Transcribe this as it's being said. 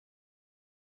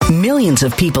Millions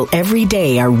of people every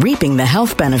day are reaping the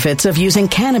health benefits of using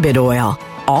cannabis oil,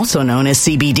 also known as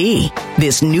CBD.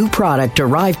 This new product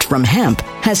derived from hemp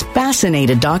has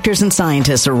fascinated doctors and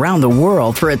scientists around the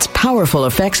world for its powerful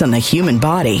effects on the human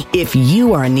body. If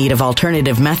you are in need of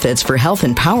alternative methods for health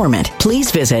empowerment, please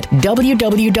visit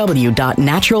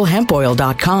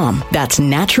www.naturalhempoil.com. That's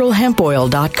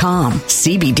naturalhempoil.com.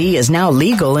 CBD is now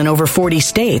legal in over 40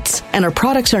 states, and our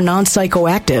products are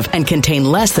non-psychoactive and contain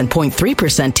less than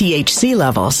 0.3% THC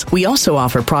levels. We also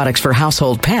offer products for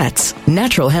household pets.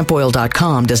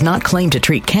 Naturalhempoil.com does not claim to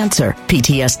treat cancer,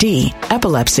 PTSD,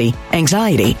 epilepsy,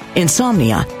 anxiety,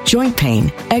 insomnia, joint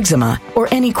pain, eczema, or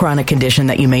any chronic condition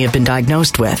that you may have been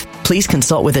diagnosed with. Please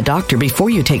consult with a doctor before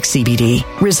you take CBD.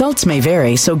 Results may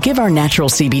vary, so give our natural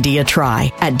CBD a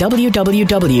try at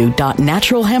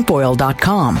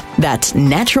www.naturalhempoil.com. That's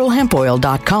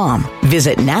naturalhempoil.com.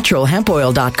 Visit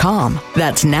naturalhempoil.com.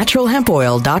 That's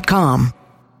naturalhempoil.com.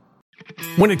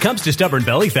 When it comes to stubborn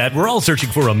belly fat, we're all searching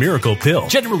for a miracle pill.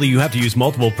 Generally, you have to use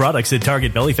multiple products that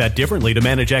target belly fat differently to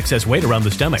manage excess weight around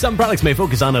the stomach. Some products may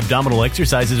focus on abdominal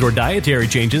exercises or dietary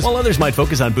changes, while others might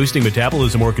focus on boosting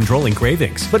metabolism or controlling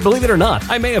cravings. But believe it or not,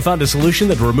 I may have found a solution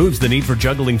that removes the need for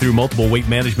juggling through multiple weight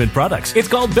management products. It's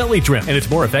called Belly Trim, and it's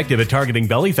more effective at targeting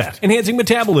belly fat, enhancing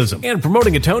metabolism, and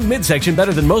promoting a toned midsection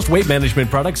better than most weight management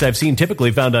products I've seen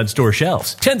typically found on store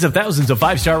shelves. Tens of thousands of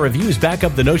 5-star reviews back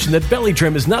up the notion that Belly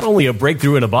Trim is not only a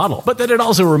breakthrough in a bottle, but that it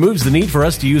also removes the need for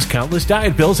us to use countless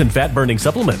diet pills and fat-burning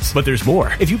supplements. But there's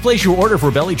more. If you place your order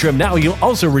for Belly Trim now, you'll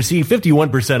also receive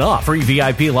 51% off, free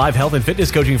VIP live health and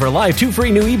fitness coaching for life, 2 free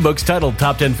new ebooks titled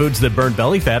Top 10 Foods That Burn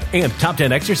Belly Fat and Top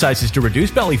 10 Exercises to Reduce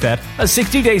Belly Fat, a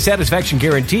 60-day satisfaction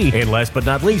guarantee, and last but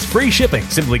not least, free shipping.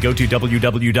 Simply go to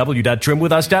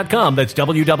www.trimwithus.com. That's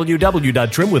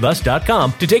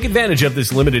www.trimwithus.com to take advantage of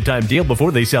this limited time deal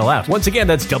before they sell out. Once again,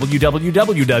 that's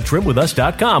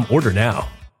www.trimwithus.com. Order now.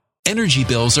 Energy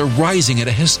bills are rising at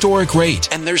a historic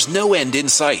rate, and there's no end in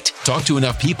sight. Talk to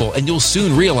enough people, and you'll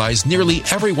soon realize nearly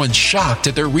everyone's shocked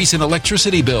at their recent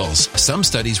electricity bills. Some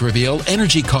studies reveal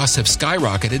energy costs have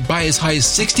skyrocketed by as high as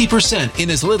 60%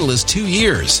 in as little as 2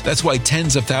 years. That's why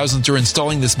tens of thousands are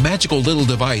installing this magical little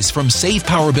device from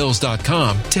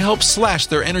SavePowerBills.com to help slash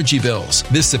their energy bills.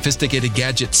 This sophisticated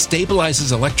gadget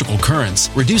stabilizes electrical currents,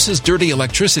 reduces dirty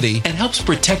electricity, and helps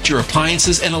protect your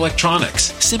appliances and electronics.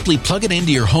 Simply plug it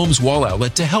into your home's wall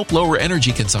outlet to help lower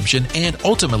energy consumption and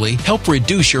ultimately help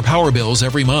reduce your power bills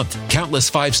every month.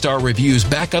 Countless 5-star reviews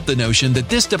back up the notion that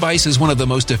this device is one of the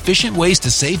most efficient ways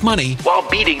to save money while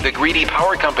beating the greedy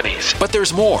power companies. But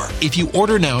there's more. If you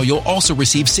order now, you'll also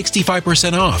receive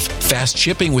 65% off, fast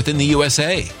shipping within the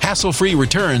USA, hassle-free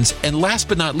returns, and last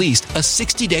but not least, a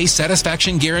 60-day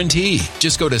satisfaction guarantee.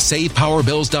 Just go to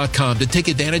SavePowerBills.com to take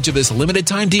advantage of this limited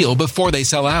time deal before they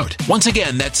sell out. Once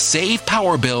again, that's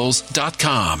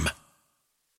SavePowerBills.com.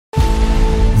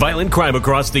 Violent crime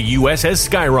across the U.S. has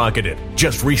skyrocketed.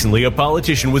 Just recently, a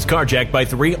politician was carjacked by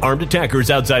 3 armed attackers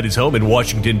outside his home in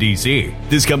Washington, D.C.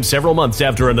 This comes several months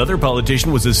after another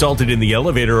politician was assaulted in the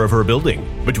elevator of her building.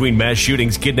 Between mass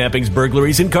shootings, kidnappings,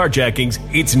 burglaries, and carjackings,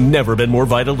 it's never been more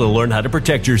vital to learn how to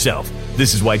protect yourself.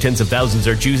 This is why tens of thousands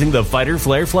are choosing the Fighter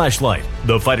Flare flashlight.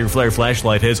 The Fighter Flare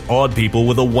flashlight has awed people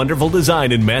with a wonderful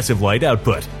design and massive light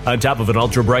output. On top of an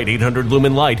ultra-bright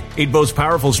 800-lumen light, it boasts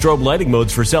powerful strobe lighting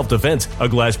modes for self-defense, a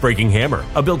glass-breaking hammer,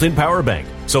 a built-in power bank,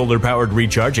 solar-powered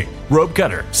recharging, rope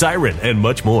cutter, siren, and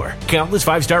much more. Countless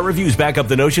 5-star reviews back up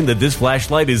the notion that this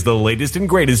flashlight is the latest and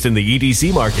greatest in the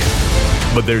EDC market.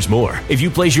 But there's more. If you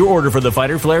place your order for the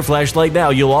Fighter Flare flashlight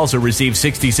now, you'll also receive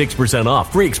 66%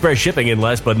 off, free express shipping, and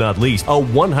last but not least, a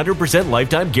 100%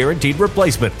 lifetime guaranteed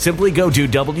replacement. Simply go to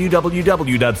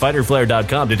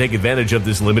www.fighterflare.com to take advantage of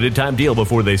this limited time deal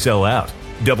before they sell out.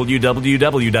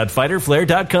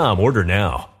 www.fighterflare.com. Order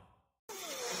now.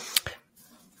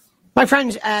 My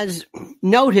friends, as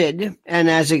noted and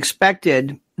as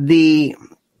expected, the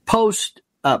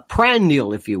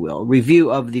post-prandial, if you will,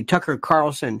 review of the Tucker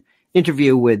Carlson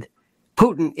interview with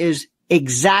Putin is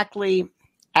exactly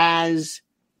as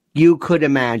you could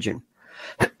imagine.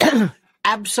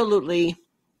 Absolutely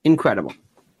incredible.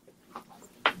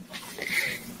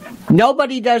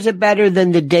 Nobody does it better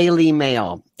than the Daily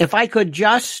Mail. If I could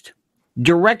just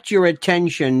direct your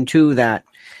attention to that,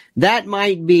 that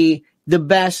might be the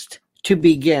best to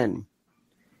begin.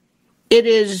 It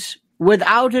is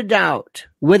without a doubt,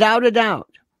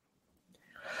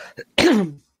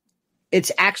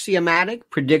 it's axiomatic,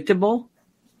 predictable,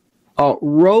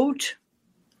 rote,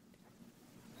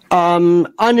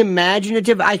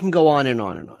 unimaginative. I can go on and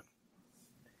on and on.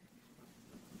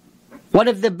 One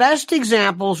of the best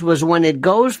examples was when it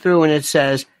goes through and it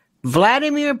says,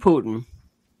 Vladimir Putin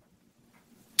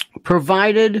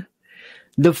provided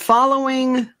the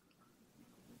following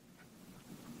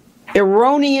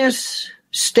erroneous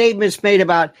statements made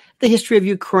about the history of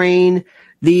Ukraine,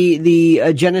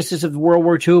 the genesis of World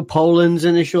War II, Poland's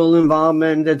initial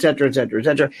involvement, et cetera, et cetera, et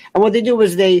cetera. And what they do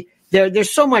is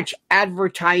there's so much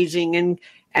advertising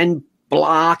and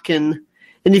block and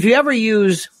if you ever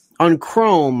use on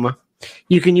Chrome,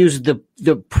 you can use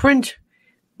the print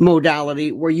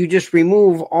modality where you just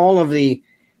remove all of the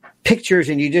pictures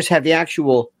and you just have the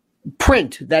actual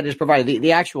print that is provided,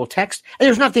 the actual text, and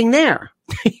there's nothing there.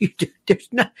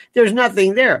 There's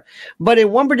nothing there. But in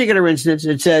one particular instance,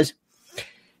 it says,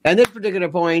 at this particular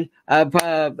point,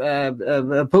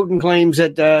 Putin claims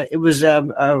that it was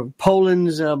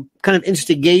Poland's kind of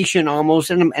instigation almost,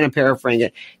 and I'm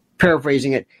paraphrasing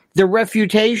it. The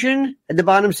refutation at the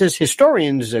bottom says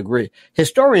historians agree.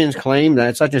 Historians claim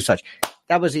that such and such.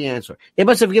 That was the answer. They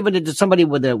must have given it to somebody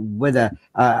with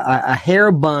a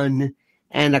hair bun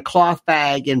and a cloth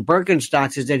bag and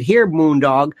Birkenstocks. Is that here,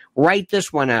 Moondog? Write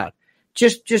this one out.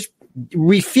 Just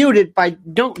refute it by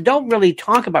don't really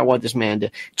talk about what this man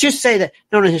did. Just say that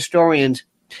no historians,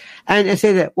 and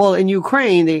say that well in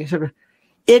Ukraine they sort of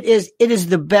it is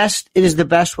the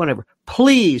best one ever.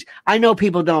 Please, I know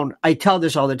people don't. I tell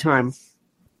this all the time,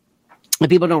 and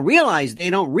people don't realize they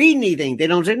don't read anything. They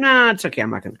don't say it's okay. I'm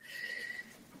not gonna.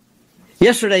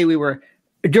 Yesterday we were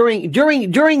during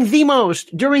the most.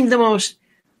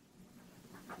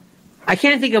 I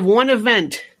can't think of one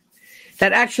event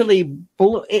that actually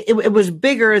it was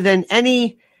bigger than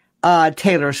any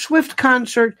Taylor Swift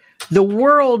concert. The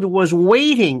world was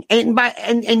waiting,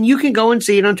 and you can go and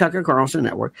see it on Tucker Carlson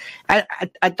Network.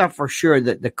 I thought for sure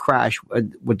that the crash or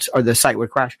the site would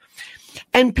crash,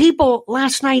 and people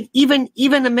last night, even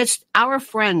amidst our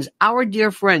friends, our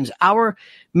dear friends, our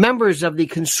members of the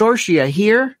consortia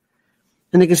here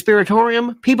in the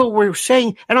conspiratorium, people were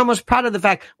saying and almost proud of the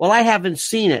fact, well, I haven't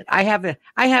seen it. I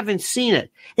haven't seen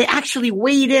it. They actually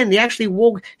weighed in. They actually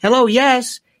woke. Hello,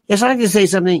 yes. Yes, I'd like to say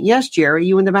something. Yes, Jerry,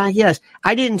 you in the back. Yes.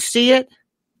 I didn't see it.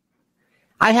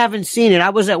 I haven't seen it.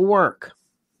 I was at work.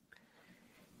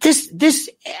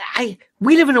 We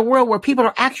live in a world where people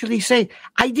are actually saying,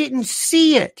 I didn't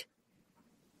see it.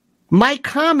 My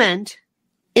comment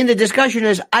in the discussion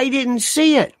is, I didn't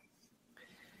see it.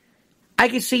 I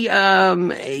could see,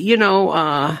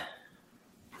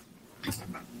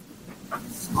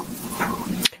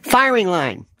 firing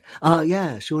line.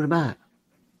 Yes, what about?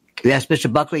 Yes,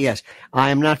 Mr. Buckley, yes.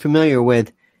 I am not familiar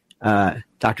with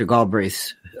Dr.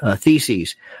 Galbraith's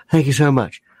theses. Thank you so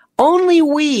much. Only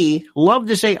we love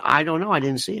to say, I don't know, I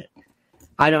didn't see it.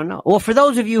 I don't know. Well, for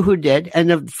those of you who did,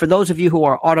 and for those of you who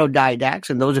are autodidacts,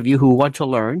 and those of you who want to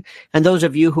learn, and those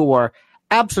of you who are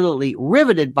absolutely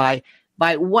riveted by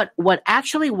what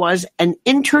actually was an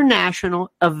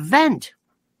international event.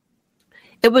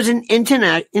 It was an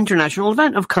international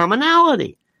event of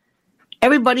commonality.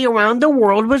 Everybody around the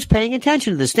world was paying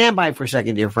attention to this. Stand by for a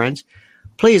second, dear friends.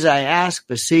 Please, I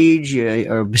beseech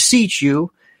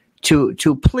you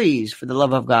to please, for the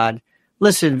love of God,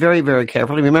 listen very, very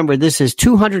carefully. Remember, this is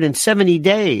 270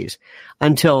 days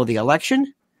until the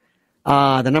election.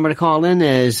 The number to call in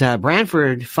is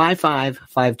Brantford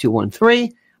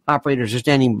 555213. Operators are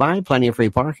standing by. Plenty of free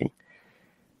parking.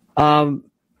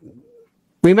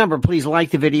 Remember, please like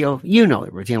the video. You know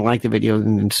the routine. Like the video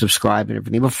and subscribe and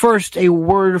everything. But first, a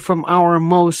word from our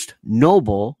most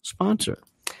noble sponsor.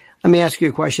 Let me ask you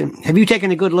a question. Have you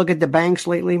taken a good look at the banks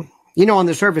lately? You know, on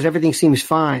the surface, everything seems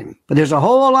fine, but there's a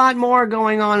whole lot more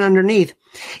going on underneath.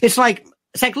 It's like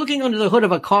looking under the hood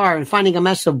of a car and finding a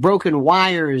mess of broken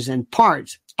wires and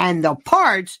parts. And the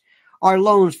parts are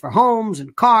loans for homes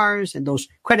and cars and those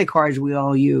credit cards we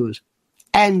all use.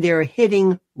 And they're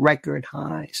hitting record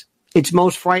highs. It's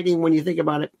most frightening when you think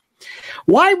about it.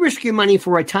 Why risk your money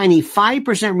for a tiny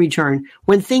 5% return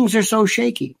when things are so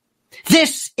shaky?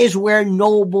 This is where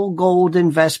Noble Gold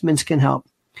Investments can help.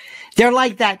 They're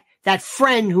like that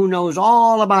friend who knows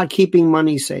all about keeping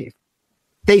money safe.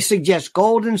 They suggest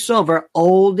gold and silver,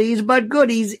 oldies but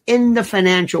goodies in the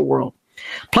financial world.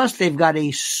 Plus, they've got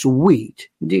a sweet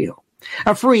deal.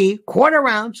 A free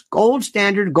quarter-ounce gold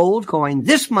standard gold coin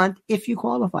this month if you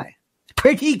qualify.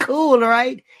 Pretty cool,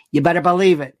 right? You better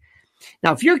believe it.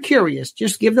 Now, if you're curious,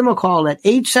 just give them a call at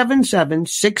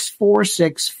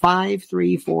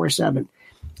 877-646-5347.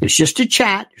 It's just a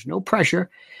chat. There's no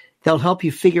pressure. They'll help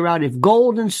you figure out if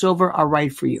gold and silver are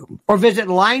right for you. Or visit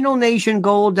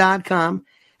LionelNationGold.com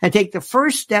and take the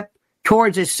first step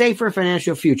towards a safer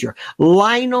financial future.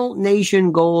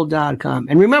 LionelNationGold.com.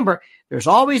 And remember, there's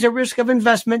always a risk of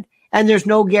investment and there's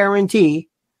no guarantee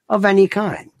of any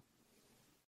kind.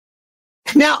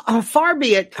 Now, far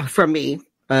be it from me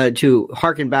to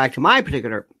harken back to my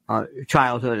particular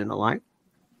childhood and the like.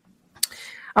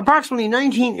 Approximately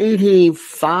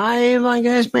 1985, I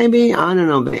guess, maybe. I don't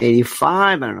know,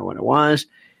 85. I don't know what it was.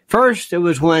 First, it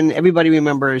was when everybody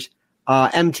remembers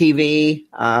MTV,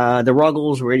 the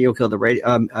Ruggles, video killed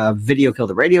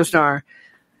the radio star.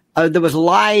 There was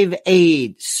Live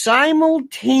Aid,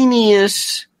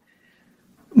 simultaneous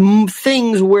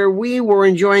things where we were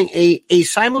enjoying a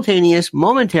simultaneous,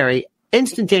 momentary,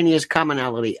 instantaneous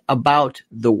commonality about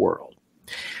the world.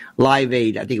 Live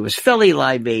Aid, I think it was Philly,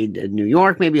 Live Aid New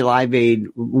York, maybe Live Aid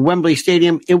Wembley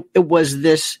Stadium. It was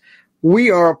this, we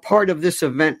are a part of this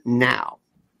event now.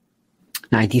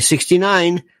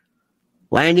 1969,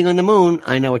 landing on the moon,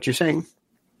 I know what you're saying.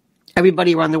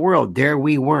 Everybody around the world, there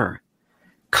we were.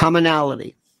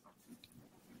 Commonality.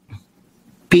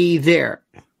 Be there.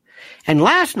 And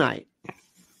last night,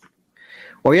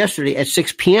 or yesterday at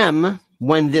 6 p.m.,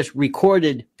 when this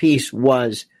recorded piece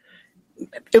was,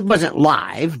 it wasn't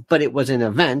live, but it was an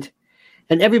event,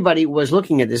 and everybody was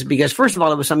looking at this because, first of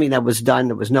all, it was something that was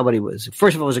done. First of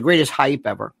all, it was the greatest hype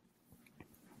ever.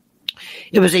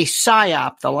 It was a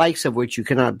psyop, the likes of which you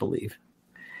cannot believe.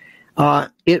 I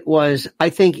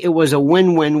think it was a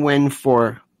win-win-win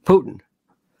for Putin.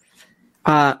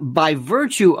 By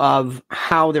virtue of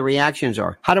how the reactions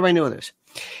are. How do I know this?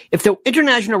 If the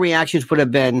international reactions would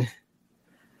have been,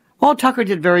 well, Tucker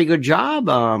did a very good job.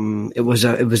 That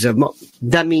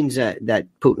means that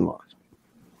Putin lost.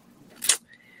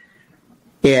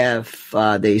 If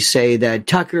they say that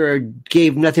Tucker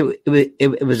gave nothing,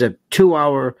 it was a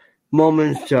 2-hour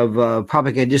moment of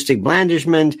propagandistic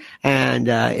blandishment, and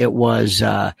it was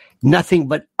nothing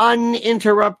but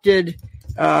uninterrupted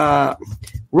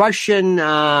Russian,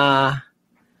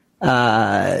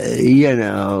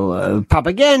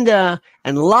 propaganda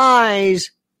and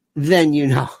lies, then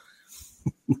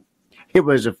it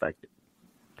was effective.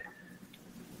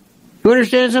 You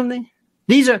understand something?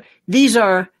 This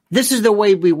is the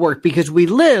way we work, because we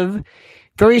live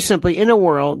very simply in a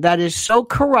world that is so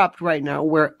corrupt right now,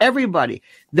 where everybody,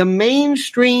 the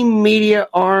mainstream media,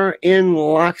 are in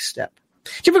lockstep.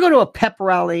 Did you ever go to a pep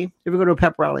rally?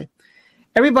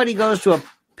 Everybody goes to a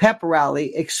pep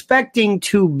rally expecting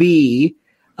to be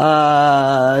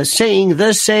saying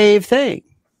the same thing.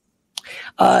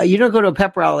 You don't go to a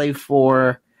pep rally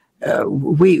for.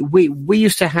 We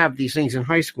used to have these things in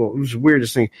high school. It was the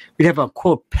weirdest thing. We'd have a,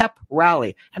 quote, pep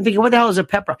rally. I'm thinking, what the hell is a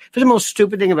pep rally? It's the most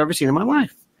stupid thing I've ever seen in my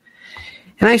life.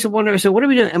 And I said, what are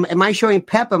we doing? Am I showing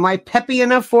pep? Am I peppy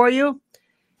enough for you?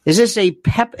 Is this a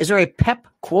pep? Is there a pep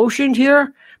quotient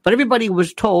here? But everybody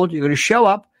was told, you're going to show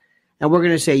up and we're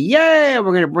going to say, yay,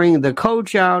 we're going to bring the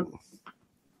coach out.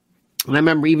 And I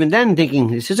remember even then thinking,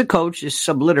 this is a coach, this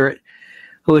subliterate,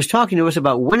 who was talking to us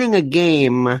about winning a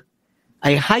game,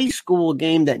 a high school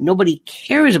game that nobody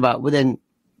cares about within,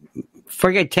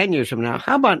 forget 10 years from now.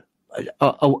 How about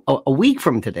a week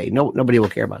from today? Nobody will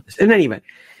care about this. In any event,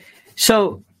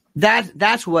 so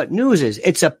that's what news is.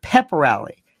 It's a pep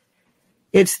rally.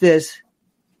 It's this,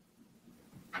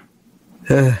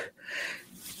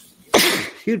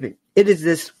 excuse me. It is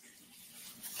this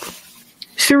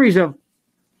series of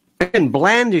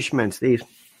blandishments. These.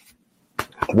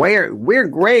 We're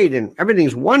great and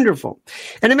everything's wonderful.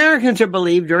 And Americans are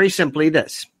believed very simply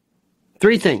this.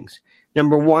 3 things.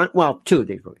 Number one, well, 2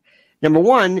 things. Number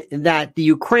one, that the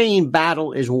Ukraine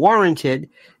battle is warranted,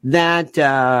 that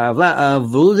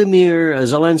Volodymyr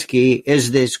Zelensky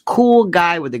is this cool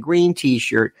guy with a green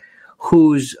T-shirt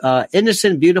whose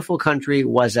innocent, beautiful country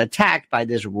was attacked by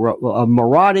this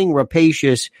marauding,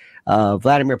 rapacious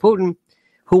Vladimir Putin,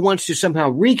 who wants to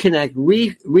somehow reconnect,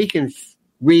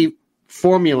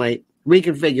 reformulate,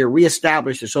 reconfigure,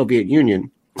 reestablish the Soviet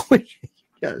Union. Which,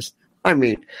 yes, I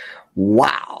mean,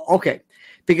 wow. Okay,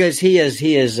 because he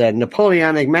is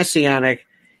Napoleonic, messianic.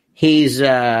 He's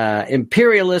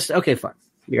imperialist. Okay, fine.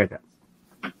 You got that.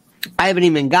 I haven't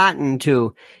even gotten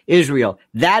to Israel.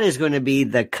 That is going to be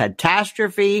the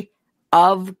catastrophe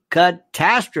of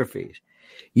catastrophes.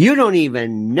 You don't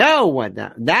even know what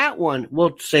that one.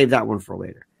 We'll save that one for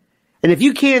later. And if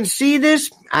you can't see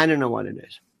this, I don't know what it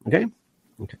is. Okay.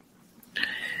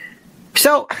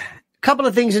 So, a couple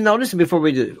of things to notice before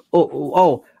we do.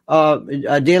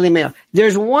 Daily Mail.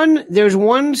 There's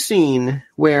one scene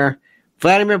where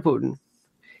Vladimir Putin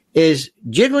is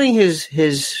jiggling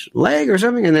his leg or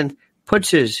something, and then puts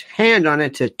his hand on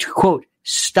it to quote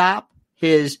stop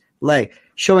his leg,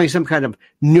 showing some kind of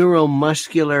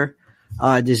neuromuscular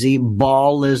disease,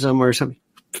 ballism or something.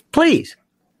 Please.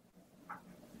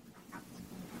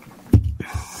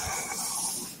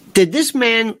 Did this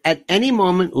man at any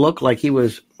moment look like he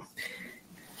was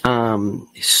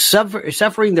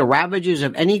suffering the ravages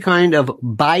of any kind of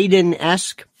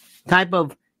Biden-esque type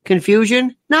of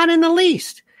confusion? Not in the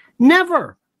least.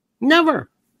 Never. Never.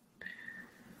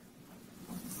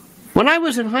 When I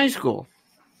was in high school,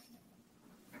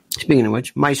 speaking of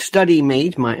which, my study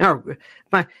mate,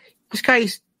 this guy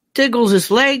tickles his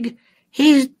leg.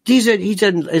 He's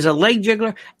a leg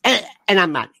jiggler, and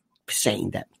I'm not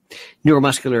saying that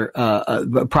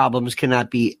neuromuscular problems cannot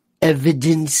be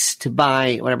evidenced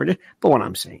by whatever it is. But what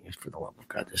I'm saying is, for the love of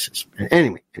God, this is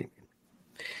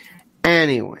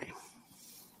anyway.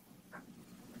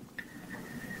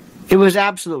 It was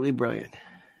absolutely brilliant.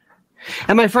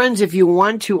 And my friends, if you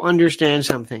want to understand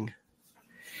something,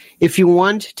 if you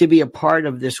want to be a part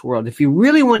of this world, if you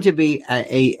really want to be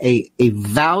a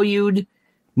valued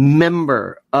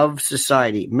member of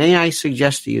society, may I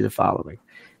suggest to you the following.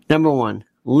 Number one,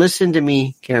 listen to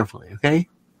me carefully, okay?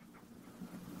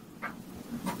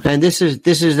 And this is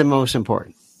the most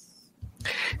important.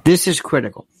 This is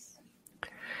critical.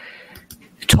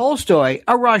 Tolstoy,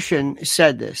 a Russian,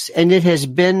 said this, and it has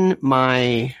been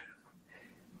my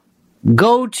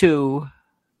go-to,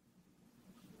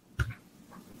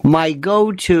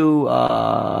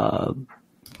 I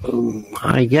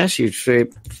guess you'd say,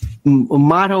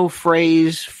 motto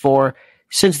phrase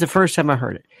since the first time I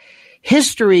heard it.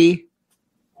 History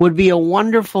would be a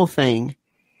wonderful thing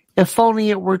if only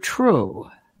it were true.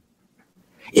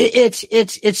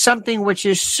 It's something which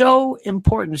is so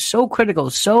important, so critical,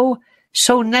 so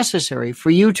necessary for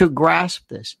you to grasp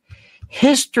this.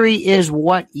 History is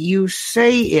what you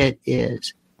say it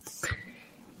is.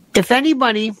 If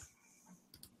anybody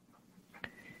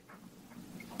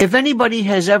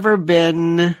has ever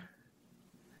been,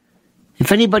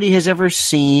 if anybody has ever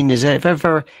seen,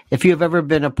 if you have ever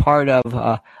been a part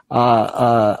of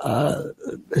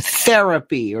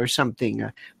therapy or something,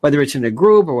 whether it's in a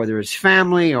group or whether it's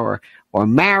family or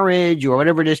marriage or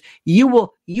whatever it is, you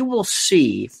will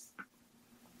see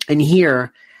and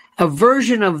hear a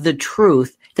version of the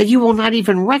truth that you will not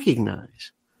even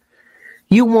recognize.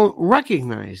 You won't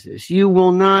recognize this. You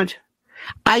will not.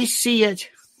 I see it.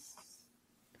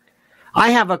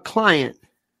 I have a client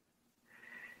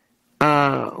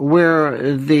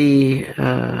where the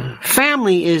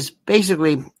family is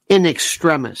basically in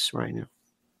extremis right now.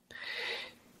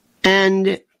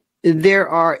 And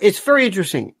it's very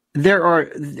interesting.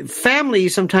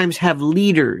 Families sometimes have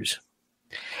leaders.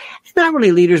 Not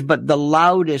really leaders, but the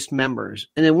loudest members.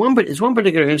 And in one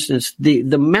particular instance, the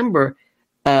member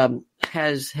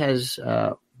has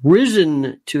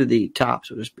risen to the top,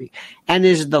 so to speak, and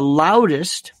is the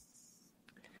loudest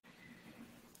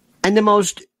and the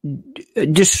most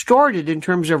distorted in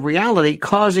terms of reality,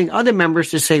 causing other members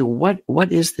to say, what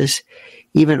is this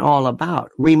even all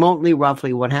about? Remotely,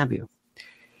 roughly, what have you.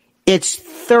 It's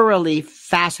thoroughly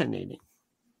fascinating.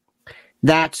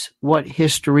 That's what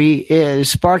history is.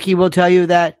 Sparky will tell you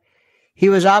that he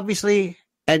was obviously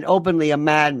and openly a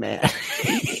madman.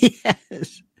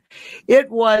 Yes.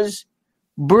 It was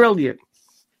brilliant.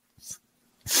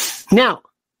 Now,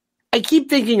 I keep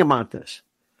thinking about this.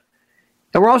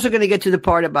 And we're also going to get to the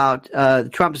part about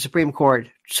Trump's Supreme Court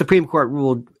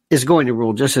is going to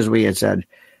rule, just as we had said,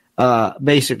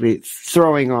 basically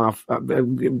throwing off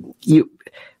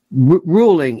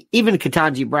ruling. Even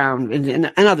Ketanji Brown and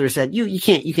others said you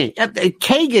can't.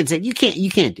 Kagan said you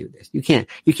can't do this. You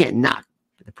can't knock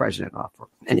the president off.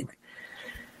 Anyway,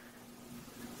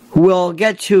 we'll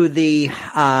get to the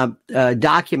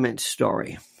document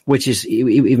story, which is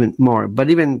even more. But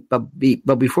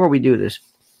before we do this,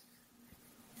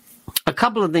 a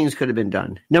couple of things could have been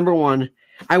done. Number one,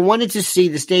 I wanted to see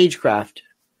the stagecraft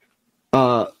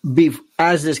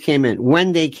as this came in,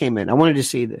 when they came in. I wanted to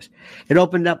see this. It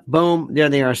opened up, boom, there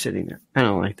they are sitting there. I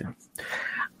don't like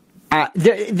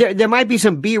that. There might be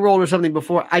some B-roll or something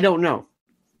before. I don't know.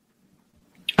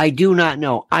 I do not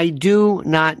know.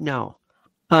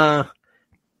 By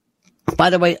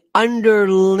the way,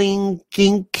 Underling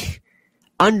Inc.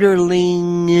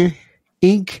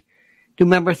 New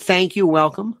member, thank you,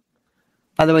 welcome.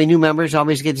 By the way, new members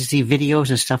always get to see videos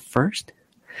and stuff first.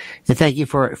 And thank you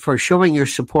for showing your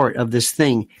support of this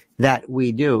thing that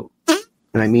we do.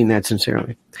 And I mean that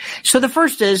sincerely. So the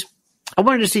first is, I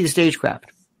wanted to see the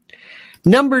stagecraft.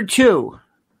 Number two,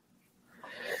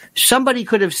 somebody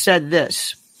could have said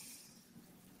this.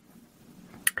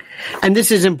 And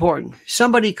this is important.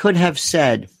 Somebody could have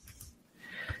said,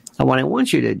 what I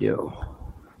want you to do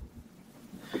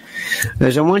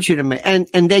is I want you to make,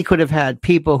 and they could have had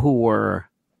people who were,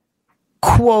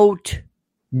 quote,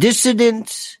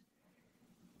 dissidents,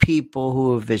 people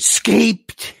who have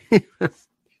escaped.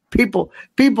 People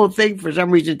think for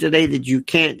some reason today that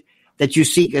that you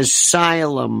seek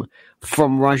asylum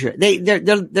from Russia. They're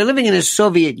living in a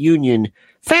Soviet Union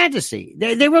fantasy.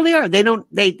 They really are. They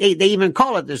even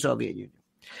call it the Soviet Union.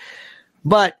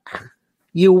 But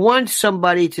you want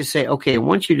somebody to say, okay, I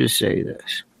want you to say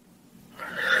this.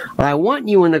 I want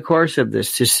you in the course of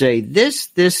this to say this,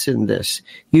 this, and this,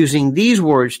 using these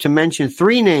words to mention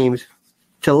 3 names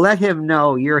to let him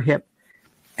know you're hip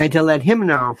and to let him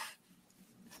know,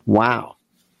 wow.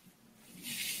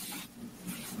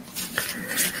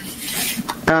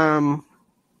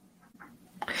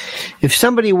 If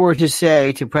somebody were to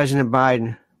say to President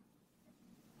Biden,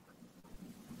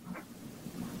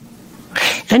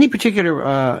 any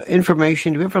particular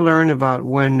information, do we ever learn about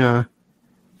when, I'm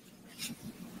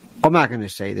not going to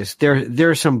say this, there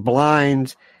are some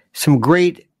blinds, some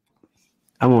great,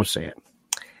 I won't say it.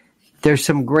 There's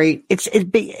some great,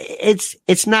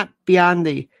 it's not beyond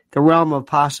the realm of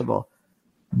possible,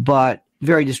 but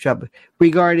very disruptive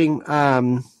regarding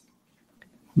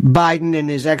Biden and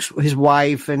his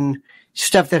wife and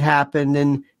stuff that happened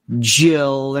and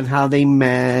Jill and how they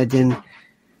met and,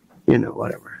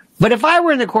 whatever. But if I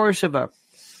were in the course of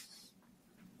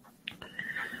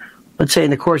let's say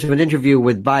in the course of an interview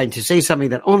with Biden to say something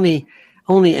that only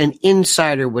an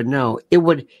insider would know, it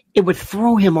would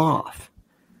throw him off.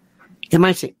 It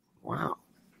might say, wow.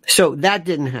 So that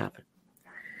didn't happen.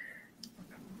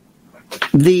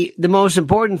 The most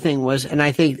important thing was, and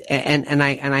I think, and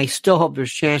I still hope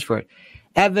there's a chance for it.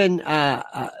 Evan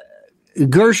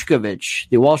Gershkovich,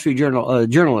 the Wall Street Journal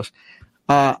journalist,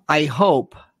 I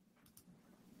hope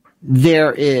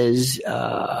there is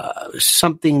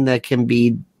something that can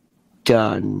be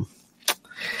done,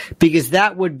 because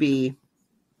that would be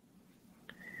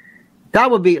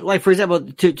like, for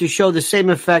example, to show the same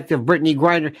effect of Brittany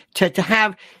Griner, to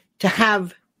have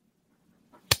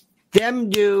them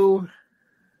do.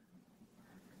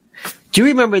 Do you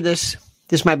remember this?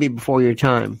 This might be before your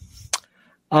time.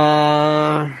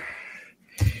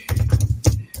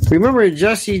 Remember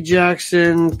Jesse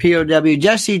Jackson, POW.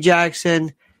 Jesse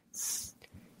Jackson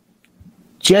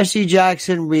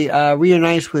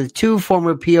reunites with 2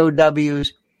 former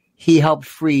POWs he helped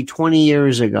free 20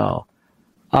 years ago.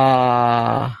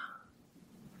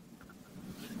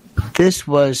 This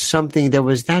was something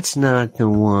that's not the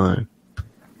one.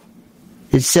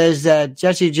 It says that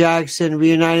Jesse Jackson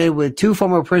reunited with 2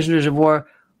 former prisoners of war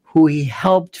who he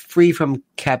helped free from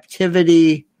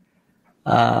captivity.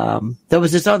 There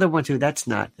was this other one too. That's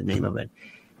not the name of it.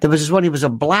 There was this one. He was a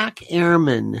black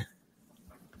airman.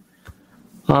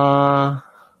 Remember,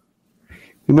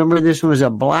 this one was a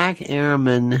black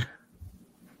airman.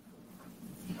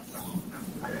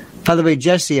 By the way,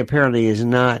 Jesse apparently is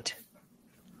not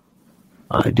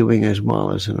doing as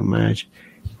well as an imagine.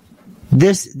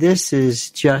 This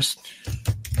is just.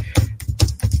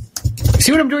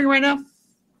 See what I'm doing right now?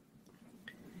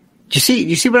 Do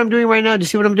you see what I'm doing right now? Do you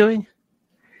see what I'm doing?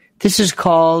 This is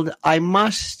called, I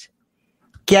must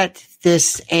get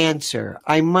this answer.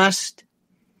 I must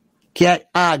get,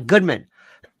 Goodman.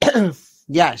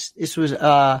 Yes, this was,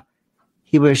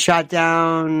 he was shot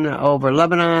down over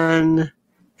Lebanon,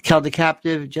 held a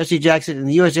captive. Jesse Jackson and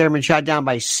the U.S. airman shot down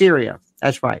by Syria.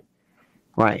 That's right.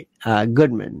 Right.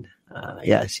 Goodman.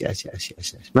 Yes.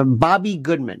 Remember Bobby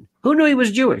Goodman. Who knew he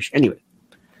was Jewish? Anyway.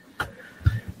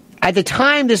 At the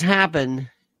time this happened,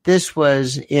 this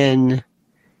was in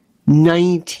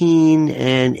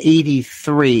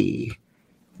 1983.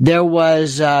 There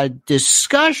was a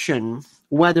discussion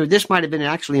whether this might have been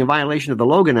actually in violation of the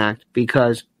Logan Act,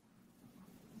 because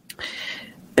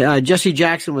Jesse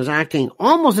Jackson was acting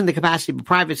almost in the capacity of a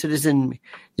private citizen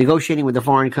negotiating with a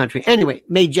foreign country. Anyway,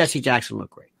 made Jesse Jackson look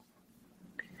great.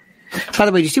 By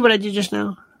the way, do you see what I did just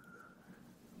now?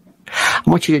 I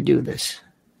want you to do this.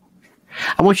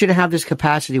 I want you to have this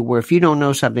capacity where if you don't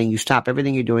know something, you stop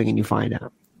everything you're doing and you find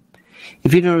out.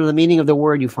 If you don't know the meaning of the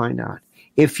word, you find out.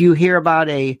 If you hear about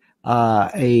an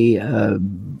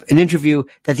interview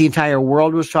that the entire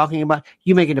world was talking about,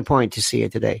 you make it a point to see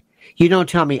it today. You don't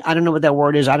tell me, I don't know what that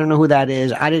word is. I don't know who that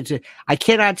is. I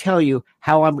cannot tell you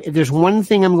if there's one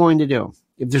thing I'm going to do,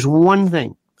 if there's one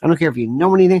thing, I don't care if you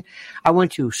know anything, I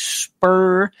want to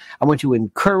spur, I want to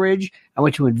encourage, I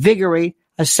want to invigorate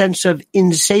a sense of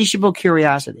insatiable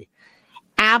curiosity.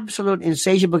 Absolute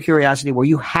insatiable curiosity where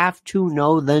you have to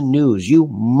know the news. You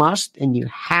must and you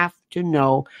have to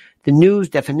know the news,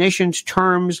 definitions,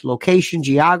 terms, location,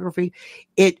 geography.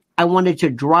 I want it to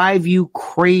drive you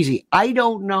crazy. I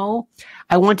don't know.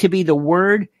 I want to be the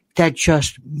word that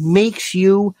just makes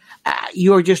you're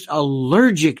just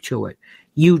allergic to it.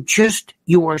 This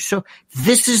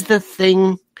is the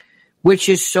thing which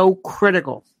is so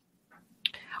critical.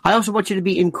 I also want you to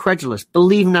be incredulous.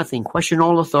 Believe nothing. Question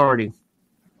all authority.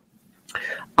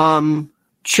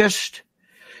 Just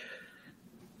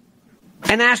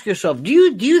and ask yourself, do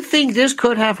you think this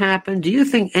could have happened? Do you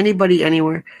think anybody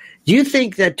anywhere? Do you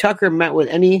think that Tucker met with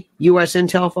any U.S.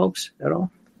 intel folks at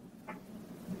all?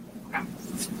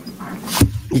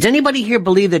 Does anybody here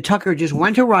believe that Tucker just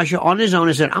went to Russia on his own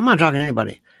and said, I'm not talking to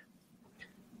anybody?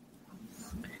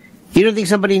 You don't think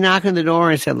somebody knocked on the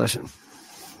door and said, listen,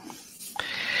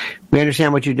 we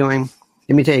understand what you're doing.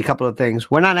 Let me tell you a couple of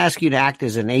things. We're not asking you to act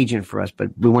as an agent for us, but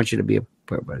we want you to be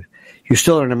you're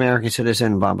still an American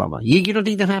citizen, blah, blah, blah. You don't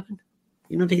think that happened?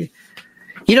 You don't think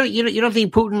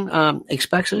Putin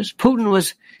expects this? Putin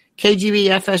was KGB,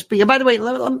 FSB. And by the way,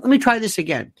 let me try this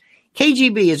again.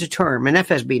 KGB is a term, and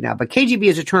FSB now, but KGB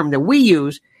is a term that we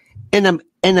use in a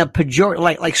pejorative,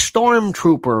 like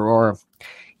stormtrooper or,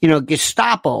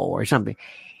 Gestapo or something.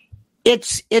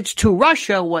 It's to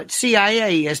Russia what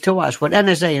CIA is to us, what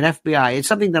NSA and FBI. It's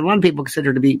something that a lot of people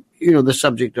consider to be, the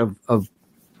subject of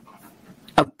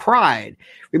pride.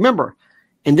 Remember,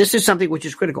 and this is something which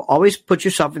is critical, always put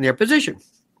yourself in their position.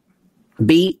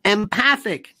 Be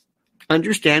empathic.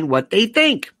 Understand what they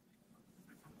think.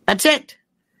 That's it.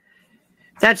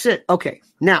 Okay,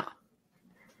 now,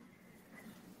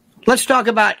 let's talk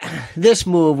about this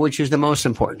move, which is the most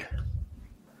important.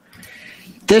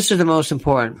 This is the most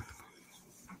important.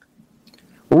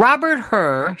 Robert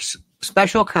Hur,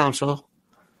 special counsel,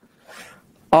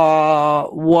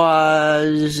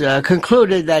 was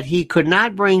concluded that he could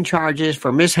not bring charges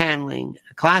for mishandling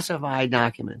classified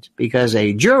documents because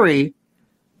a jury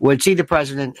would see the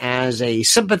president as a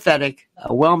sympathetic,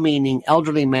 well-meaning,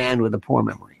 elderly man with a poor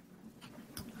memory.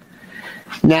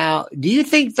 Now, do you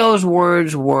think those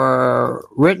words were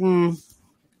written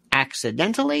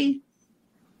accidentally?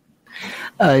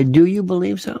 Do you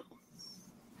believe so?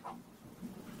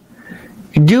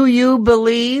 Do you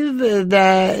believe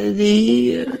that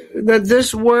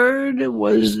this word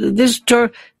was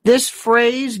this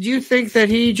phrase? Do you think that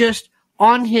he just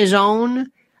on his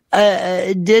own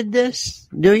did this?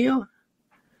 Do you?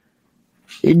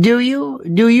 Do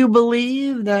you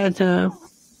believe that? Do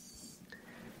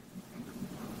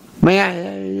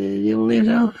you believe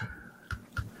so?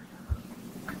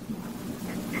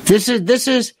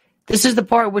 This is the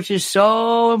part which is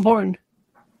so important.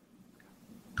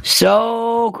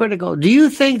 So critical. Do you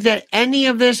think that any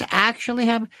of this actually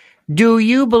happened? Do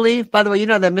you believe, by the way, you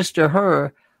know that Mr.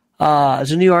 Hur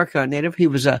is a New York native. He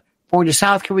was born to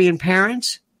South Korean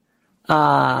parents. You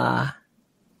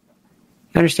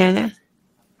understand that?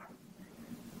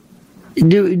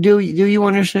 Do you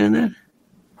understand that?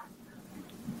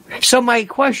 So my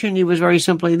question to you was very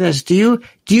simply this. Do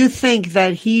you think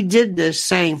that he did this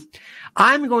saying,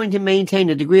 I'm going to maintain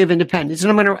a degree of independence and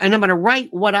I'm going to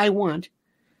write what I want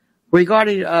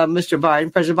regarding Mr.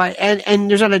 Biden, President Biden, and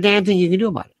there's not a damn thing you can do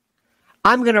about it.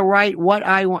 I'm going to write what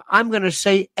I want. I'm going to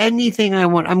say anything I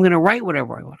want. I'm going to write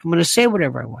whatever I want. I'm going to say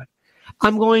whatever I want.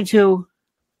 I'm going to...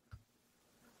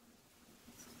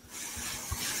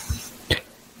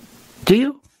 Do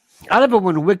you? I love it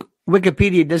when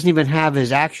Wikipedia doesn't even have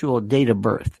his actual date of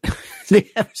birth. They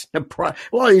have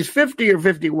well, he's 50 or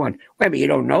 51. Wait a minute, you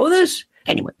don't know this?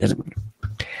 Anyway, doesn't matter.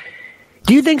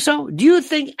 Do you think so? Do you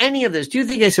think any of this? Do you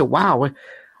think they said, wow,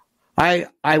 I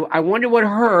wonder what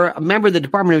a member of the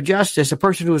Department of Justice, a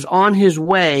person who is on his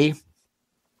way,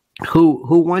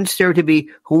 who wants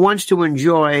to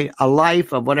enjoy a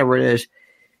life of whatever it is,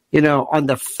 on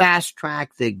the fast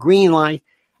track, the green light?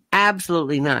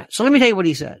 Absolutely not. So let me tell you what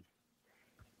he said.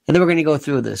 And then we're going to go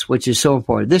through this, which is so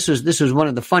important. This was one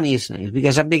of the funniest things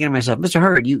because I'm thinking to myself, Mr.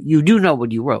 Hurd, you do know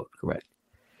what you wrote, correct?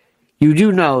 You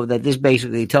do know that this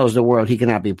basically tells the world he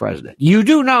cannot be president. You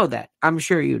do know that. I'm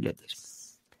sure you did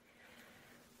this.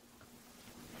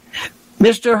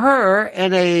 Mr. Hur,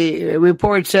 in a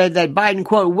report, said that Biden,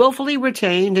 quote, willfully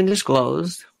retained and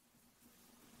disclosed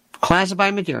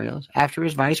classified materials after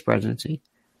his vice presidency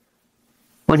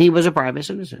when he was a private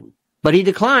citizen. But he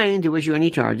declined to issue any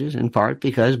charges, in part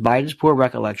because Biden's poor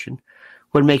recollection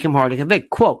would make him hard to convict.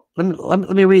 Quote, let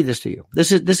me read this to you.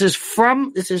 This is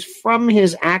from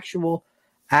his actual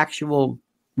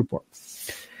report.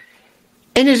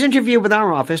 In his interview with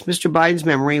our office, Mr. Biden's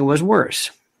memory was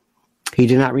worse. He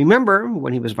did not remember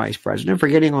when he was vice president,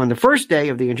 forgetting on the first day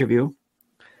of the interview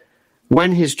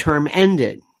when his term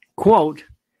ended. Quote,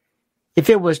 if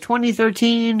it was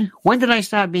 2013, when did I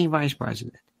stop being vice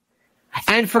president?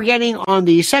 And forgetting on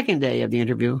the second day of the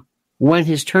interview when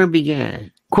his term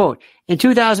began. Quote, in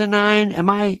 2009, am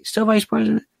I still vice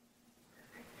president?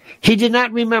 He did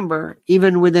not remember,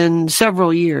 even within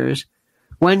several years,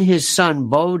 when his son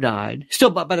Bo died,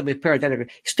 still, by the way, parenthetically,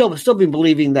 still been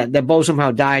believing that Bo somehow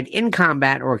died in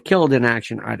combat or killed in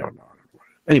action. I don't know.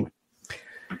 Anyway,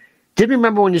 did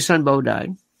remember when his son Bo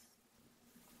died.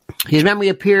 His memory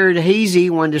appeared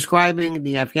hazy when describing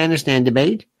the Afghanistan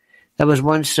debate that was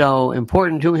once so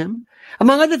important to him.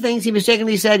 Among other things, he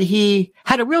mistakenly said he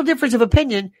had a real difference of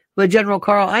opinion with General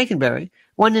Carl Eikenberry,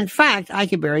 when in fact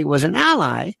Eikenberry was an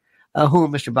ally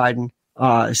whom Mr. Biden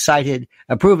cited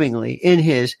approvingly in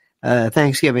his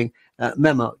Thanksgiving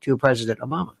memo to President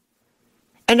Obama.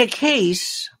 In a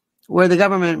case where the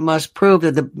government must prove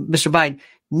that Mr. Biden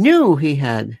knew he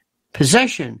had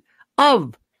possession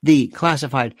of the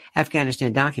classified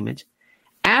Afghanistan documents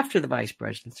after the vice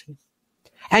presidency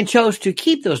and chose to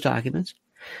keep those documents,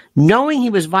 knowing he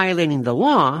was violating the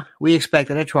law, we expect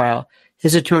that at trial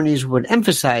his attorneys would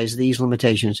emphasize these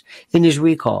limitations in his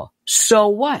recall. So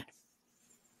what?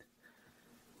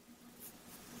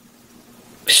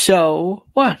 So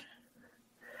what?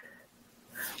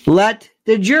 Let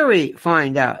the jury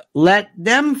find out. Let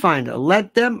them find out.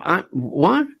 Let them...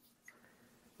 what?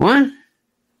 What?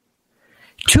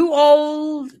 Too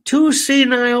old, too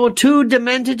senile, too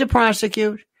demented to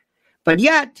prosecute. But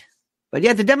yet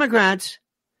the Democrats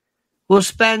will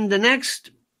spend the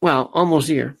next, almost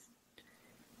a year,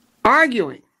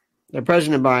 arguing that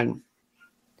President Biden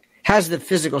has the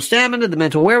physical stamina, the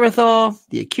mental wherewithal,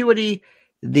 the acuity,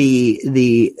 the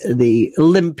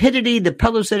limpidity, the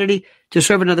pellucidity to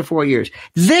serve another 4 years.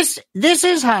 This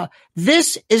is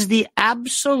the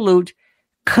absolute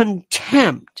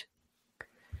contempt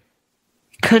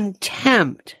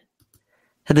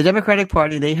that the Democratic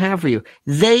Party they have for you.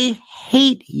 They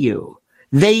hate you.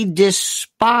 They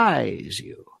despise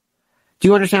you. Do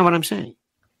you understand what I'm saying?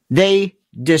 They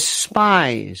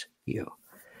despise you.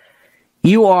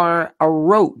 You are a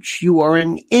roach. You are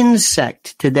an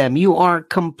insect to them. You are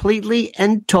completely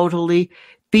and totally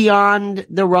beyond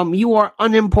the realm. You are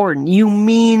unimportant. You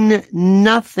mean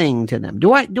nothing to them.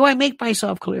 Do I make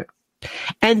myself clear?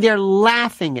 And they're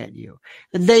laughing at you.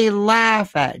 They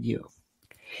laugh at you.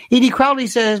 Edie Crowley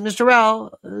says, Mr.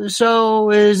 L, so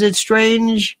is it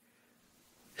strange?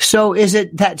 So is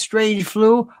it that strange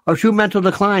flu or true mental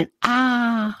decline?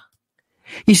 You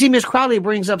see, Miss Crowley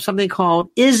brings up something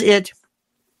called, is it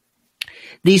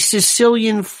the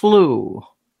Sicilian flu?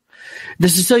 The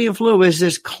Sicilian flu is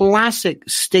this classic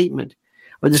statement,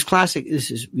 or this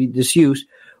use,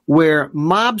 where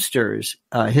mobsters,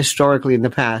 historically in the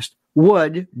past,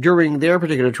 would, during their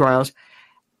particular trials,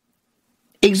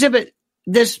 exhibit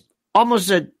this almost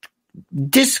a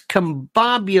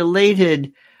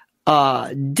discombobulated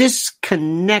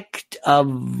disconnect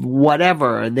of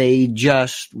whatever they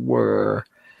just were.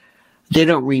 They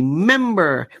don't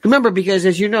remember. Remember, because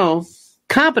as you know,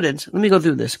 competence, let me go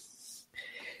through this.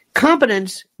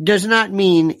 Competence does not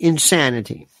mean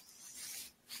insanity.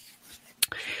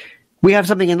 We have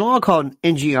something in law called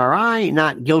NGRI,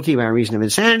 not guilty by reason of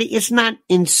insanity. It's not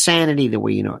insanity the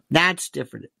way you know it. That's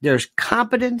different. There's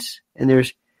competence and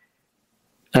there's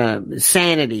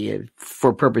sanity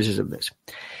for purposes of this.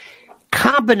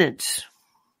 Competence.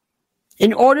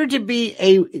 In order to be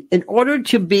a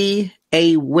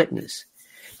witness.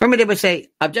 Remember, they would say,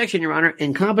 objection, Your Honor,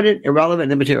 incompetent,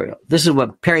 irrelevant, immaterial. This is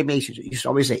what Perry Mason used to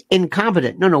always say,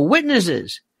 incompetent. No,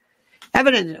 witnesses.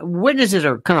 Witnesses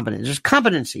are competent. There's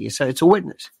competency. It's a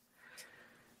witness.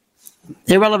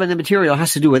 Irrelevant, immaterial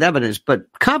has to do with evidence,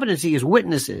 but competency is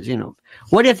witnesses,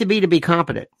 What do you have to be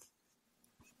competent?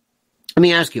 Let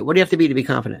me ask you, what do you have to be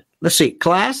competent? Let's see.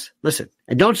 Class, listen.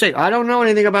 And don't say, I don't know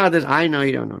anything about this. I know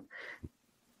you don't know.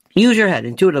 Use your head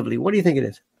intuitively. What do you think it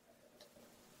is?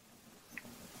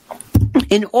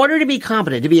 In order to be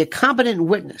competent, to be a competent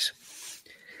witness,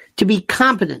 to be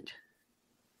competent,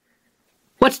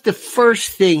 what's the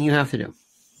first thing you have to do?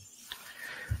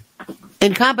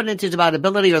 Incompetence is about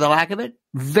ability or the lack of it.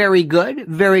 Very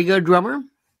good drummer.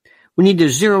 We need to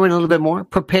zero in a little bit more.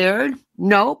 Prepared?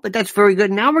 No, but that's very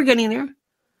good. Now we're getting there.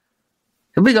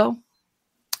 Here we go.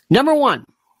 Number one.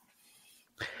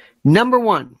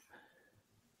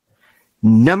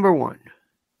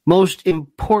 Most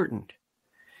important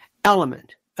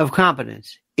element of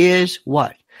competence is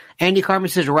what? Andy Carmen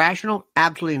says rational?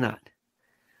 Absolutely not.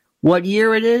 What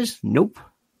year it is? Nope.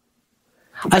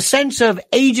 A sense of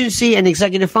agency and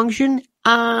executive function?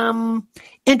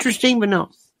 Interesting, but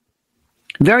no.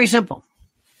 Very simple.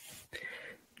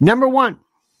 Number one,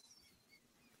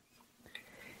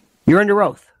 you're under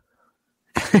oath.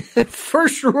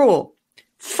 First rule.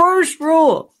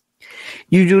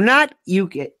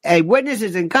 A witness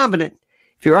is incompetent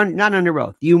if you're not under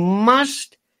oath. You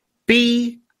must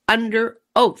be under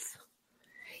oath.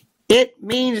 It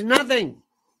means nothing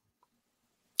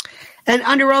And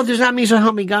under oath does not mean so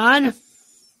help me God.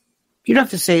 You don't have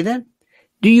to say that.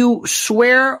 Do you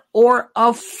swear or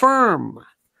affirm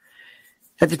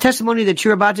that the testimony that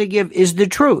you're about to give is the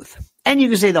truth? And you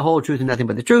can say the whole truth and nothing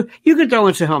but the truth. You can throw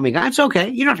in so help me God. It's okay.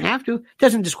 You don't have to. It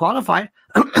doesn't disqualify it.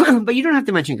 But you don't have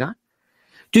to mention God.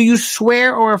 Do you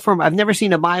swear or affirm? I've never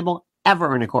seen a Bible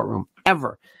ever in a courtroom.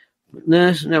 Ever.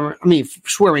 Never. I mean,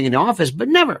 swearing in the office, but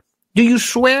never. Do you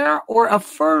swear or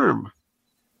affirm?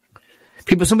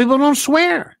 Some people don't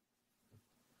swear.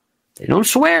 They don't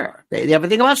swear. They have a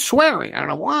thing about swearing. I don't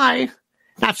know why.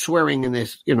 Not swearing in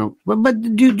this,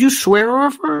 but do you swear or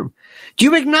affirm? Do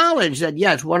you acknowledge that,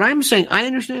 yes, what I'm saying, I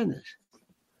understand this?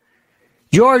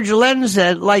 George Len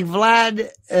said, like Vlad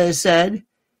said,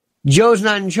 Joe's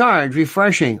not in charge.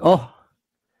 Refreshing. Oh.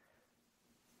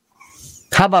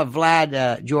 How about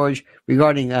Vlad, George,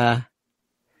 regarding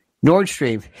Nord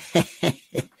Stream?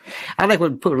 I like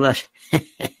when people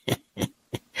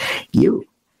you.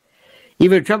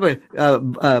 Even Trump,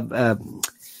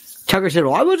 Tucker said,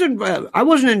 well, I got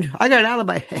an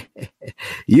alibi.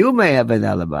 You may have an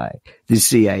alibi. The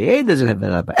CIA doesn't have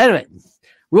an alibi. Anyway,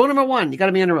 rule number 1, you got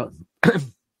to be under oath.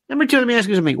 Number 2, let me ask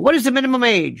you something. What is the minimum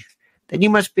age that you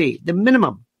must be? The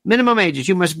minimum age that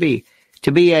you must be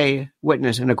to be a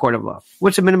witness in a court of law.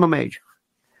 What's the minimum age?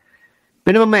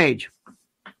 Minimum age.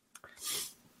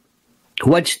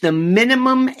 What's the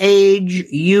minimum age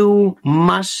you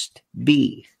must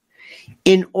be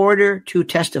in order to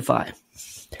testify?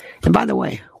 And by the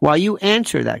way, while you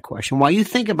answer that question, while you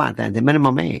think about that, the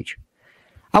minimum age,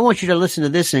 I want you to listen to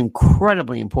this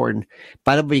incredibly important.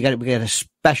 By the way, we got a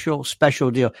special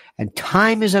deal. And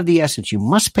time is of the essence. You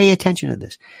must pay attention to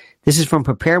this. This is from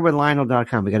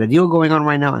preparewithlionel.com. We got a deal going on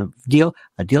right now, a deal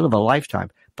of a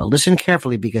lifetime. But listen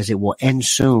carefully because it will end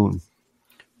soon.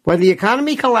 When the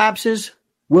economy collapses,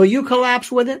 will you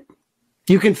collapse with it?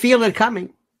 You can feel it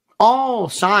coming. All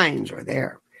signs are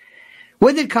there.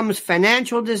 With it comes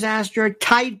financial disaster,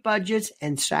 tight budgets,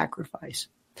 and sacrifice.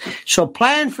 So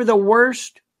plan for the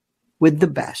worst with the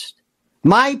best.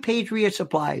 My Patriot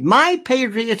Supply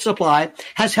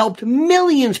has helped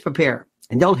millions prepare,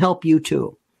 and they'll help you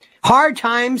too. Hard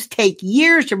times take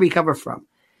years to recover from.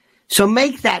 So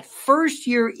make that first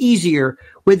year easier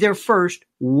with their first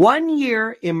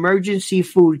 1-year emergency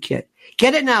food kit.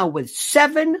 Get it now with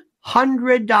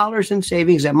 $700 in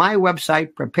savings at my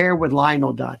website,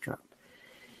 preparewithlionel.com.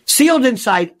 Sealed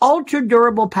inside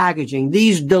ultra-durable packaging,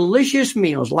 these delicious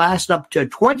meals last up to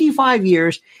 25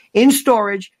 years in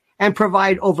storage and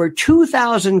provide over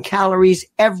 2,000 calories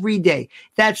every day.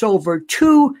 That's over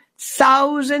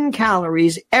 2,000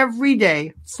 calories every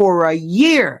day for a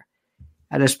year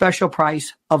at a special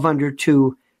price of under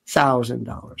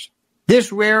 $2,000.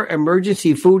 This rare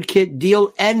emergency food kit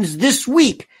deal ends this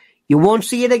week. You won't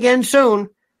see it again soon.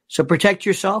 So protect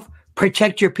yourself,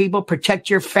 protect your people, protect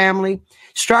your family.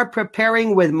 Start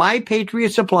preparing with My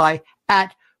Patriot Supply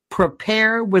at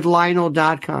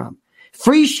preparewithlionel.com.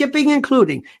 Free shipping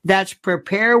including. That's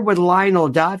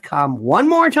preparewithlionel.com. One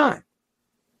more time.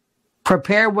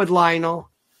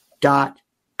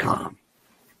 preparewithlionel.com.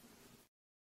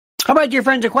 How about your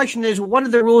friends? The question is, what are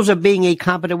the rules of being a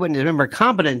competent witness? Remember,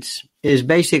 competence is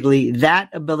basically that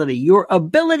ability, your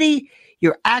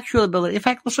actual ability. In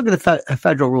fact, let's look at the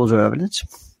federal rules of evidence.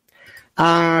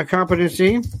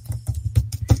 Competency.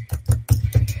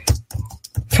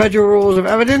 Federal rules of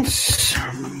evidence.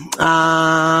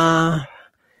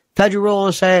 Federal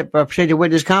rules say procedure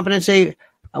witness competency,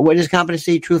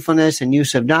 truthfulness, and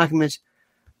use of documents.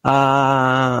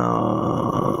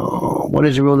 What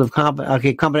is the rule of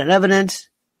competent evidence?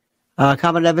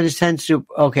 Competent evidence tends to,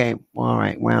 all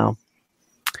right, well.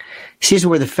 See, this is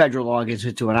where the federal law gets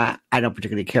into it. I don't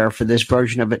particularly care for this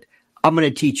version of it. I'm going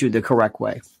to teach you the correct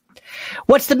way.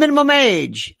 What's the minimum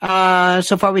age?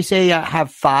 So far we say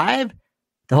have 5.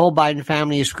 The whole Biden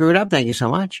family is screwed up. Thank you so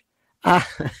much.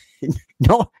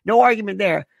 No argument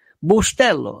there.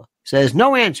 Bustello says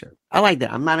no answer. I like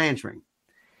that. I'm not answering.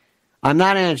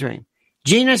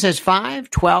 Gina says 5,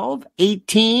 12,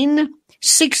 18,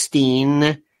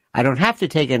 16. I don't have to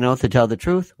take an oath to tell the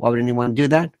truth. Why would anyone do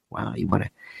that? Wow, you want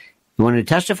to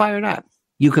testify or not?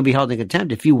 You can be held in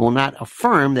contempt if you will not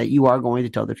affirm that you are going to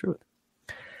tell the truth.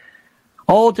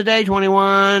 Old today,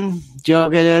 21.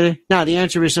 Joke. Now, the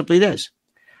answer is simply this.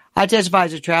 I testify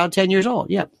as a child, 10 years old.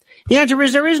 Yeah. The answer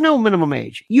is there is no minimum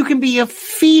age. You can be a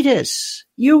fetus.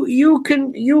 I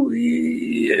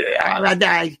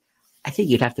think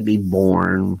you'd have to be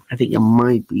born. I think you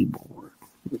might be born.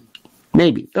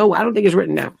 Maybe. Oh, I don't think it's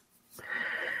written down.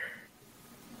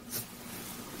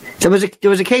 There was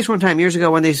a case one time years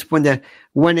ago when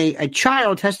a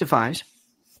child testifies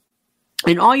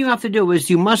And all you have to do is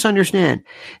you must understand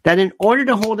that in order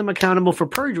to hold them accountable for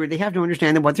perjury, they have to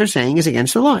understand that what they're saying is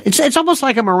against the law. It's almost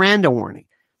like a Miranda warning.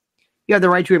 You have the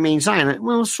right to remain silent.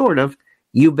 Well, sort of.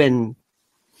 If you've been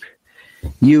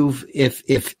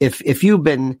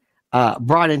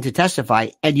brought in to testify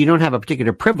and you don't have a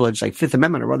particular privilege like Fifth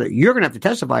Amendment or other, you're going to have to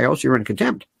testify, or else you're in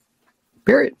contempt.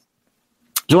 Period.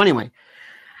 So anyway,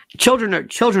 children are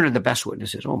the best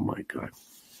witnesses. Oh my God.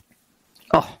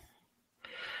 Oh,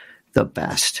 the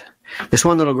best. This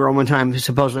one little girl one time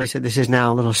supposedly said, "This is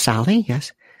now little Sally."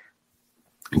 Yes.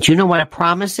 "Do you know what a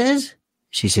promise is?"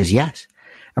 She says, "Yes.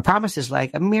 A promise is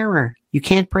like a mirror. You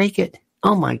can't break it."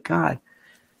 Oh my God.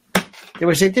 They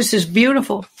were saying, "This is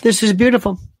beautiful. This is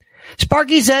beautiful."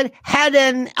 Sparky said, had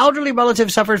an elderly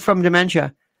relative suffered from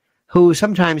dementia who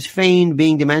sometimes feigned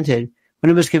being demented when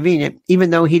it was convenient, even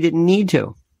though he didn't need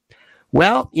to.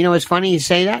 Well, you know, it's funny you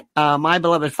say that. My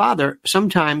beloved father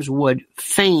sometimes would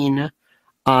feign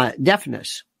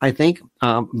deafness, I think,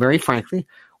 very frankly.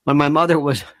 When my mother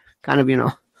was kind of,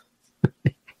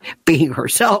 being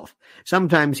herself,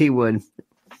 sometimes he would.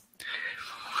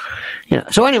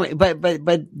 So anyway,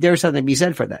 but there's something to be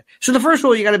said for that. So the first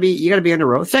rule, you gotta be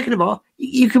under oath. Second of all,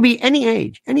 you can be any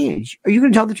age. Are you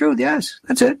going to tell the truth? Yes,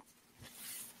 that's it.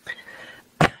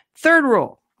 Third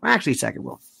rule, actually second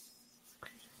rule.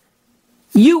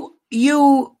 You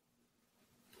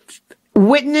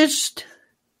witnessed,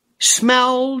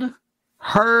 smelled,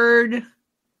 heard,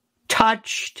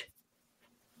 touched,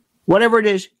 whatever it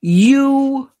is,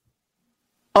 you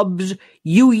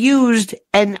used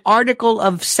an article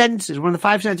of senses, one of the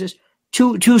five senses,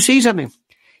 to see something.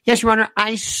 Yes, Your Honor,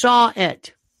 I saw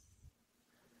it.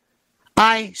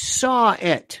 I saw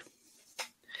it.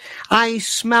 I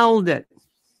smelled it.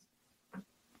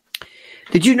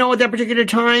 Did you know at that particular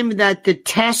time that the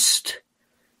test,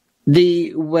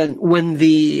 when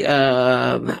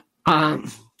the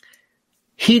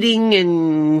heating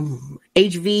and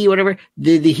HV, whatever,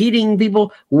 the heating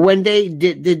people, when did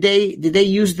they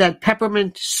use that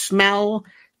peppermint smell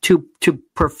to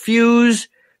perfuse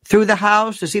through the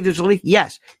house to see if there's a leak?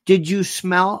 Yes. Did you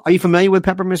smell? Are you familiar with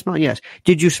peppermint smell? Yes.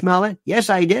 Did you smell it? Yes,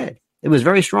 I did. It was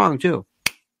very strong too.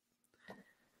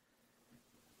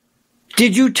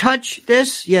 Did you touch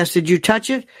this? Yes. Did you touch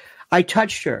it? I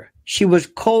touched her. She was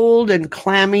cold and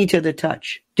clammy to the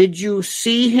touch. Did you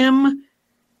see him?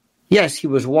 Yes, he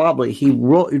was wobbly. He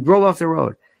drove off the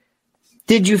road.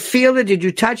 Did you feel it? Did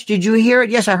you touch? Did you hear it?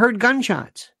 Yes, I heard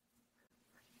gunshots.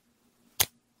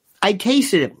 I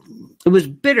tasted it. It was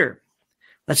bitter.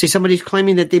 Let's say somebody's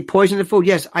claiming that they poisoned the food.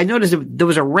 Yes, I noticed there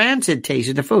was a rancid taste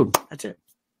in the food. That's it.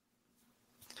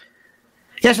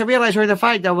 Yes, I realized during the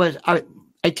fight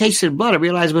I tasted blood. I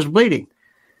realized it was bleeding.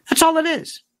 That's all it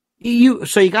is.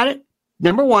 So you got it?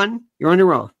 Number one, you're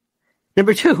under oath.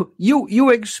 Number two, you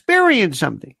experienced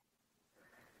something.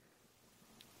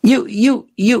 You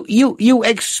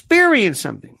experience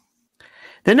something.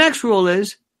 The next rule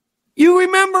is you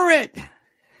remember it.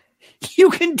 You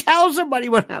can tell somebody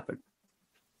what happened.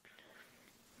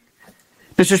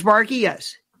 Mr. Sparky,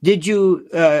 yes. Did you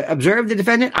observe the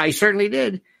defendant? I certainly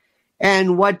did.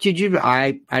 And what did you do?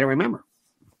 I don't remember.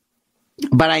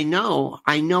 But I know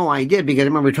I did, because I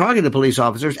remember talking to the police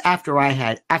officers after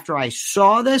I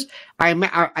saw this.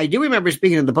 I do remember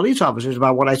speaking to the police officers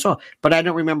about what I saw, but I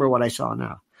don't remember what I saw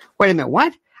now. Wait a minute,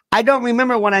 what? I don't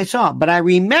remember what I saw, but I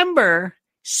remember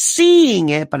seeing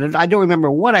it, but I don't remember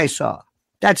what I saw.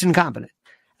 That's incompetent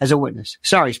as a witness.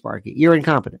 Sorry, Sparky, you're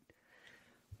incompetent.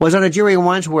 Was on a jury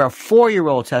once where a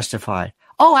 4-year-old testified.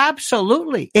 Oh,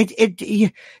 absolutely.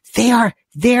 They are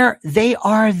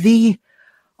the,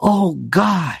 oh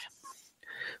God.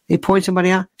 They point somebody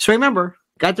out. So remember,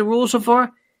 got the rules so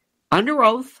far? Under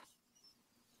oath.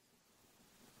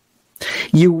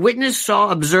 You witnessed, saw,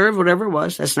 observed, whatever it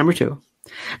was. That's number 2.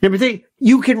 Number 3,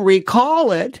 you can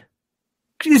recall it.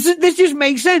 This just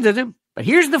makes sense, doesn't it? But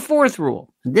here's the 4th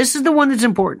rule. This is the one that's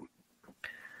important.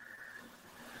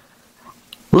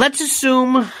 Let's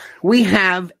assume we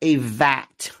have a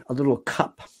vat, a little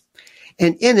cup,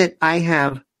 and in it I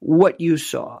have what you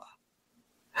saw,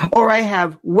 or I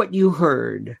have what you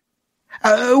heard,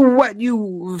 what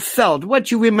you felt,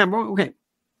 what you remember. Okay.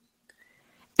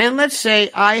 And let's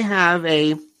say I have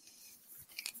a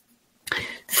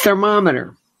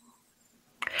thermometer.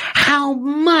 How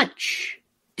much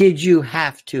did you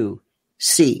have to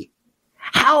see?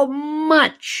 How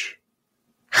much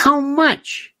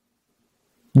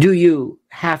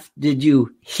did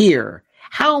you hear?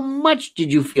 How much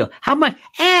did you feel? How much?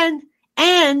 And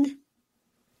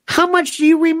how much do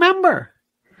you remember?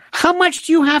 How much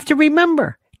do you have to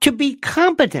remember to be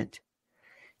competent?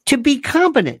 To be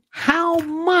competent, how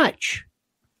much?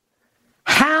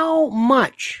 How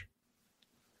much?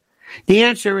 The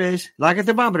answer is, like a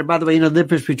thermometer. By the way, you know the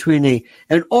difference between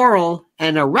an oral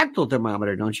and a rectal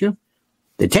thermometer, don't you?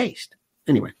 The taste.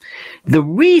 Anyway,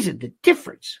 the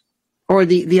difference, or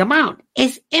the amount,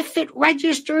 is if it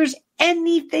registers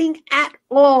anything at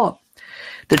all.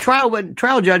 The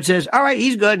trial judge says, all right,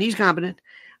 he's good, he's competent.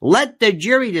 Let the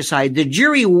jury decide. The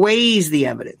jury weighs the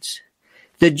evidence.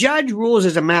 The judge rules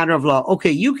as a matter of law.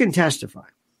 Okay, you can testify.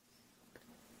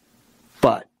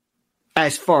 But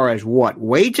as far as what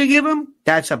weight to give him,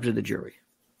 that's up to the jury.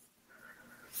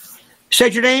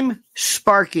 State your name,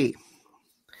 Sparky.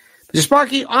 Mr.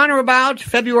 Sparky, on or about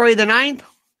February the 9th,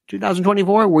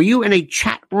 2024, were you in a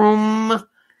chat room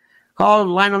called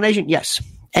Lionel Nation? Yes.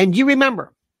 And do you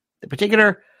remember the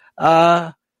particular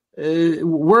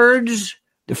words,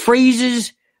 the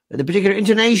phrases, the particular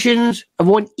intonations of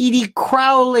one Edie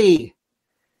Crowley?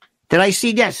 Did I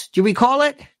see yes? Do you recall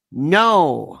it?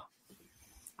 No.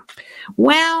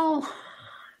 Well,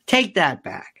 take that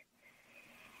back.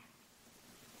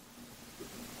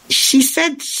 She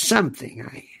said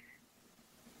something.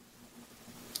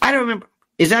 I don't remember.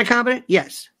 Is that competent?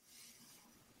 Yes.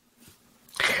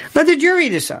 Let the jury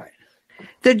decide.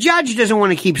 The judge doesn't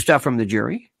want to keep stuff from the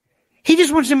jury. He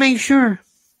just wants to make sure.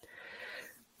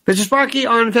 Mr. Sparky,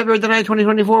 on February the 9th,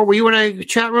 2024, were you in a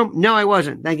chat room? No, I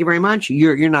wasn't. Thank you very much.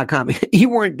 You're not competent. You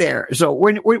weren't there. So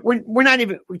we're not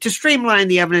even, to streamline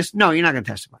the evidence, no, you're not going to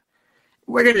testify.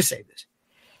 We're going to save this.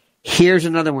 Here's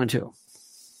another one, too.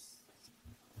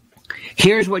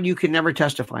 Here's what you can never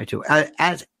testify to.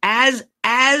 As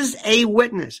a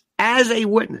witness.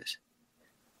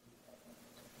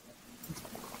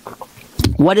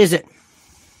 What is it?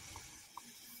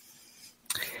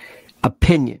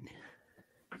 Opinion.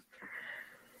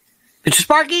 Mr.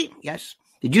 Sparky? Yes.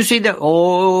 Did you see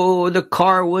the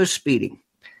car was speeding.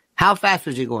 How fast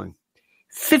was he going?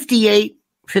 58,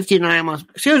 59 miles.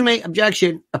 Excuse me,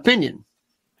 objection, opinion.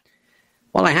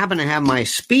 Well, I happen to have my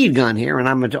speed gun here, and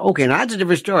I'm okay, now that's a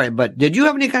different story, but did you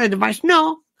have any kind of device?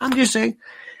 No, I'm just saying.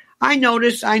 I know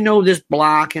this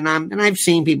block, and I've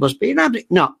seen people speed.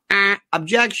 No,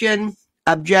 objection,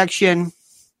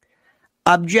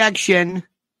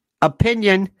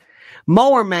 opinion.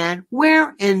 Mower man,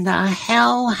 where in the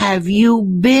hell have you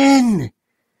been?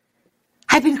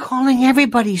 I've been calling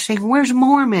everybody saying, where's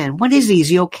Mower man? What is he? Is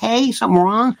he okay? Something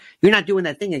wrong? You're not doing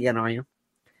that thing again, are you?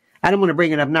 I don't want to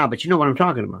bring it up now, but you know what I'm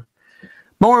talking about.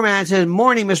 Mower man says,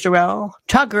 morning, Mr. L.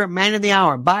 Tucker, man of the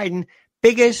hour. Biden,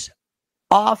 biggest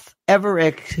off ever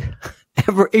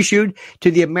issued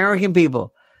to the American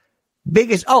people.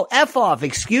 F off,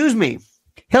 excuse me.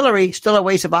 Hillary, still a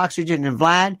waste of oxygen, and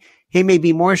Vlad, he may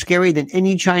be more scary than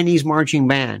any Chinese marching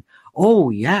band. Oh,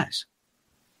 yes.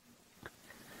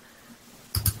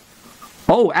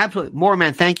 Oh, absolutely. More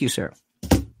man, thank you, sir.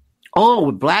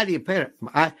 Oh, Vlad the Impaler.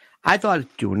 I thought,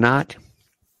 do not.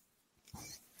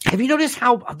 Have you noticed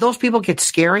how those people get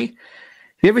scary? Have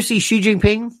you ever see Xi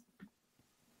Jinping?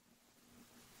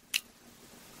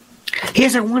 He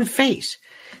has that one face.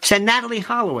 Said Natalie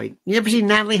Holloway. You ever see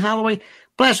Natalie Holloway?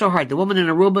 Bless her heart. The woman in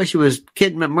Aruba, she was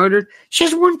kidnapped, murdered. She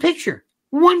has one picture.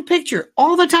 One picture.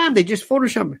 All the time. They just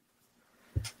Photoshop her.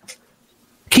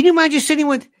 Can you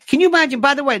imagine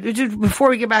by the way, before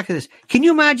we get back to this, can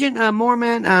you imagine,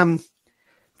 Moorman,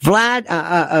 Vlad,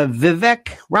 Vivek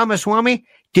Ramaswamy?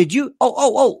 Did you,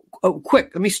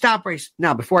 quick. Let me stop right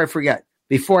now before I forget.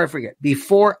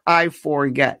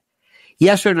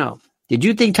 Yes or no? Did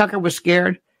you think Tucker was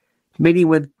scared meeting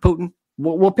with Putin?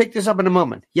 We'll pick this up in a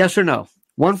moment. Yes or no?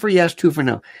 1 for yes, 2 for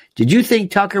no. Did you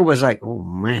think Tucker was like, oh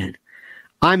man,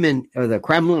 I'm in the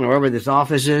Kremlin or wherever this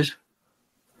office is?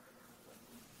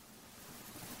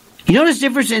 You notice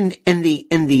difference in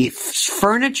the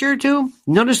furniture too?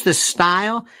 Notice the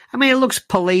style? I mean, it looks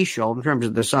palatial in terms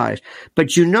of the size.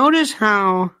 But you notice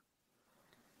how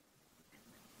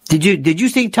did you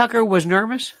think Tucker was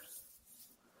nervous?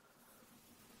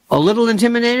 A little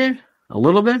intimidated? A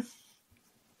little bit?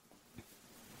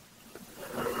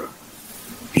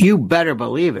 You better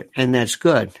believe it, and that's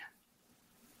good.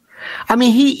 I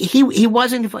mean, he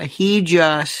wasn't. He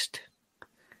just.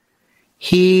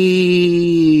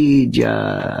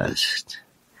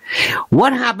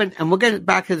 What happened? And we'll get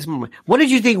back to this moment. What did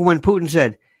you think when Putin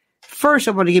said, "First,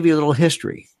 I'm going to give you a little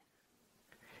history"?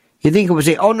 You think it would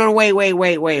say, "Oh no, wait,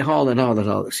 hold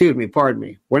on. Excuse me, pardon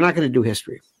me. We're not going to do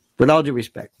history." With all due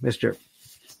respect, Mister.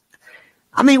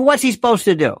 I mean, what's he supposed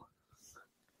to do?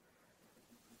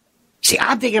 See,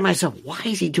 I'm thinking to myself, why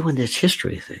is he doing this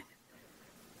history thing?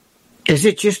 Is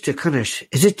it just to kind of,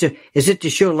 is it to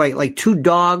show like two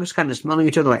dogs kind of smelling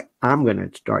each other like, I'm going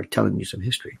to start telling you some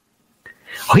history?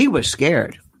 Oh, he was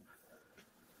scared.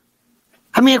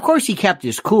 I mean, of course he kept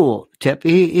his cool, Tip.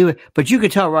 But you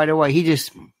could tell right away.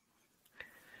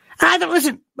 I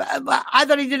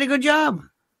thought he did a good job.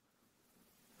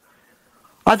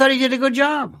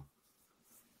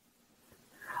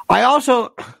 I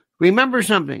also remember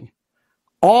something.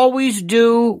 Always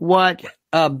do what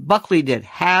Buckley did.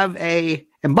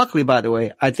 And Buckley, by the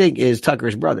way, I think is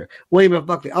Tucker's brother, William F.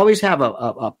 Buckley. Always have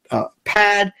a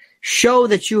pad. Show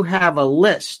that you have a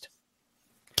list.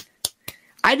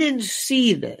 I didn't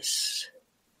see this.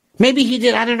 Maybe he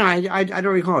did. I don't know. I don't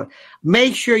recall it.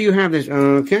 Make sure you have this.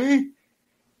 Okay.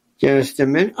 Just a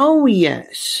minute. Oh,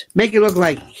 yes. Make it look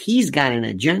like he's got an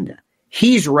agenda.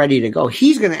 He's ready to go.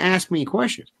 He's going to ask me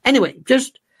questions. Anyway,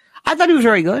 I thought he was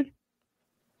very good.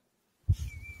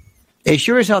 It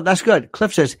sure as hell, that's good.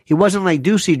 Cliff says he wasn't like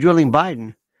Ducey drilling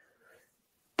Biden.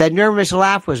 That nervous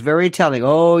laugh was very telling.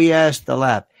 Oh, yes, the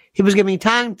laugh. He was giving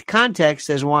context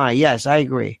as why. Yes, I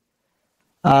agree.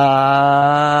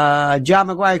 John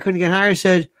McGuire couldn't get hired,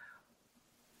 said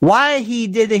why he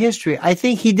did the history. I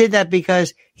think he did that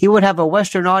because he would have a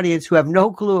Western audience who have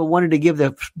no clue and wanted to give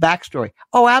the backstory.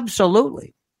 Oh,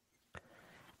 absolutely.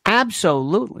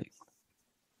 Absolutely.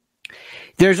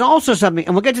 There's also something,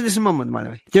 and we'll get to this in a moment, by the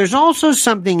way. There's also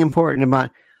something important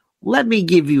about, let me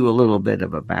give you a little bit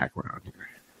of a background here.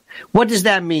 What does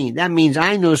that mean? That means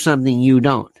I know something you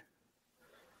don't.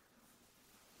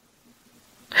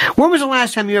 When was the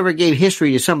last time you ever gave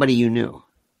history to somebody you knew?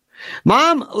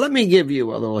 Mom, let me give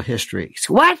you a little history.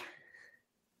 What?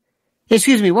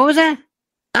 Excuse me, what was that?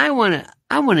 I want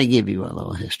to give you a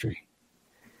little history.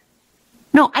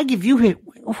 No, I give you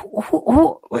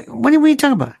what are we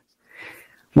talking about?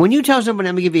 When you tell somebody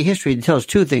I'm going to give you history, it tells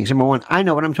two things. Number one, I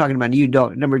know what I'm talking about, and you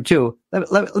don't. Number two,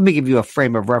 let me give you a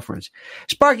frame of reference.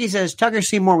 Sparky says, Tucker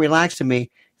seemed more relaxed to me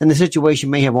than the situation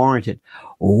may have warranted.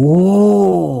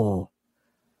 Oh.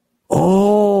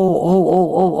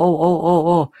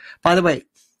 By the way,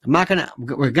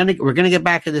 we're gonna get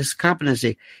back to this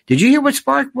competency. Did you hear what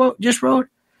Spark just wrote?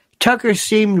 Tucker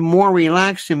seemed more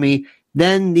relaxed to me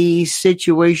than the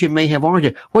situation may have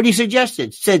warranted. What he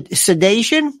suggested?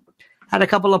 Sedation? Had a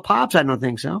couple of pops? I don't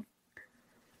think so.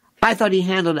 I thought he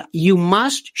handled it. You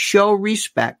must show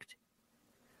respect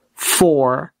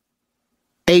for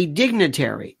a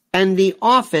dignitary and the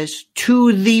office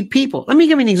to the people. Let me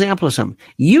give you an example of something.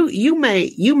 You may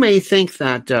think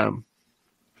that I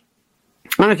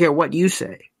don't care what you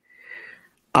say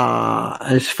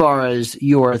as far as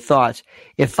your thoughts.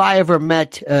 If I ever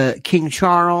met King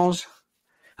Charles,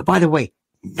 by the way,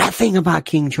 nothing about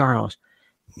King Charles,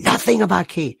 nothing about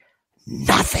Kate,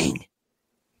 nothing.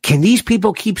 Can these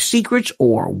people keep secrets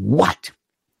or what?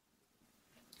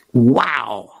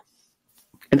 Wow.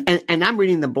 And I'm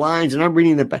reading the blinds and I'm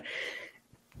reading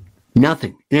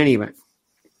nothing in any event.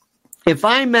 If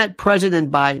I met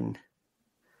President Biden,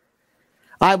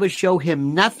 I would show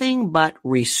him nothing but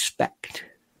respect.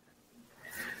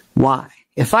 Why?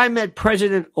 If I met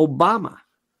President Obama,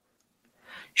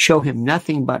 show him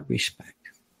nothing but respect.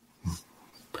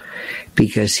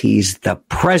 Because he's the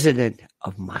president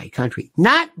of my country.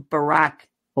 Not Barack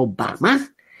Obama,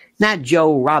 not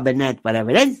Joe Robinette,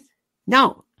 whatever it is.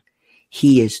 No.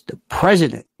 He is the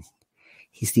president.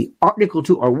 He's the Article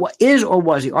 2, or what is or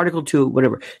was the Article 2,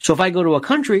 whatever. So if I go to a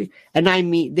country and I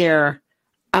meet there,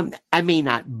 I may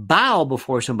not bow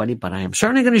before somebody, but I am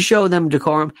certainly going to show them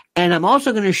decorum, and I'm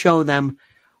also going to show them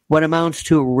what amounts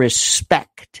to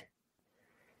respect.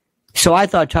 So I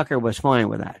thought Tucker was fine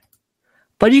with that.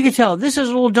 But you can tell this is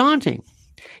a little daunting.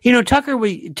 You know,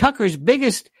 Tucker's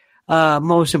biggest,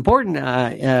 most important,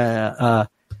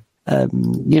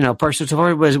 person so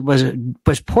far was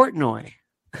Portnoy,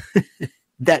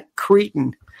 that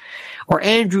cretin, or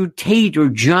Andrew Tate, or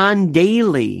John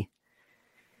Daly.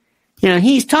 You know,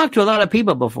 he's talked to a lot of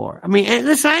people before. I mean, and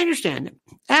listen, I understand it.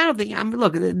 I don't think.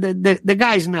 Look, the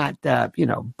guy's not,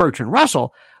 Bertrand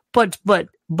Russell, but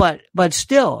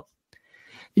still.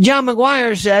 John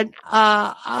McGuire said,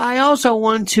 I also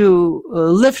want to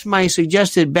lift my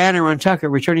suggested banner on Tucker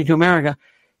returning to America.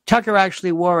 Tucker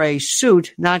actually wore a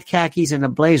suit, not khakis, and a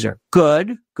blazer.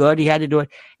 Good. He had to do it.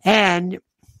 And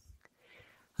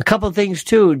a couple of things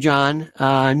too, John.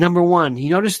 Number one, you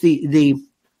notice the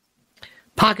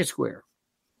pocket square.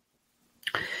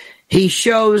 He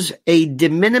shows a de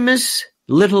minimis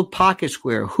little pocket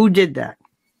square. Who did that?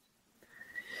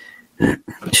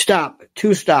 Stop.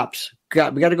 2 stops. We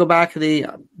got to go back to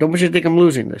don't want you to think I'm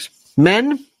losing this.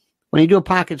 Men, when you do a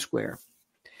pocket square,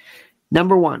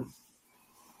 number one,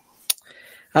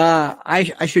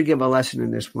 I should give a lesson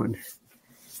in this one.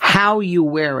 How you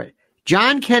wear it.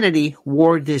 John Kennedy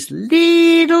wore this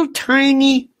little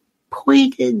tiny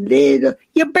pointed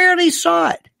you barely saw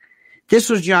it. This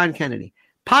was John Kennedy.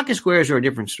 Pocket squares are a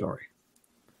different story.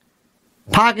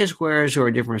 Pocket squares are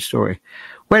a different story.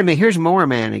 Wait a minute, here's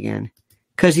Moorman again,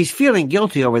 because he's feeling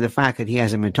guilty over the fact that he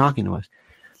hasn't been talking to us.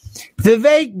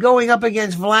 Vivek going up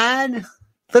against Vlad,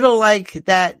 little like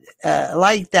that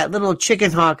little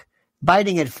chicken hawk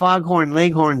biting at Foghorn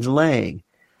Leghorn's leg.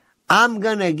 I'm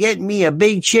gonna get me a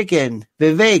big chicken.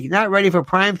 Vivek, not ready for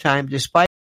prime time despite.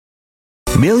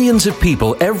 Millions of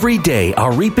people every day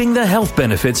are reaping the health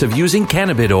benefits of using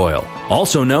cannabis oil,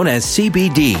 also known as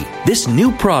CBD. This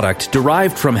new product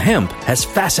derived from hemp has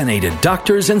fascinated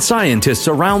doctors and scientists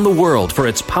around the world for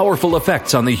its powerful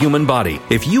effects on the human body.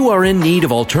 If you are in need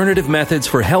of alternative methods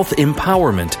for health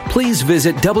empowerment, please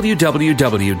visit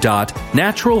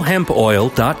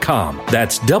www.naturalhempoil.com.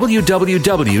 That's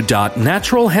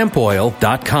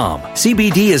www.naturalhempoil.com.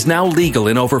 CBD is now legal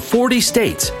in over 40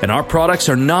 states, and our products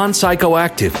are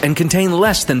non-psychoactive and contain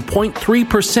less than 0.3%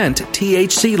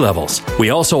 THC levels. We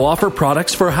also offer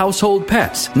products for household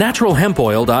pets.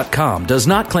 NaturalHempOil.com does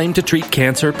not claim to treat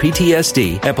cancer,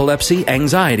 PTSD, epilepsy,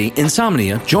 anxiety,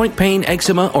 insomnia, joint pain,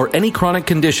 eczema, or any chronic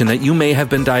condition that you may have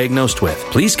been diagnosed with.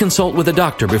 Please consult with a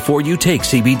doctor before you take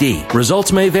CBD.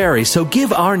 Results may vary, so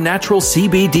give our natural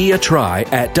CBD a try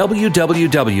at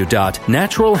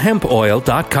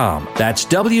www.naturalhempoil.com. That's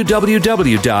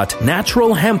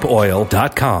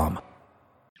www.naturalhempoil.com.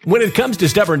 When it comes to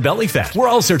stubborn belly fat, we're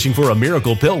all searching for a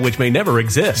miracle pill which may never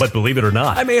exist. But believe it or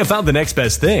not, I may have found the next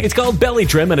best thing. It's called Belly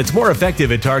Trim, and it's more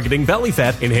effective at targeting belly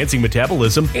fat, enhancing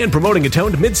metabolism, and promoting a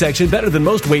toned midsection better than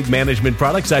most weight management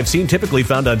products I've seen typically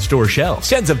found on store shelves.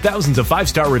 Tens of thousands of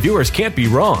 5-star reviewers can't be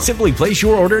wrong. Simply place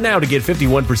your order now to get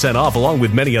 51% off along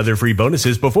with many other free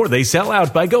bonuses before they sell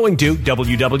out by going to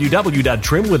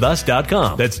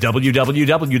www.trimwithus.com. That's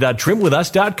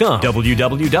www.trimwithus.com.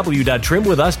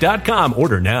 www.trimwithus.com.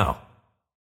 Order now.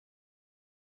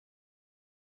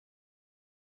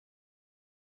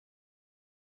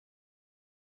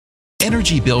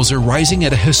 Energy bills are rising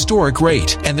at a historic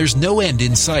rate, and there's no end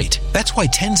in sight. That's why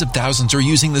tens of thousands are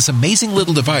using this amazing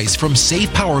little device from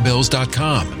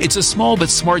SavePowerBills.com. It's a small but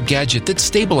smart gadget that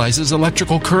stabilizes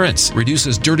electrical currents,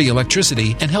 reduces dirty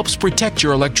electricity, and helps protect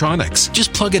your electronics.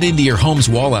 Just plug it into your home's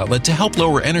wall outlet to help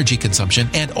lower energy consumption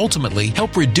and ultimately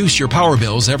help reduce your power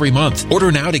bills every month.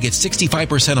 Order now to get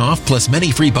 65% off plus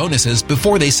many free bonuses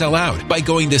before they sell out by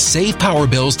going to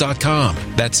SavePowerBills.com.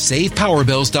 That's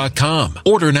SavePowerBills.com.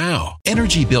 Order now.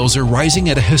 Energy bills are rising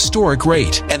at a historic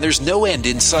rate, and there's no end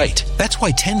in sight. That's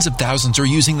why tens of thousands are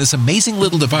using this amazing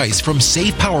little device from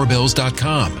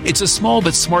SavePowerBills.com. It's a small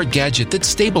but smart gadget that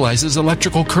stabilizes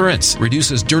electrical currents,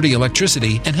 reduces dirty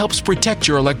electricity, and helps protect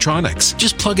your electronics.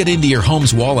 Just plug it into your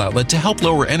home's wall outlet to help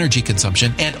lower energy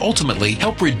consumption and ultimately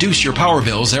help reduce your power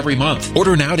bills every month.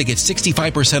 Order now to get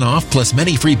 65% off plus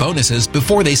many free bonuses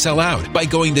before they sell out by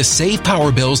going to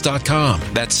SavePowerBills.com.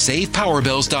 That's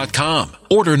SavePowerBills.com.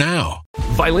 Order now.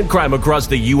 Violent crime across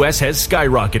the U.S. has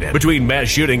skyrocketed. Between mass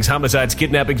shootings, homicides,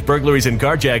 kidnappings, burglaries, and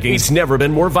carjackings, it's never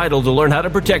been more vital to learn how to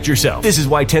protect yourself. This is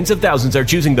why tens of thousands are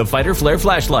choosing the Fighter Flare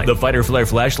flashlight. The Fighter Flare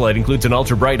flashlight includes an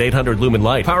ultra-bright 800 lumen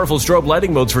light, powerful strobe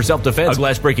lighting modes for self-defense, a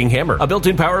glass-breaking hammer, a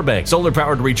built-in power bank,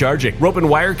 solar-powered recharging, rope and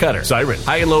wire cutter, siren,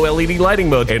 high and low LED lighting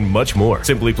mode, and much more.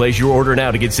 Simply place your order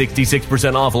now to get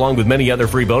 66% off along with many other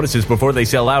free bonuses before they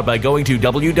sell out by going to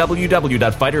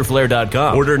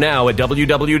www.fighterflare.com. Order now at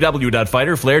www.fighterflare.com.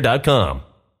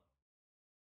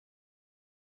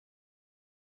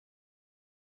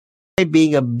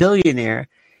 Being a billionaire,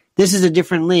 this is a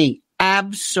different league.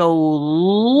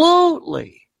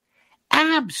 Absolutely.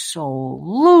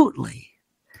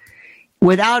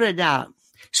 Without a doubt.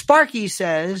 Sparky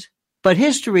says, but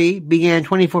history began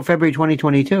 24 February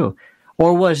 2022.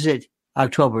 Or was it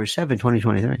October 7,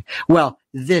 2023? Well,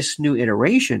 this new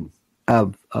iteration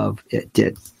of it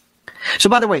did. So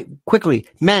by the way, quickly,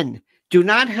 men, do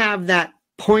not have that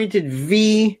pointed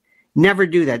V. Never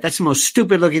do that. That's the most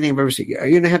stupid looking thing I've ever seen. You're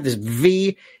going to have this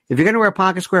V. If you're going to wear a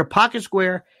pocket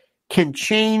square can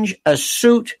change a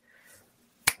suit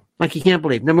like you can't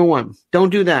believe. Number one, don't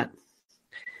do that.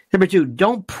 Number two,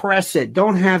 don't press it.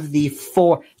 Don't have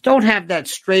don't have that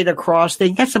straight across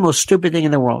thing. That's the most stupid thing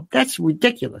in the world. That's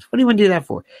ridiculous. What do you want to do that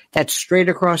for? That straight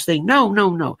across thing?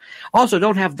 No. Also,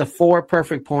 don't have the 4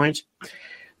 perfect points.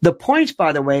 The points,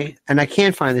 by the way, and I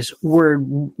can't find this,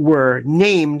 were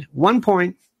named 1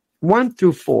 point, 1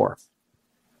 through 4.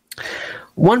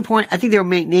 1 point, I think they were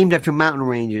named after mountain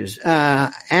ranges.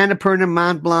 Annapurna,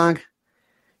 Mont Blanc,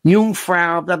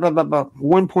 Jungfrau, blah, blah, blah, blah.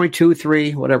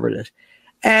 1.23, whatever it is.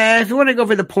 If you want to go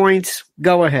for the points,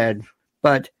 go ahead.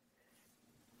 But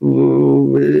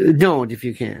don't if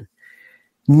you can.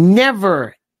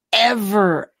 Never,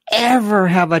 ever, ever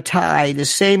have a tie the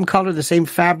same color, the same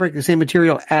fabric, the same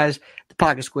material as the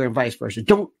pocket square and vice versa.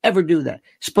 Don't ever do that.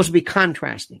 It's supposed to be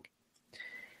contrasting.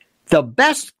 The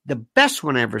best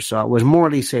one I ever saw was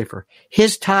Morley Safer.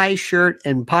 His tie, shirt,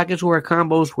 and pocket square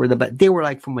combos were the best. They were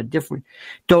like from a different.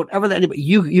 Don't ever let anybody.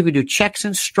 You can do checks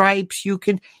and stripes. You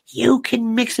can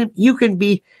mix them. You can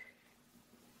be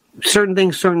certain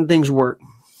things work.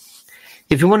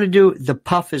 If you want to do the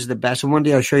puff is the best, and one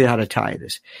day I'll show you how to tie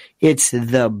this. It's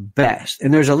the best.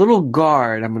 And there's a little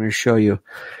guard I'm going to show you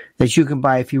that you can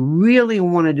buy if you really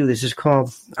want to do this. It's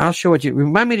called, I'll show it to you.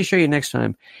 Remind me to show you next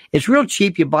time. It's real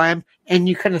cheap. You buy them and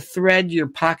you kind of thread your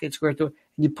pocket square through,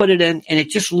 and you put it in, and it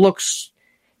just looks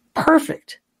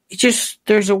perfect.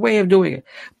 There's a way of doing it.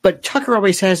 But Tucker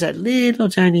always has that little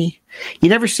tiny, you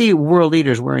never see world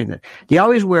leaders wearing that. They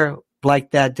always wear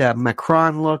like that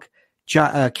Macron look,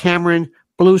 Cameron,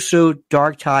 blue suit,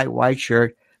 dark tie, white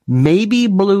shirt, maybe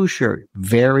blue shirt.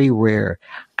 Very rare.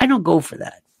 I don't go for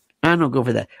that.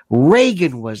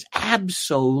 Reagan was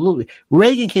absolutely.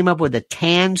 Reagan came up with a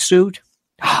tan suit.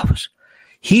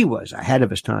 He was ahead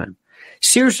of his time.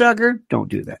 Searsucker, don't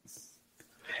do that.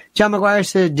 John McGuire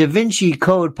said Da Vinci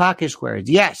Code pocket squares.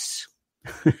 Yes.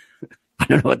 I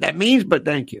don't know what that means, but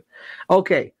thank you.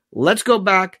 Okay, let's go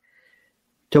back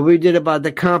to what we did about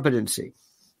the competency.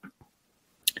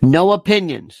 No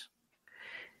opinions.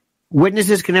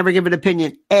 Witnesses can never give an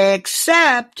opinion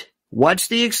except, what's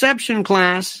the exception,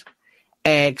 class?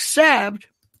 Except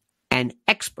an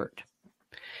expert.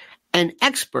 An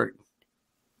expert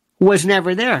was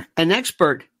never there. An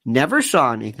expert never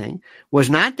saw anything,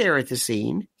 was not there at the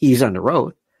scene. He's on the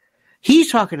road.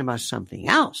 He's talking about something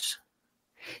else.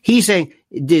 He's saying,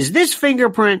 does this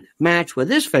fingerprint match with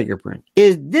this fingerprint?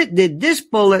 Did this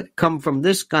bullet come from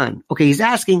this gun? Okay, he's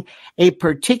asking a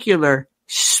particular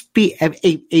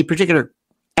a particular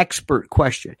expert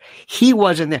question. He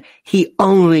wasn't there. He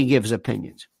only gives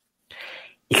opinions.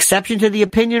 Exception to the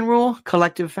opinion rule,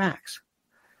 collective facts.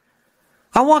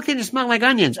 I walked in and smelled like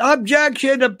onions.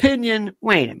 Objection, opinion.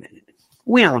 Wait a minute.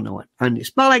 We all know it. Onions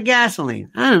smell like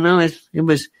gasoline. I don't know. It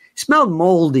smelled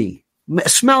moldy.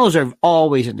 Smells are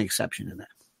always an exception to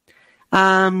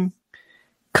that.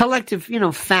 Collective,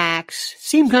 facts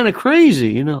seem kind of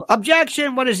crazy,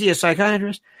 Objection. What is he, a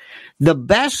psychiatrist? The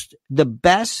best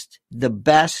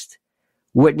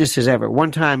witnesses ever.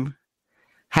 One time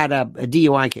had a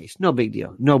DUI case. No big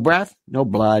deal. No breath, no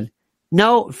blood,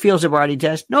 no field sobriety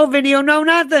test, no video, no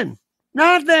nothing.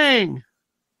 Nothing.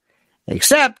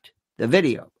 Except the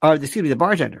video, the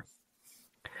bartender.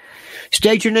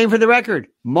 State your name for the record.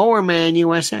 Mowerman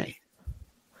USA.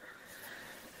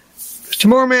 Mr.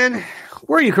 Mowerman,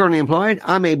 where are you currently employed?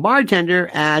 I'm a bartender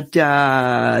at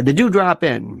the Dewdrop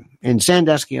Inn in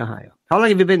Sandusky, Ohio. How long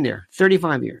have you been there?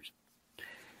 35 years.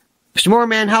 Mr.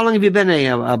 Mowerman, how long have you been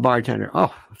a bartender?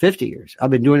 50 years.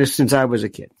 I've been doing this since I was a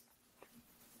kid.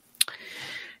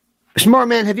 Mr.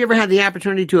 Mowerman, have you ever had the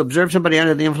opportunity to observe somebody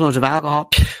under the influence of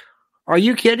alcohol? Are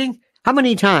you kidding? How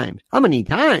many times?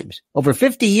 Over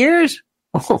 50 years?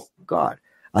 Oh, God.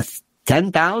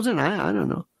 10,000? I don't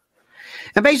know.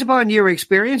 And based upon your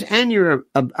experience and your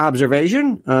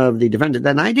observation of the defendant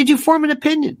that night, did you form an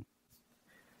opinion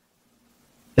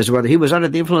as to whether he was under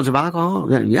the influence of alcohol?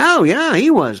 Oh, yeah, he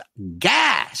was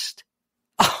gassed.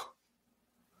 Oh,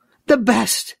 the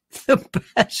best.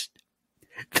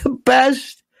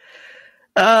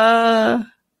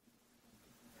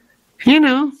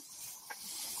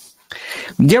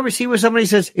 Do you ever see where somebody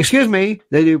says, excuse me,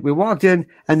 we walked in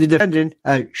and the defendant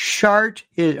shat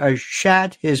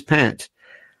his pants?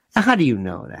 Now, how do you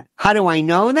know that? How do I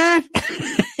know that?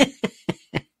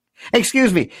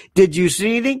 Excuse me, did you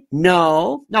see anything?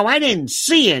 No, I didn't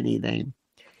see anything.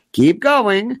 Keep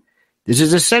going. This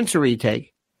is a sensory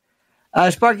take.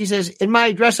 Sparky says, in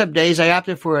my dress-up days, I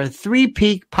opted for a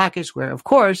 3-peak pocket square. Of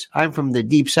course, I'm from the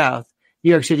deep south.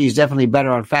 New York City is definitely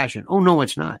better on fashion. Oh, no,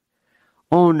 it's not.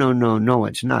 Oh, no,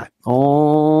 it's not.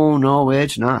 Oh, no,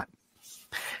 it's not.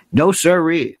 No,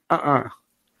 sirree.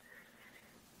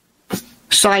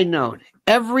 Side note,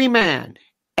 every man.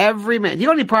 The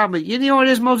only problem, you know what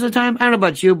it is most of the time? I don't know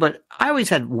about you, but I always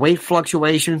had weight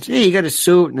fluctuations. Hey, you got a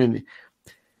suit, and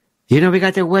then, we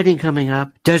got their wedding coming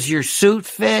up. Does your suit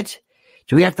fit?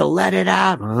 Do we have to let it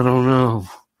out? I don't know.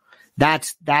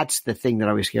 That's the thing that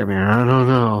always scared me. I don't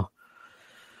know.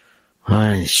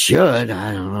 I should.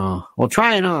 I don't know. Well,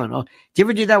 try it on. Do you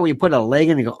ever do that where you put a leg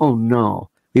in and you go, oh, no.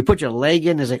 You put your leg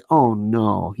in, it's like, oh,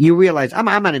 no. You realize, I'm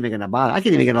not even going to bother. I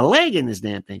can't even get a leg in this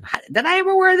damn thing. Did I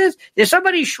ever wear this? Did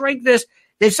somebody shrink this?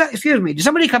 Excuse me. Did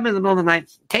somebody come in the middle of the night,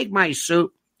 take my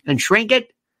suit and shrink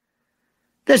it?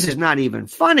 This is not even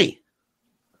funny.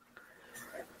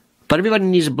 But everybody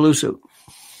needs a blue suit.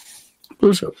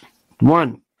 Blue suit.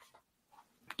 One.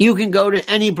 You can go to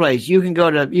any place. You can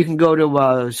go to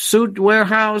a suit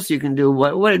warehouse. You can do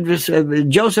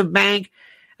Joseph Bank.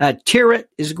 Tirret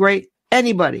is great.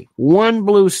 Anybody. One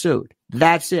blue suit.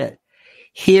 That's it.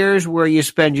 Here's where you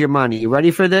spend your money. You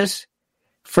ready for this?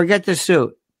 Forget the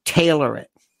suit. Tailor it.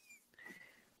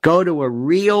 Go to a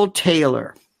real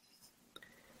tailor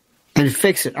and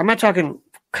fix it. I'm not talking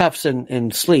cuffs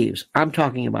and sleeves. I'm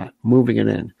talking about moving it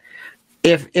in.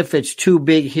 If it's too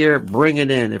big here, bring it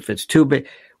in. If it's too big,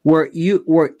 where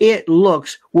it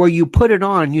looks, where you put it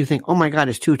on, you think, oh my God,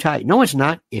 it's too tight. No, it's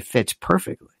not. It fits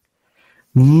perfectly.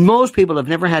 Most people have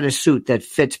never had a suit that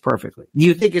fits perfectly.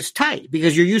 You think it's tight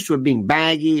because you're used to it being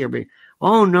baggy or being,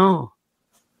 oh no.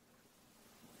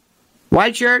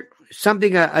 White shirt,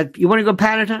 something, you want to go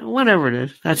pat it on? Whatever it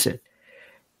is, that's it.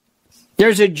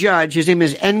 There's a judge, his name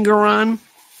is Engoron.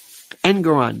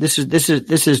 This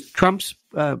is Trump's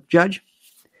judge.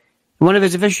 One of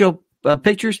his official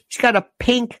pictures, he's got a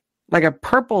pink, like a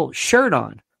purple shirt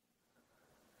on.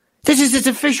 This is his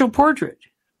official portrait.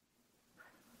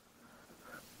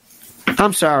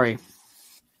 I'm sorry.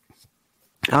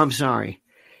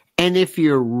 And if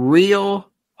you're real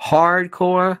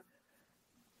hardcore,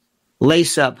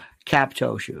 lace up cap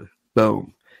toe shoes.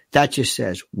 Boom. That just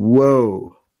says,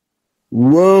 whoa.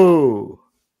 Whoa.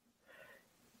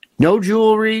 No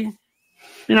jewelry.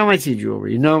 I might see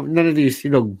jewelry. None of these,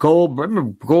 gold,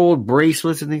 remember gold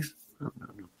bracelets and things? No.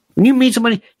 When you meet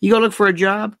somebody, you go look for a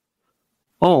job.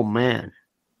 Oh, man.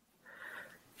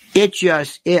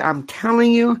 I'm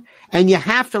telling you, and you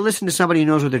have to listen to somebody who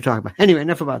knows what they're talking about. Anyway,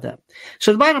 enough about that.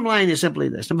 So the bottom line is simply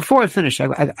this. And before I finish, I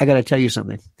got to tell you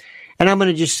something. And I'm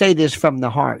going to just say this from the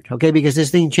heart, okay? Because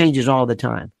this thing changes all the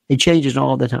time. It changes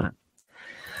all the time.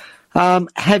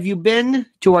 Have you been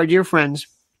to our dear friends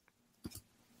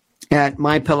at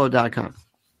mypillow.com?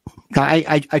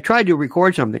 I tried to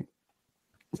record something,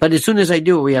 but as soon as I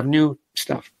do, we have new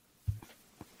stuff.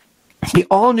 The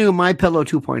all-new MyPillow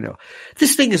 2.0.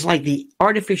 This thing is like the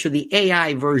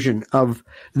AI version of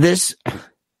this.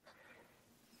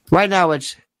 Right now,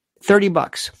 it's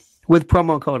 $30 with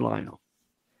promo code Lionel.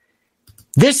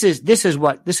 This is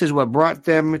what brought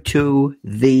them to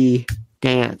the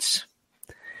dance.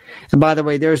 And by the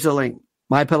way, there's the link.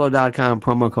 MyPillow.com,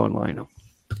 promo code Lionel.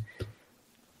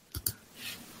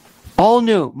 All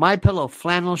new MyPillow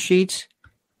flannel sheets,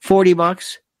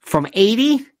 $40 from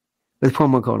 $80 with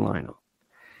promo code Lionel.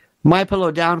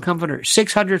 MyPillow down comforter,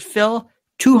 600 fill,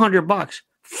 $200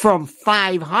 from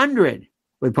 $500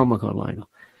 with promo code Lionel.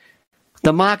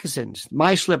 The moccasins,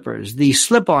 my slippers, the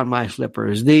slip-on my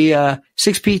slippers, the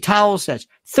 6-piece towel sets,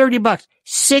 $30,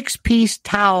 6-piece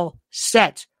towel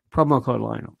sets, promo code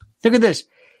Lionel. Look at this.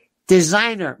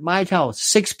 Designer my towels,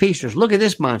 6-piecers. Look at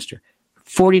this monster,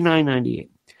 $49.98.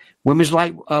 Women's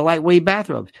lightweight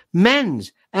bathrobes,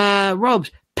 men's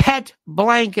robes, pet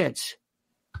blankets,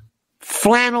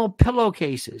 flannel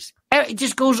pillowcases. It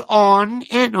just goes on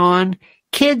and on.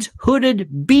 Kids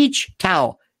hooded beach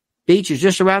towel. Beach is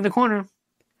just around the corner.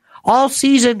 All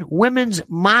season women's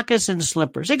moccasin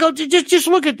slippers. They go, just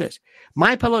look at this.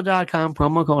 MyPillow.com,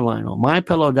 promo code Lionel.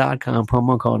 MyPillow.com,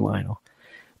 promo code Lionel.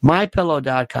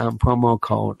 MyPillow.com, promo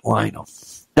code Lionel.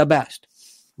 The best.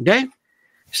 Okay?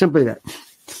 Simply that.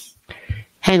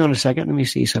 Hang on a second. Let me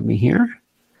see something here.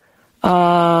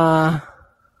 John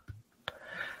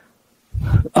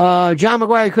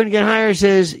McGuire couldn't get hired,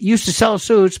 says, used to sell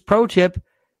suits. Pro tip,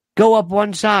 go up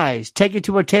one size. Take it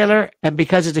to a tailor, and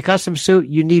because it's a custom suit,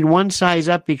 you need one size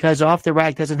up because off the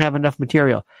rack doesn't have enough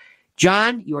material.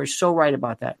 John, you are so right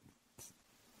about that.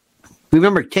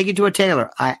 Remember, take it to a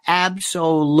tailor.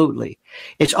 Absolutely.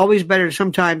 It's always better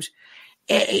sometimes.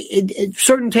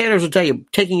 Certain tailors will tell you,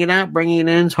 taking it out, bringing it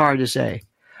in, is hard to say.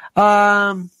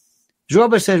 Zorba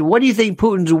says, what do you think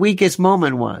Putin's weakest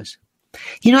moment was?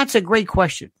 That's a great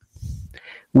question.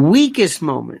 Weakest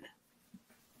moment.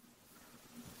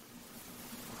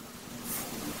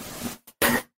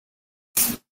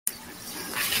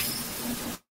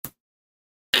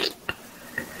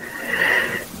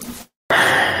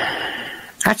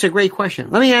 That's a great question.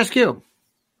 Let me ask you.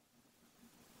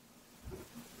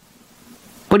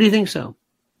 What do you think so?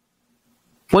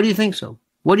 What do you think so?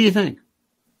 What do you think?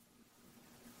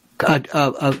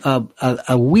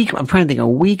 A weak, I'm trying to think, a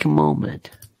weak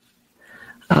moment.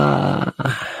 I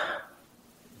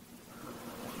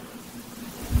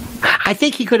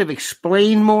think he could have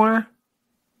explained more.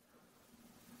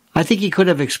 That's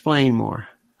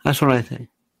what I think.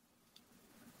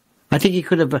 I think he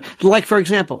could have, like, for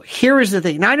example, here is the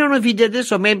thing. Now, I don't know if he did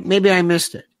this, or maybe I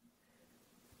missed it.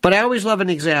 But I always love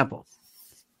an example.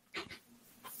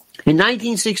 In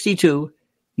 1962,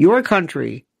 your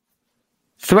country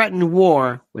threatened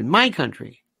war with my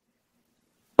country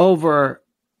over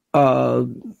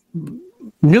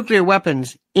nuclear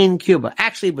weapons in Cuba.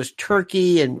 Actually, it was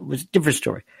Turkey and it was a different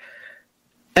story.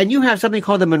 And you have something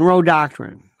called the Monroe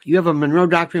Doctrine. You have a Monroe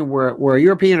Doctrine where a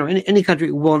European or any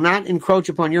country will not encroach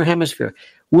upon your hemisphere,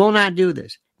 will not do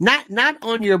this. Not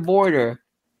on your border.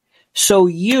 So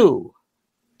you,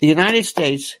 the United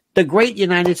States, the great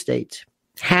United States,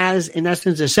 has in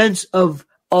essence a sense of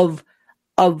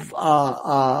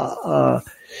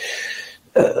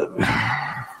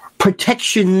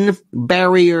protection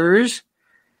barriers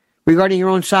regarding your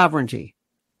own sovereignty.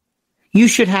 You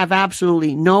should have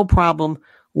absolutely no problem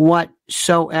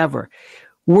whatsoever.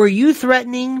 Were you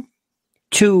threatening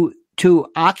to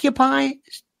occupy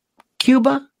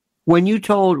Cuba when you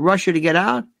told Russia to get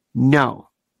out? No,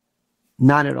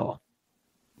 not at all.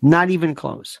 Not even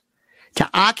close. To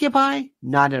occupy?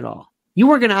 Not at all. You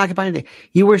weren't going to occupy anything.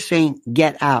 You were saying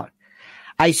get out.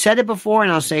 I said it before and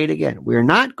I'll say it again. We're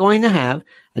not going to have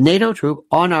a NATO troop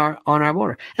on our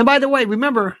border. And by the way,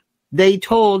 remember,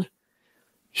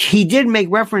 he did make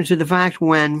reference to the fact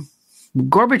when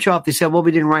Gorbachev, they said, well,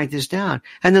 we didn't write this down.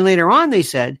 And then later on, they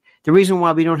said, the reason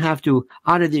why we don't have to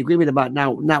honor the agreement about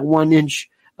not 1 inch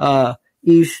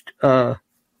east of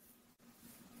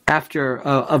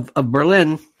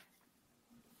Berlin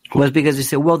was because they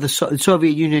said, well, the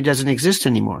Soviet Union doesn't exist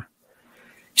anymore.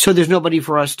 So there's nobody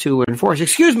for us to enforce.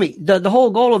 Excuse me, the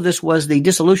whole goal of this was the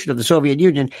dissolution of the Soviet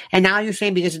Union. And now you're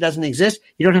saying because it doesn't exist,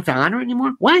 you don't have to honor it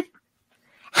anymore? What?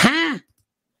 Huh?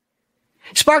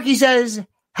 Sparky says,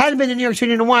 hadn't been to New York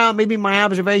City in a while. Maybe my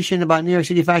observation about New York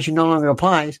City fashion no longer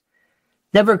applies.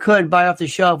 Never could buy off the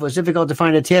shelf. It was difficult to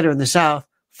find a theater in the South.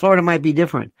 Florida might be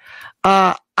different.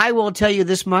 I will tell you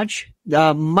this much.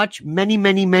 Many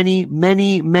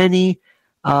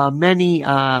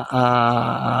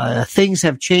things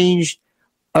have changed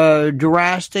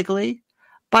drastically.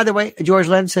 By the way, George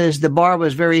Len says the bar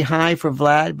was very high for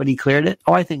Vlad, but he cleared it.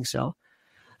 Oh, I think so.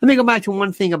 Let me go back to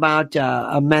one thing about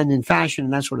men in fashion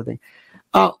and that sort of thing.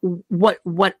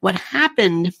 What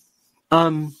happened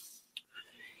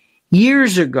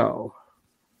years ago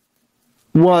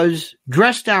was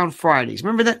dress down Fridays.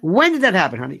 Remember that? When did that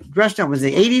happen, honey? Dress down was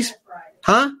the 80s?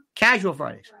 Huh? Casual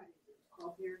Fridays.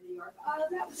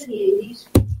 That was in the 80s.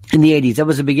 In the 80s. That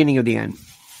was the beginning of the end.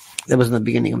 That wasn't the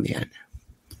beginning of the end.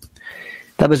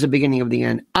 That was the beginning of the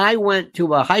end. I went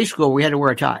to a high school where we had to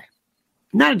wear a tie.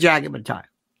 Not a jacket, but a tie.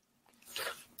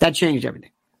 That changed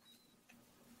everything.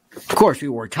 Of course, we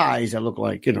wore ties that looked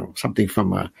like, something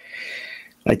from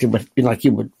like you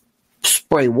would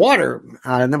spray water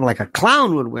out of them like a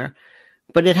clown would wear.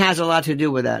 But it has a lot to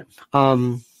do with that.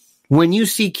 When you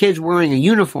see kids wearing a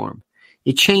uniform,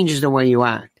 it changes the way you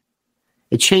act.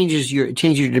 It changes your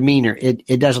demeanor.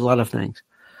 It does a lot of things.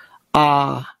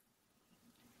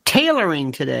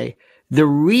 Tailoring today, the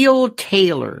real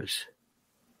tailors.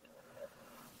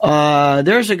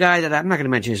 There's a guy that I'm not going to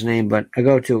mention his name, but I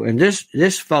go to, and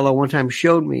this fellow one time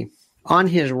showed me on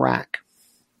his rack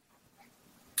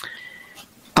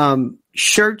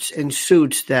shirts and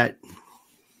suits that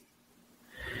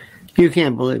you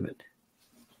can't believe it.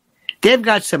 They've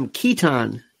got some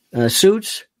Keaton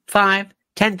suits, 5,000,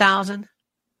 10,000.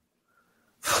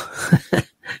 Forget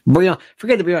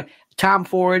the Beyond. Tom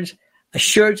Ford's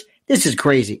shirts. This is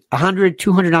crazy. $100,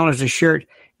 $200 a shirt.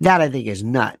 That I think is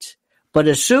nuts. But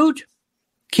a suit,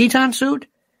 Keaton suit,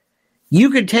 you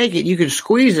could take it, you could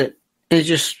squeeze it, and it's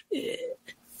just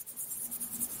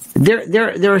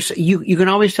you can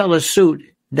always tell a suit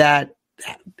that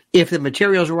if the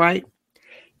material's right,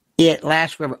 it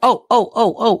lasts forever.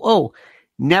 Oh.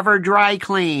 Never dry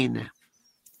clean.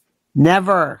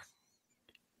 Never.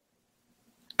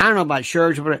 I don't know about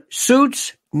shirts, but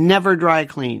suits, never dry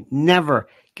clean. Never.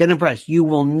 Get impressed.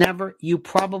 You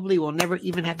probably will never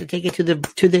even have to take it to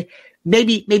the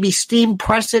maybe steam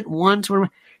press it once or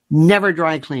never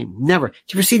dry clean. Never. Do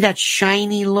you ever see that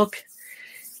shiny look?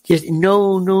 Just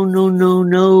no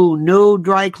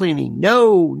dry cleaning.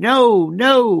 No.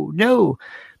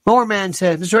 Moorman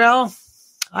says, Mr. L,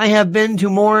 I have been to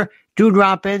more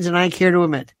dewdrop-ins than I care to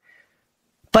admit.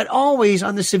 But always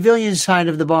on the civilian side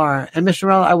of the bar. And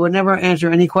Mr. L, I would never answer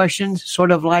any questions,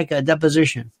 sort of like a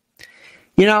deposition.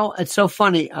 It's so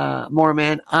funny,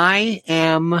 Moorman. I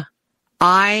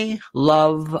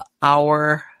love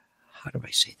how do I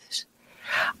say this?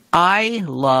 I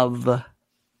love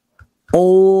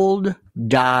old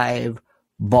dive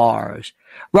bars.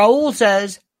 Raul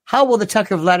says, how will the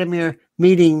Tucker-Vladimir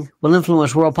meeting will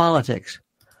influence world politics?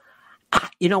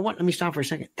 You know what? Let me stop for a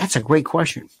second. That's a great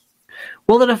question.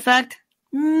 Will it affect?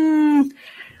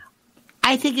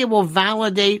 I think it will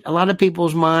validate a lot of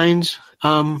people's minds.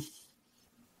 I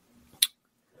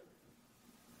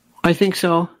think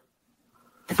so.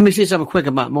 Let me say something quick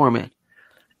about Mormon.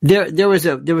 There was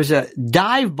a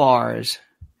dive bars.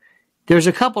 There's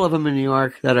a couple of them in New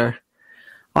York that are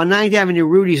on 9th Avenue,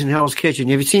 Rudy's and Hell's Kitchen.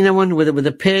 Have you seen that one with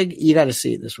a pig? You got to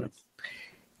see this one.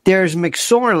 There's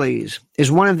McSorley's,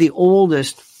 is one of the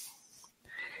oldest.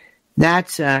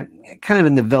 That's kind of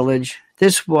in the Village.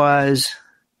 This was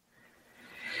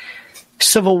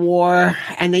Civil War,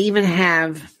 and they even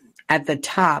have at the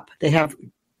top, they have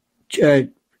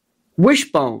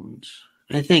wishbones,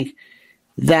 I think,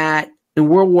 that in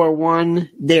World War I,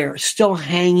 they're still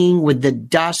hanging with the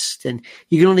dust, and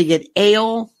you can only get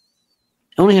ale.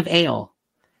 Only have ale.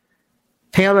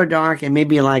 Pale or dark, and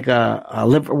maybe like a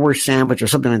liverwurst sandwich or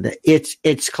something like that.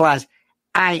 It's class.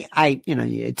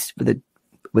 It's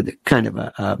with a kind of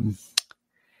a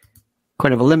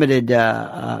limited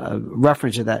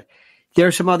reference to that.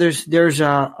 There's some others. There's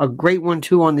a great one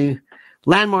too on the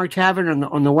Landmark Tavern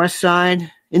on the west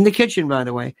side, in the kitchen, by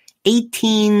the way. I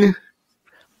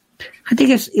think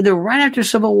it's either right after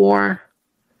Civil War.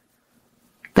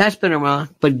 That's been around.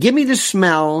 But give me the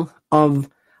smell of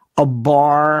a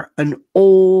bar, an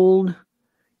old,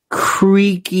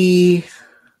 creaky.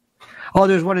 Oh,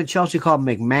 there's one in Chelsea called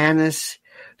McManus.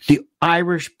 The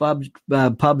Irish pubs,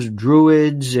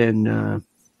 Druids, and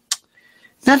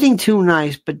nothing too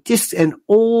nice, but just an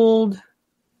old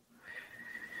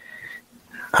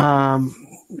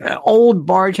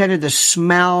bartender. The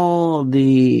smell,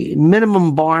 the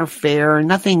minimum bar fare,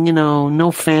 nothing,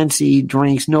 no fancy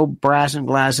drinks, no brass and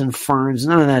glass and ferns,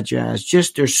 none of that jazz.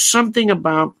 Just there's something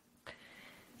about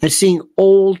seeing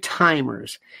old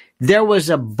timers. There was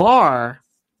a bar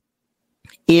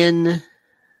in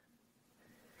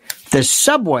the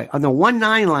subway on the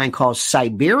 19 line called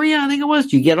Siberia, I think it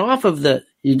was. You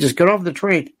just get off the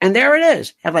train, and there it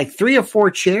is. Have like 3 or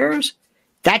 4 chairs.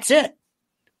 That's it.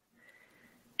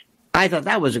 I thought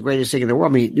that was the greatest thing in the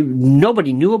world. I mean,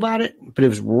 nobody knew about it, but it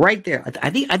was right there. I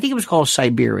think it was called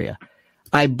Siberia.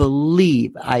 I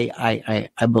believe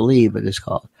it is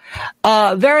called.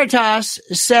 Veritas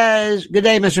says, "Good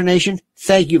day, Mr. Nation."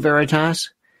 Thank you,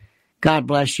 Veritas. God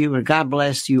bless you, and God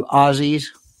bless you, Aussies.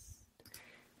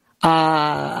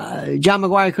 John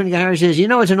McGuire couldn't get her, says,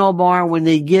 it's an old bar when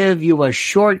they give you a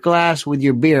short glass with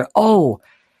your beer. Oh,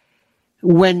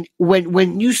 when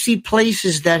you see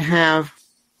places that have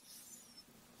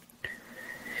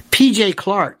PJ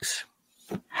Clark's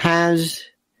has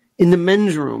in the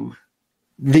men's room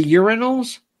the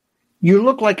urinals, you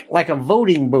look like a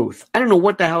voting booth. I don't know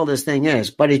what the hell this thing is,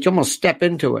 but you almost step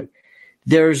into it.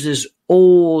 There's this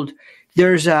old,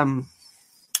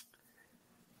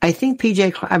 I think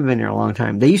PJ Clark, I've been there a long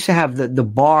time. They used to have the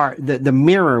bar, the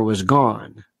mirror was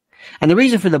gone. And the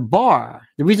reason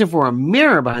for a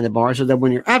mirror behind the bar, so that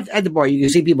when you're at the bar, you can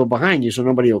see people behind you so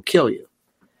nobody will kill you.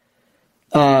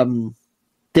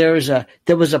 There was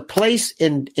a place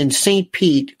in St.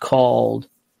 Pete called,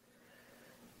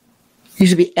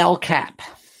 used to be El Cap.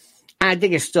 I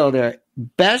think it's still there.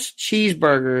 Best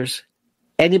cheeseburgers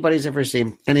anybody's ever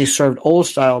seen. And they served old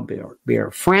style beer.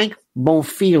 Frank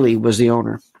Bonfili was the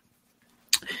owner.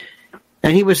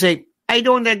 And he would say, "I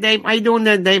doing that, Dave? I doing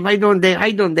that, Dave? I doing Dave?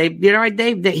 I doing Dave? You all right,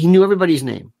 Dave?" He knew everybody's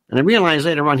name. And I realized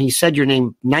later on he said your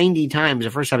name 90 times the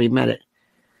first time he met it.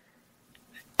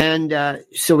 And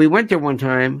so we went there one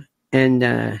time, and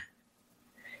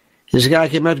this guy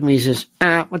came up to me. He says,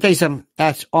 "I'll tell you something.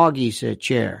 That's Augie's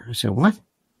chair." I said, "What?"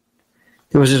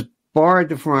 There was this bar at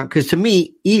the front. Because to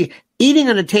me, eating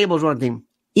on the table is one thing.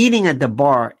 Eating at the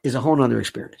bar is a whole other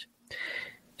experience.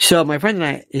 So my friend and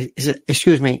I said,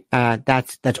 "Excuse me,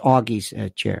 that's Augie's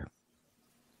chair."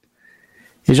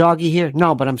 "Is Augie here?"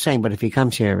 "No, but I'm saying, but if he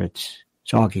comes here, it's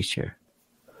Augie's chair."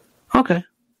 "Okay,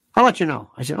 I'll let you know."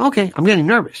 I said, "Okay." I'm getting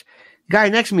nervous. The guy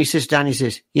next to me sits down. He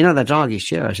says, "That's Augie's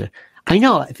chair." I said, "I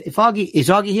know. If Augie, is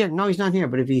Augie here?" "No, he's not here.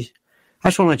 But if he's, I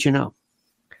just want to let you know."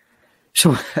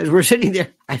 So as we're sitting there,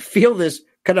 I feel this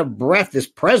kind of breath, this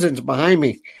presence behind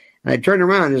me. And I turn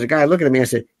around. There's a guy looking at me. I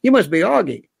said, "You must be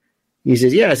Augie." He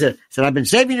says, "Yeah." I said, "I've been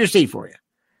saving your seat for you."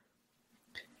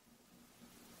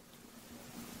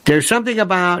 There's something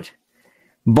about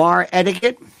bar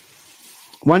etiquette.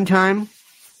 One time,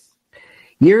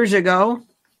 years ago,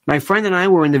 my friend and I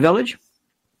were in the Village.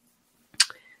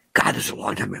 God, this is a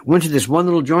long time ago. Went to this one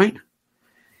little joint,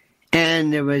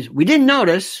 and we didn't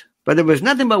notice, but there was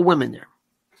nothing but women there.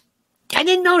 I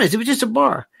didn't notice. It was just a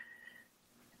bar.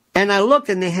 And I looked,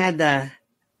 and they had the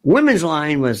women's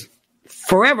line was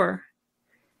forever.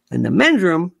 And the men's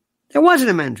room, there wasn't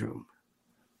a men's room.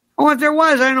 Oh, if there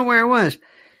was, I don't know where it was.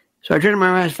 So I turned to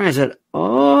my friend and said,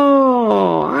 "Oh,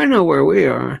 Oh, I know where we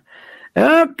are.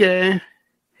 Okay.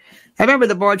 I remember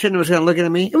the bartender was kind of looking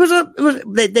at me.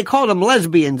 They called them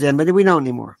lesbians then, but we don't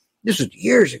anymore. This was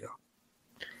years ago.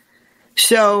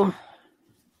 So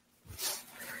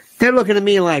they're looking at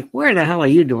me like, where the hell are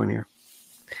you doing here?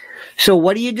 So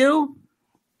what do?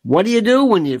 What do you do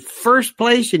when you're first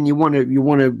place and you want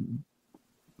to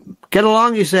get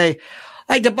along? You say,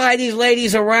 I'd like to buy these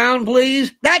ladies around,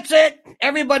 please. That's it.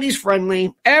 Everybody's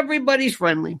friendly. Everybody's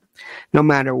friendly. No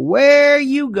matter where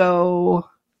you go,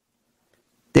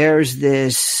 there's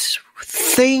this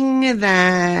thing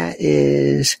that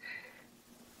is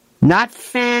not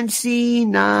fancy,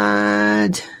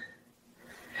 not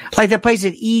like the place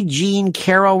that E. Jean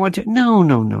Carroll went to. No.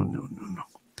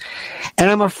 And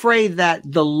I'm afraid that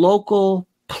the local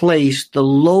place, the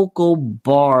local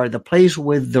bar, the place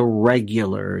with the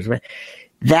regulars, right?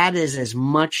 That is as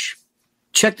much.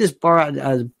 Check this bar out,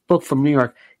 a book from New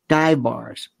York, dive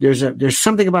bars. There's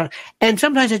something about it. And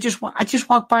sometimes I just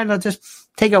walk by and I'll just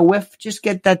take a whiff, just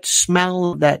get that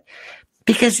smell of that,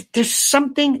 because there's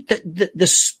something, the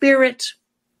spirit,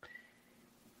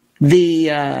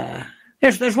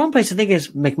 there's one place I think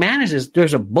is McManus,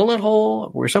 there's a bullet hole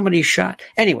where somebody's shot.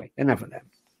 Anyway, enough of that.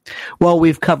 Well,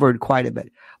 we've covered quite a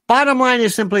bit. Bottom line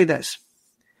is simply this.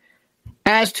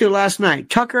 As to last night,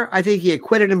 Tucker, I think he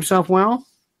acquitted himself well.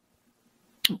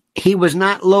 He was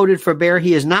not loaded for bear.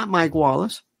 He is not Mike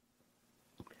Wallace.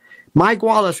 Mike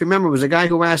Wallace, remember, was the guy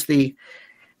who asked the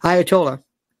Ayatollah,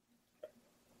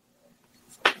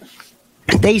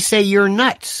 they say you're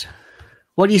nuts.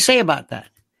 What do you say about that?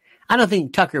 I don't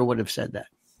think Tucker would have said that.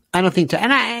 I don't think,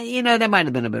 that might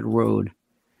have been a bit rude.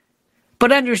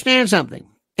 But understand something.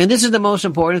 And this is the most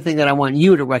important thing that I want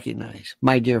you to recognize,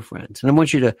 my dear friends. And I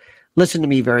want you to listen to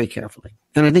me very carefully.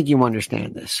 And I think you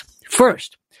understand this.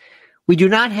 First, we do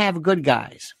not have good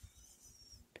guys.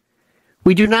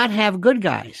 We do not have good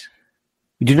guys.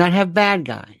 We do not have bad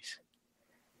guys.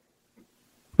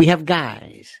 We have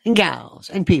guys and gals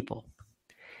and people.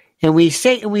 And we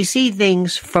see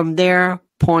things from their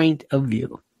point of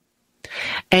view.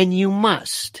 And you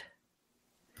must,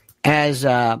 as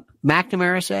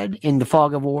McNamara said in The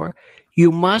Fog of War,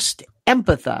 you must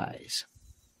empathize.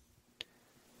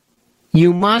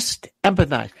 You must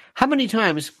empathize. How many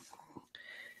times,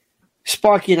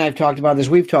 Sparky and I have talked about this,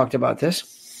 we've talked about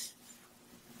this.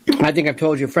 I think I've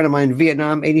told you, a friend of mine in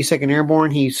Vietnam, 82nd Airborne,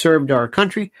 he served our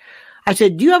country. I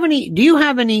said, do you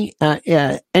have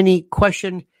any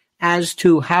question as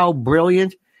to how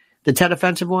brilliant the Tet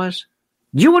Offensive was?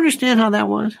 Do you understand how that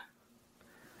was?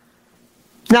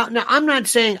 Now, I'm not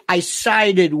saying I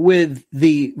sided with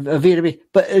the Vietnamese,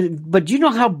 but do you know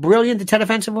how brilliant the Tet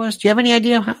Offensive was? Do you have any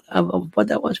idea of what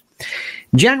that was?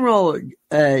 General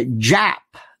Jap,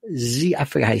 I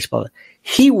forget how you spell it.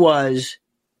 He was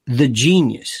the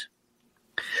genius.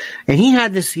 And he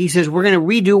had this, he says, we're going to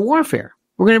redo warfare.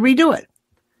 We're going to redo it.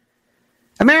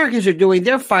 Americans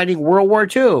they're fighting World War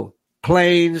II.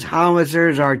 Planes,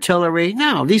 howitzers, artillery.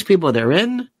 No, these people, they're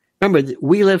in. Remember,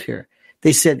 we live here.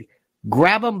 They said,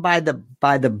 grab them by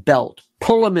the belt,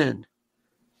 pull them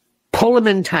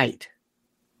in tight.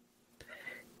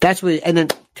 That's what, and then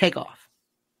take off.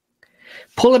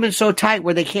 Pull them in so tight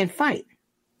where they can't fight.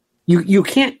 You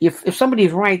can't, if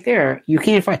somebody's right there, you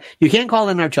can't fight. You can't call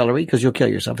in artillery because you'll kill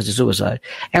yourself. It's a suicide.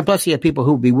 And plus you have people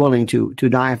who would be willing to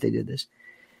die if they did this.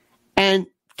 And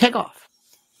take off.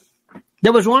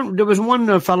 There was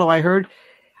one fellow I heard,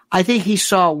 I think he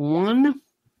saw one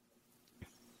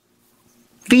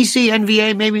VC,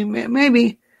 NVA,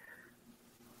 maybe.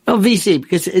 No, VC,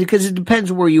 because it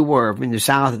depends where you were, in the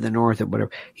south or the north or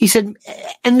whatever. He said,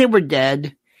 and they were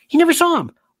dead. He never saw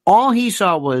them. All he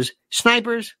saw was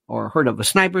snipers, or heard of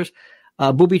snipers,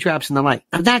 booby traps and the like.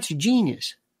 Now, that's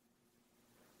genius.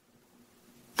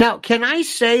 Now, can I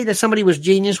say that somebody was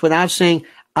genius without saying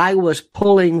I was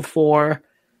pulling for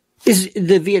is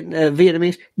the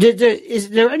Vietnamese? Is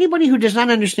there anybody who does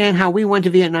not understand how we went to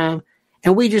Vietnam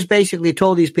and we just basically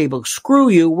told these people, screw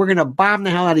you, we're going to bomb the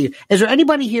hell out of you? Is there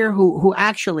anybody here who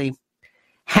actually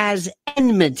has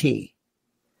enmity,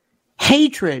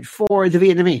 hatred for the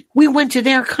Vietnamese? We went to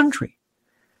their country.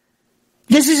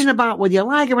 This isn't about whether you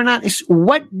like it or not. It's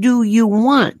what do you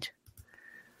want?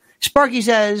 Sparky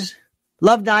says,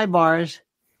 love dive bars.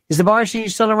 Is the bar scene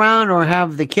still around, or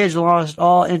have the kids lost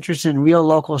all interest in real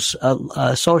local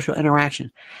social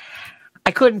interaction?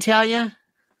 I couldn't tell you.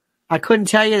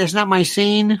 That's not my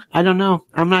scene. I don't know.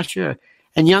 I'm not sure.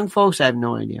 And young folks, I have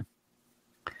no idea.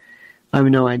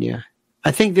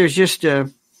 I think there's just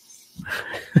there's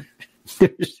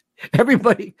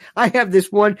everybody. I have this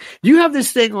one. Do you have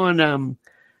this thing on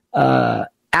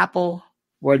Apple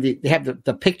where they have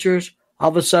the pictures All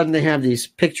of a sudden they have these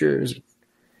pictures.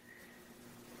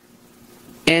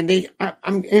 And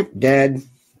I'm dead.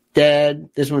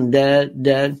 This one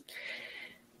dead.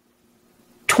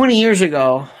 20 years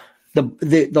ago,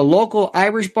 the local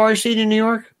Irish bar scene in New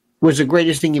York was the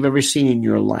greatest thing you've ever seen in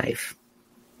your life.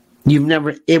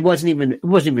 It wasn't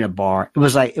even a bar. It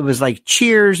was like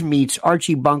Cheers meets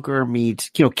Archie Bunker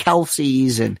meets,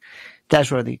 Kelsey's and that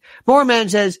sort of thing. Moorman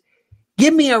says,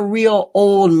 give me a real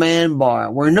old man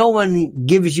bar where no one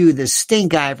gives you the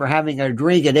stink eye for having a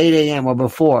drink at 8 a.m. or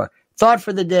before. Thought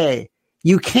for the day.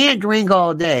 You can't drink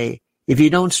all day if you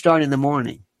don't start in the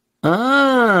morning.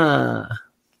 There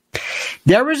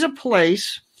is a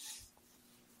place,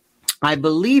 I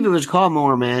believe it was called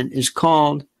Moorman, it's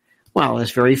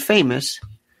very famous.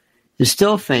 It's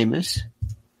still famous.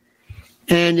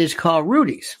 And it's called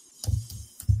Rudy's.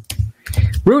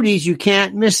 Rudy's, you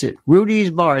can't miss it.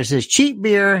 Rudy's Bar. It says cheap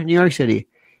beer, New York City.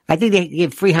 I think they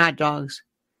give free hot dogs.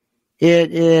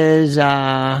 It is,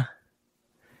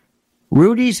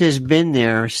 Rudy's has been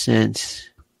there since,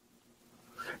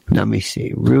 let me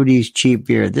see, Rudy's cheap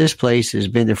beer. This place has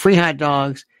been there. Free hot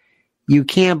dogs. You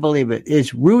can't believe it.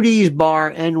 It's Rudy's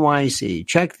Bar NYC.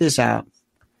 Check this out.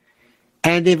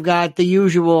 And they've got the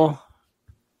usual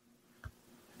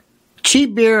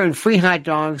cheap beer and free hot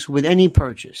dogs with any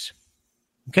purchase.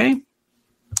 Okay?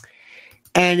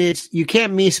 And you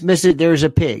can't miss it. There's a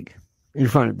pig in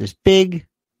front of this. Big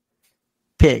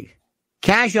pig.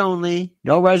 Cash only,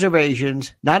 no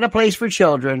reservations, not a place for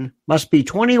children, must be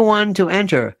 21 to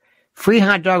enter. Free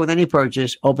hot dog with any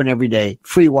purchase, open every day,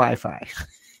 free Wi-Fi.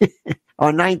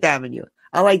 On 9th Avenue.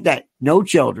 I like that. No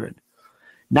children.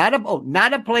 Not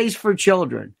a place for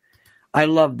children. I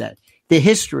love that. The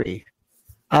history.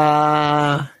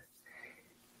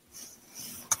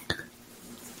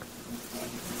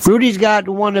 Rudy's got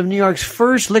one of New York's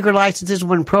first liquor licenses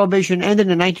when Prohibition ended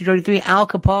in 1933. Al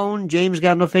Capone, James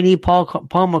Gandolfini, Paul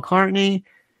McCartney.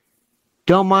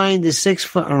 Don't mind the 6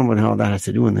 foot. I don't know what the hell that has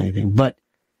to do with anything. But,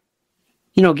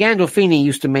 Gandolfini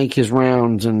used to make his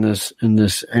rounds in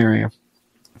this area.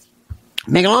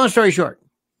 Make a long story short.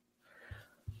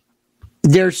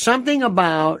 There's something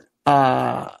about,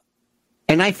 and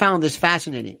I found this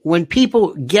fascinating. When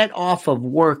people get off of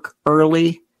work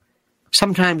early,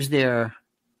 sometimes they're,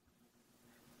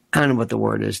 I don't know what the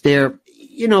word is. They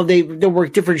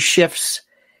work different shifts.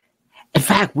 In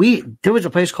fact, there was a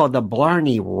place called the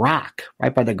Blarney Rock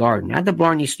right by the garden, not the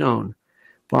Blarney Stone,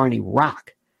 Blarney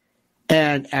Rock.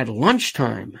 And at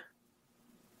lunchtime,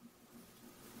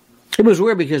 it was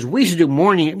weird because we used to do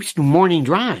morning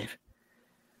drive.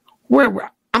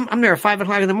 I'm there at 5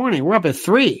 o'clock in the morning. We're up at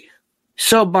 3.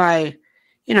 So by,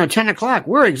 10 o'clock,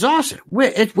 we're exhausted.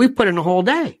 We put in a whole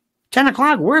day. 10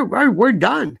 o'clock, we're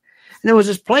done. And there was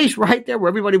this place right there where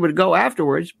everybody would go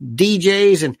afterwards,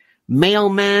 DJs and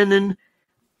mailmen.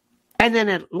 And then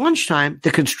at lunchtime,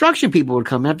 the construction people would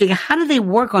come in. I'm thinking, how do they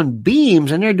work on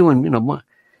beams? And they're doing,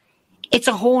 it's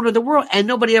a whole other world. And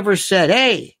nobody ever said,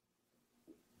 hey,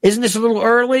 isn't this a little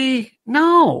early?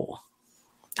 No.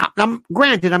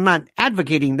 Granted, I'm not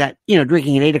advocating that,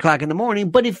 drinking at 8 o'clock in the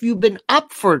morning, but if you've been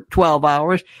up for 12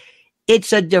 hours,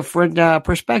 it's a different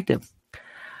perspective.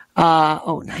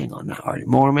 Hang on now, Artie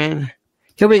Moorman.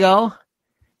 Here we go.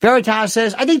 Veritas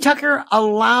says, I think Tucker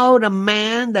allowed a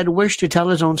man that wished to tell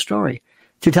his own story.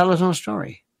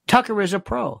 Tucker is a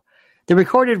pro. The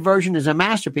recorded version is a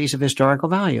masterpiece of historical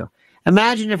value.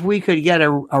 Imagine if we could get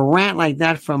a rant like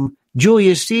that from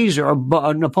Julius Caesar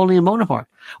or Napoleon Bonaparte.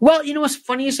 Well, what's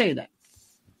funny you say that.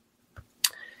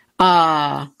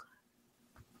 I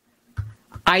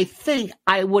think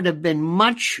I would have been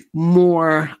much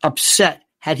more upset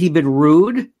had he been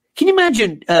rude. Can you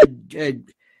imagine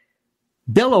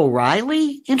Bill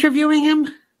O'Reilly interviewing him?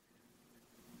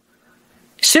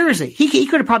 Seriously, he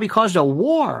could have probably caused a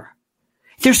war.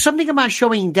 There's something about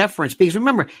showing deference because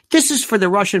remember, this is for the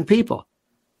Russian people.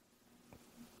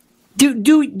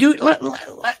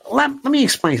 Let me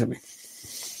explain something.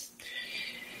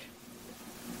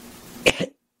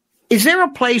 Is there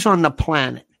a place on the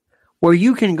planet where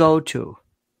you can go to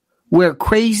where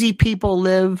crazy people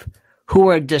live who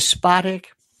are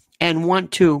despotic and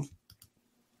want to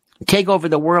take over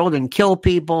the world and kill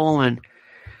people? And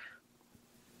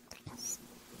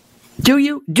do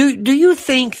you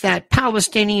think that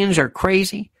Palestinians are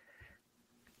crazy?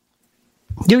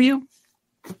 Do you?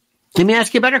 Let me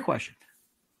ask you a better question.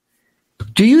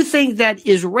 Do you think that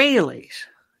Israelis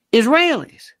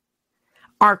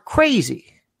are crazy?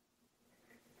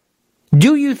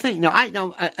 Do you think? No, I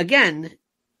know. Again,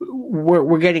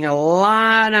 we're getting a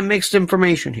lot of mixed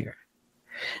information here,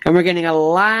 and we're getting a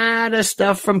lot of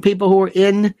stuff from people who are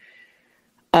in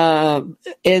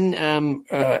in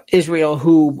Israel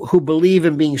who believe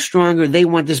in being stronger. They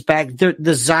want this back. They're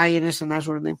the Zionists and that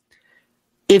sort of thing.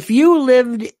 If you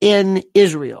lived in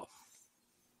Israel,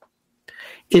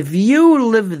 if you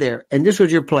lived there and this was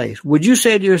your place, would you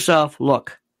say to yourself,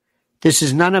 look, this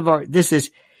is none of our, this is,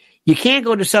 you can't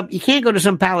go to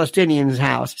some Palestinian's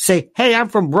house, say, hey, I'm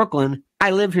from Brooklyn.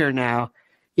 I live here now.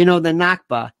 You know, the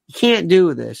Nakba. You can't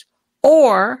do this.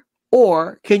 Or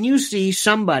can you see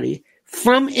somebody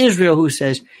from Israel who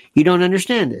says, you don't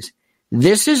understand this.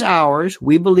 This is ours.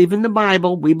 We believe in the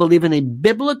Bible. We believe in a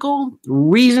biblical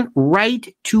reason,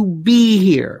 right to be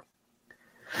here.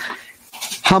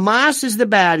 Hamas is the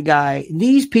bad guy.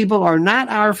 These people are not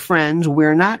our friends.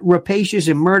 We're not rapacious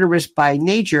and murderous by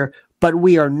nature, but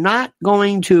we are not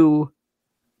going to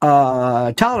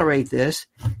tolerate this.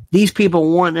 These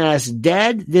people want us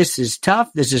dead. This is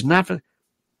tough. This is not for...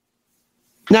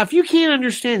 Now, if you can't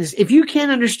understand this, if you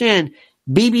can't understand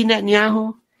Bibi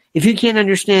Netanyahu, if you can't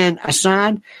understand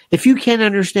Assad, if you can't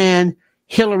understand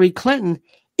Hillary Clinton,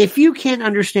 if you can't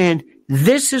understand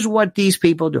this is what these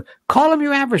people do, call them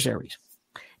your adversaries.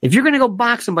 If you're going to go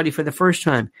box somebody for the first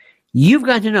time, you've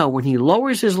got to know when he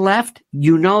lowers his left,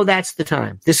 you know that's the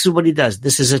time. This is what he does.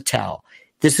 This is a tell.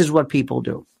 This is what people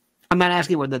do. I'm not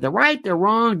asking whether they're right, they're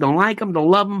wrong, don't like them,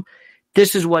 don't love them.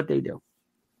 This is what they do.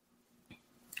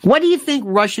 What do you think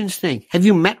Russians think? Have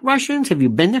you met Russians? Have you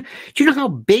been there? Do you know how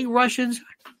big Russians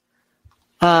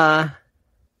are?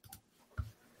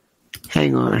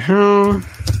 Hang on.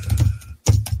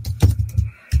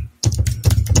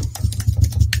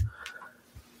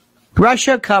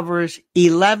 Russia covers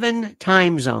 11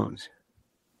 time zones.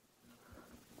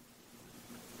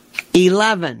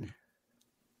 11.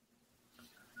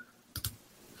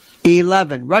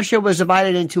 Russia was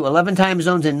divided into 11 time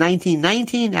zones in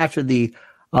 1919 after the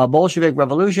Bolshevik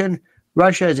Revolution.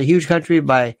 Russia is a huge country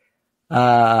by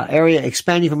area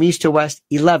expanding from east to west.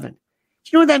 11. Do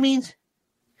you know what that means?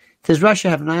 Does Russia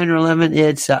have 9 or 11?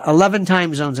 It's 11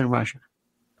 time zones in Russia.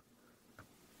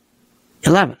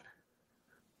 11.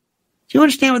 Do you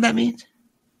understand what that means?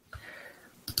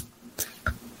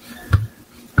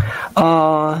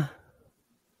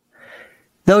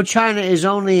 Though China is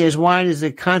only as wide as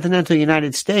the continental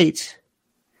United States,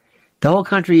 the whole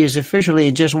country is officially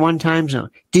in just one time zone.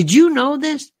 Did you know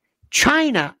this?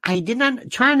 China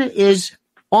is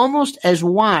almost as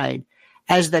wide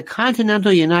as the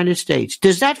continental United States.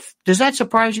 Does that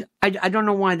surprise you? I don't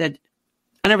know why that.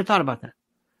 I never thought about that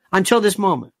until this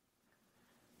moment.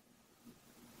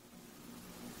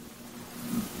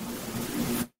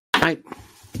 I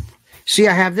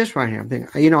have this right here. I'm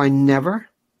thinking, I never.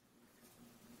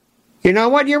 You know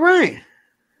what? You're right.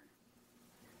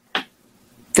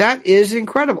 That is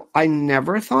incredible. I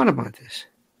never thought about this.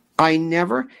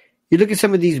 You look at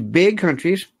some of these big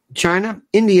countries, China,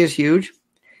 India is huge.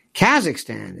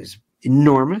 Kazakhstan is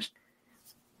enormous.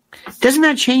 Doesn't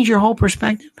that change your whole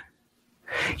perspective?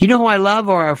 You know who I love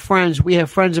are our friends. We have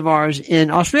friends of ours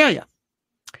in Australia.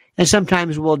 And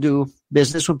sometimes we'll do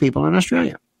business with people in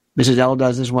Australia. Mrs. L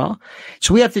does as well.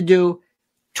 So we have to do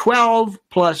 12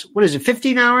 plus,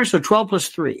 15 hours? So 12 plus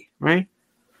 3, right?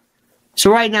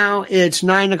 So right now it's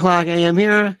 9 o'clock a.m.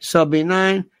 here. So it'll be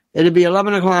 9. It'll be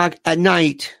 11 o'clock at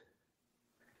night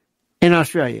in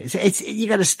Australia. You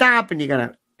got to stop and you got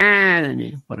to add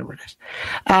and whatever it is.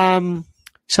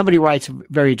 Somebody writes a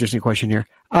very interesting question here.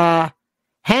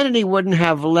 Hannity wouldn't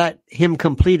have let him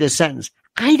complete a sentence.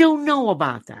 I don't know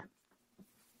about that.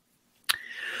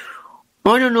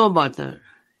 Hannity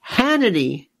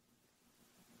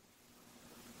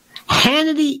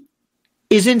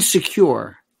is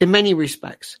insecure in many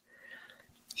respects.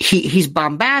 He's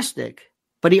bombastic,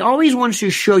 but he always wants to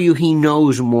show you he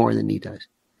knows more than he does.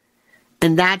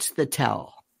 And that's the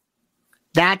tell.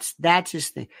 That's his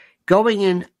thing. Going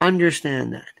in,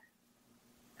 understand that.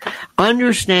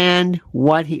 Understand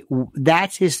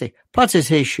that's his thing. Plus it's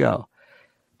his show.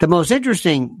 The most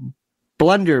interesting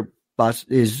blunderbuss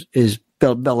is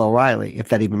Bill O'Reilly, if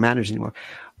that even matters anymore.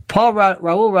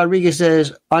 Raul Rodriguez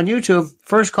says, on YouTube,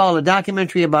 first call a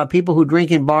documentary about people who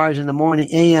drink in bars in the morning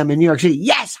a.m. in New York City.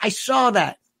 Yes, I saw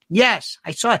that. Yes,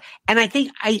 I saw it. And I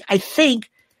think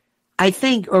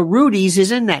Rudy's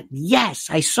is in that. Yes,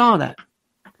 I saw that.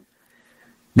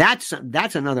 That's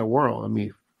another world. I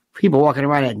mean, people walking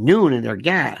around at noon and they're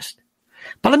gassed.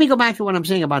 But let me go back to what I'm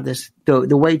saying about this,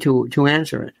 the way to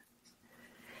answer it.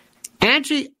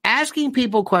 Asking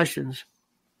people questions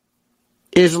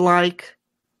is like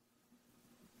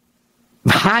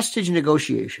hostage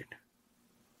negotiation.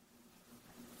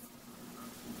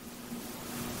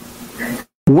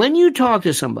 When you talk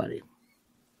to somebody,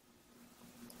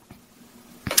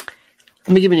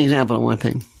 Let me give you an example of one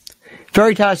thing.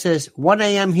 Veritas says 1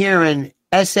 a.m. here in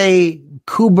S.A.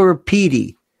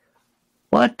 Coober-Pedy.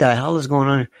 What the hell is going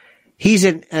on here? He's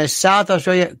in South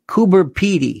Australia,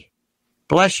 Coober-Pedy.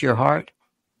 Bless your heart.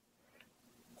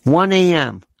 1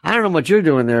 a.m. I don't know what you're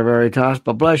doing there, Veritas,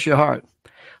 but bless your heart.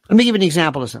 Let me give you an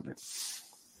example of something.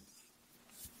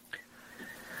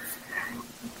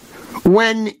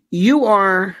 When you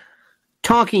are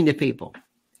talking to people,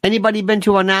 anybody been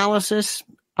to analysis?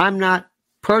 I'm not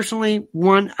personally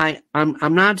one.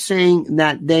 I'm not saying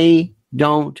that they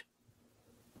don't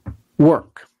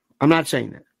work. I'm not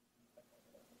saying that.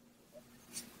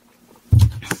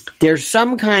 There's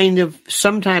some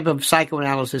type of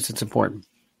psychoanalysis that's important.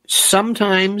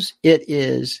 Sometimes it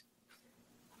is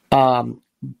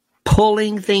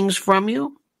pulling things from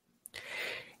you.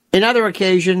 In other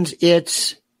occasions,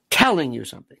 it's telling you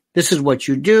something. This is what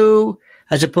you do,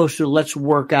 as opposed to let's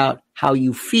work out how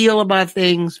you feel about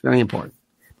things. Very important.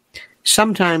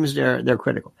 Sometimes they're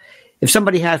critical. If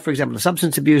somebody has, for example,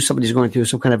 substance abuse, somebody's going through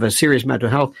some kind of a serious mental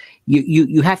health,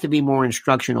 you have to be more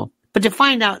instructional. But to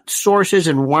find out sources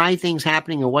and why things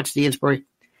happening and what's the inspiration,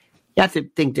 you have to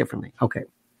think differently. Okay.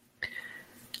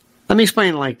 Let me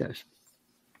explain it like this.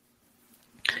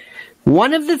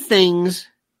 One of the things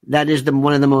that is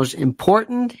one of the most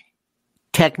important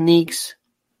techniques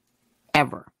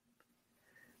ever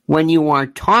when you are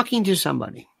talking to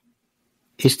somebody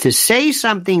is to say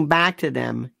something back to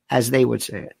them as they would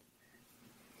say it.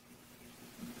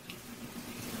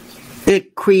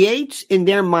 It creates in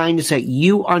their minds that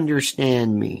you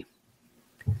understand me.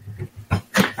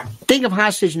 Think of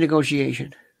hostage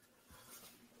negotiation.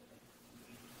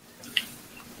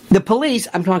 The police,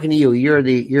 I'm talking to you, you're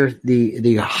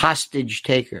the hostage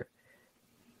taker.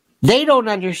 They don't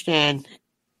understand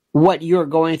what you're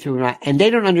going through, and they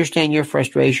don't understand your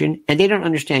frustration, and they don't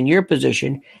understand your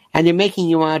position, and they're making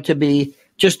you out to be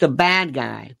just a bad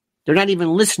guy. They're not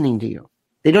even listening to you.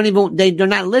 They're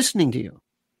not listening to you.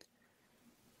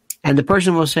 And the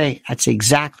person will say, that's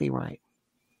exactly right.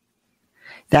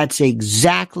 That's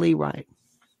exactly right.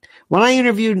 When I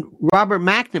interviewed Robert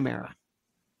McNamara,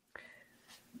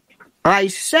 I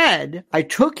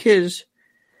took his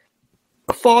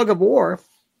fog of war,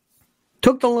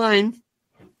 took the line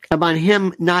about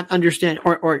him not understanding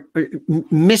or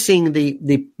missing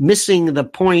the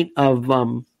point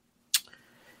of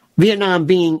Vietnam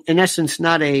being, in essence,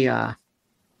 not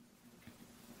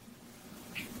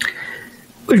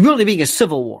really being a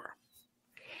civil war.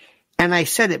 And I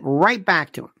said it right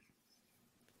back to him.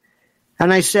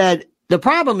 And I said, the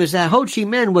problem is that Ho Chi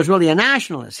Minh was really a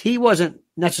nationalist. He wasn't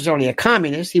necessarily a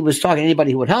communist. He was talking to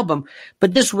anybody who would help him.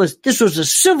 But this was a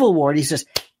civil war. And he says,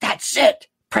 that's it,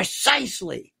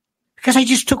 precisely. Because I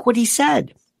just took what he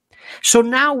said. So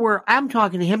now I'm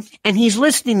talking to him, and he's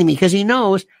listening to me because he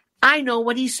knows I know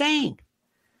what he's saying.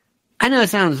 I know it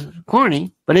sounds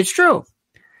corny, but it's true.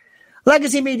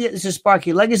 Legacy media, this is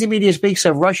Sparky. Legacy media speaks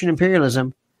of Russian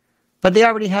imperialism, but they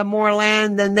already have more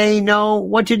land than they know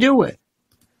what to do with.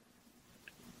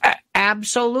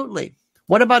 Absolutely.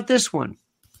 What about this one?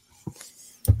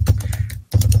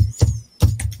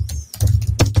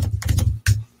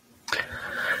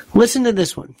 Listen to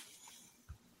this one.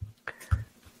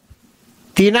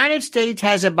 The United States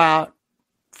has about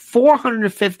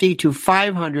 450 to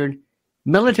 500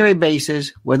 military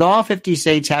bases, with all 50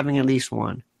 states having at least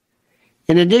one.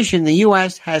 In addition, the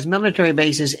U.S. has military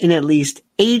bases in at least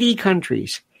 80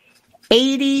 countries.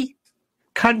 80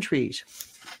 countries.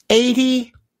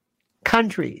 80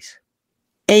 countries.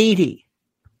 80.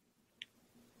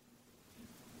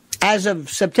 As of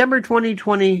September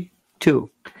 2022,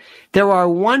 there are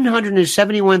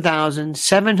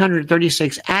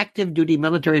 171,736 active duty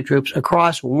military troops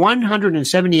across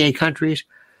 178 countries,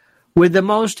 with the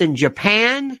most in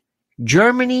Japan,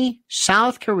 Germany,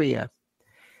 South Korea.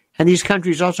 And these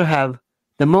countries also have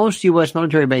the most U.S.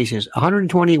 military bases,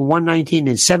 120, 119,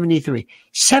 and 73.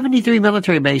 73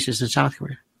 military bases in South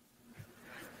Korea.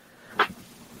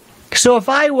 So if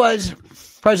I was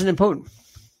President Putin,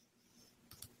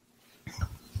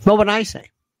 what would I say?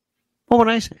 What would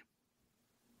I say?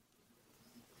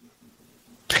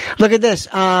 Look at this.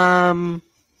 In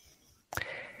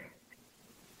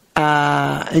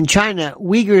China,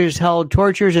 Uyghurs held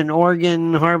tortures and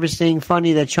organ harvesting.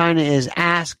 Funny that China is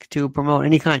asked to promote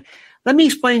any kind. Let me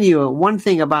explain to you one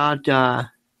thing about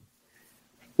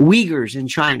Uyghurs in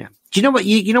China. Do you know what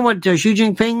Xi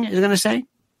Jinping is going to say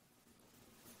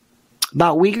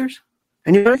about Uyghurs?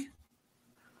 Anybody?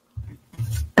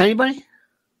 Anybody?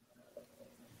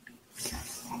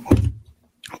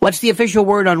 What's the official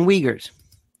word on Uyghurs?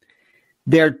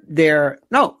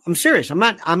 No, I'm serious. I'm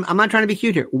not trying to be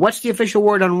cute here. What's the official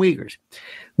word on Uyghurs?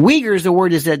 Uyghurs, the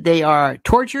word is that they are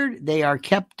tortured. They are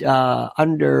kept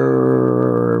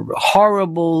under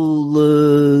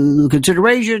horrible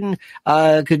consideration,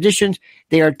 conditions.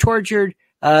 They are tortured.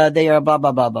 They are blah,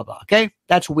 blah, blah, blah, blah. Okay?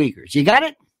 That's Uyghurs. You got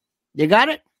it? You got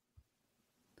it?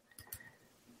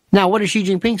 Now, what does Xi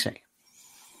Jinping say?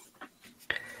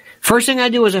 First thing I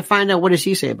do is I find out what does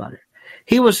he say about it.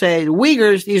 He will say, the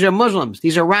Uyghurs, these are Muslims.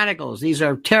 These are radicals. These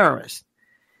are terrorists.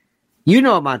 You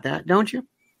know about that, don't you?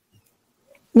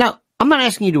 Now, I'm not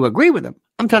asking you to agree with him.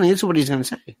 I'm telling you this is what he's going to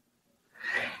say.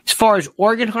 As far as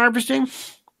organ harvesting,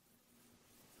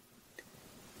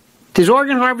 does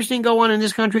organ harvesting go on in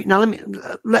this country? Now,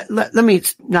 let me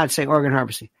not say organ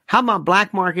harvesting. How about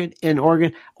black market in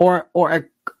organ or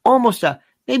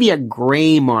maybe a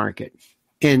gray market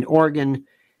in organ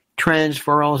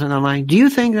transferals and the like? Do you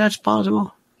think that's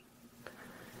possible?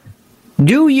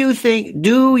 Do you think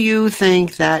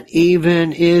that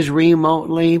even is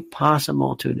remotely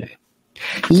possible today?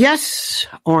 Yes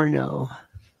or no?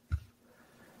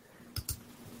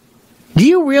 Do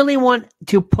you really want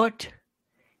to put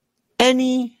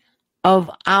any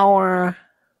of our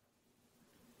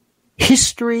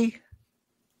history?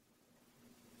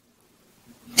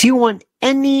 Do you want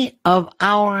any of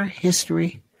our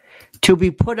history to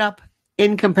be put up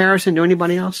in comparison to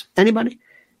anybody else? Anybody?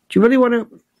 Do you really want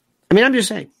to? I mean, I'm just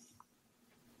saying.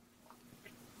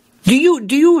 Do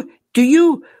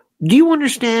you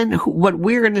understand what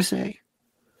we're going to say?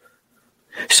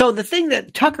 So the thing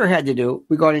that Tucker had to do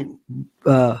regarding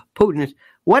Putin is,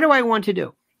 what do I want to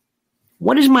do?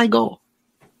 What is my goal?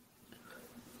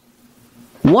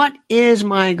 What is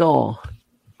my goal?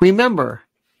 Remember,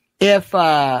 if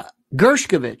Evan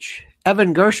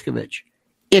Gershkovich,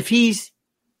 if he's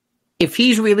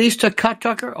released to cut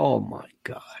Tucker, oh my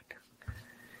God,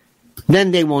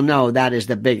 then they will know that is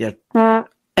the biggest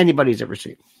anybody's ever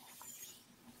seen.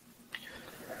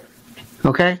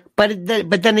 Okay, but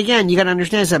then again, you got to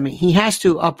understand something. He has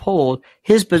to uphold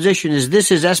his position.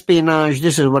 This is espionage.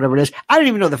 This is whatever it is. I don't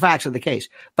even know the facts of the case,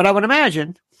 but I would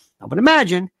imagine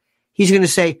he's going to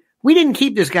say, we didn't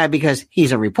keep this guy because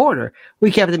he's a reporter.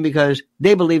 We kept him because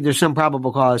they believe there's some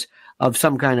probable cause of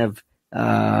some kind of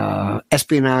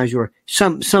espionage or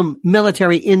some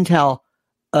military intel,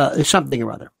 something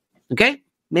or other. Okay,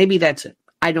 maybe that's it.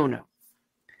 I don't know,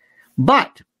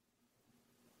 but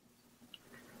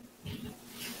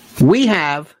we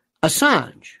have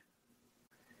Assange.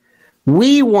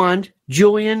 We want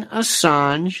Julian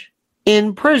Assange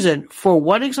in prison for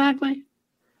what exactly?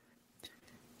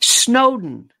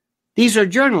 Snowden. These are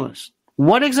journalists.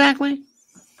 What exactly?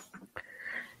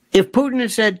 If Putin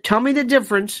had said, tell me the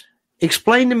difference,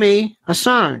 explain to me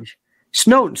Assange.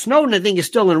 Snowden, I think, is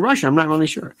still in Russia. I'm not really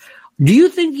sure. Do you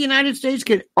think the United States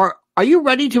are you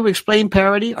ready to explain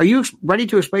parity? Are you ready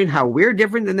to explain how we're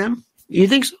different than them? You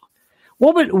think so?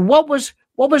 What was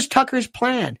Tucker's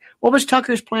plan? What was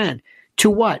Tucker's plan? To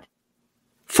what?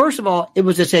 First of all, it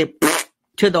was to say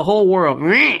to the whole world.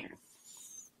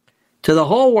 To the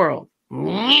whole world.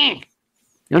 You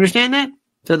understand that?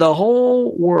 To the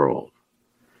whole world.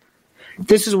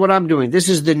 This is what I'm doing. This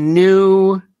is the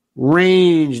new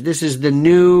range. This is the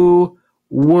new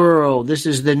world. This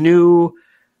is the new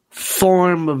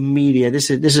form of media.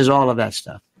 This is all of that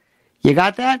stuff. You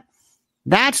got that?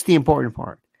 That's the important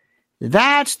part.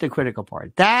 That's the critical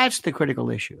part. That's the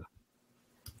critical issue.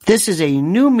 This is a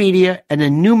new media and a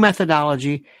new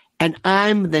methodology, and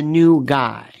I'm the new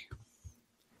guy.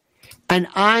 And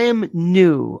I am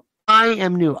new. I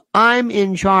am new. I'm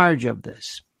in charge of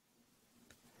this.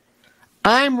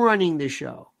 I'm running the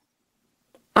show.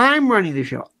 I'm running the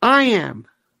show. I am.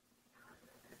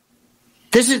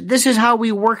 This is how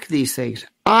we work these things.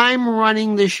 I'm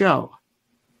running the show.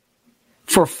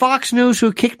 For Fox News,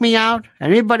 who kicked me out,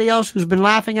 and anybody else who's been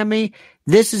laughing at me,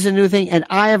 this is a new thing, and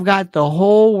I have got the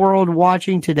whole world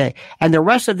watching today. And the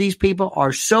rest of these people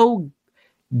are so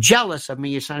jealous of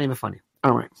me, it's not even funny.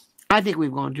 All right. I think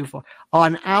we've gone too far.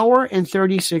 An hour and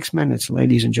 36 minutes,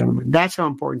 ladies and gentlemen. That's how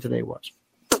important today was.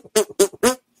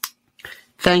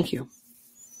 Thank you.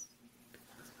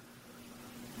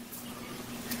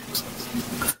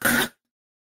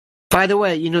 By the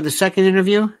way, you know the second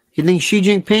interview? You think Xi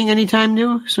Jinping anytime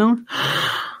soon?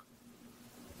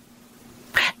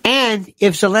 And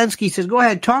if Zelensky says, go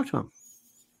ahead, talk to him.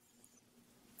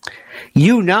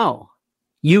 You know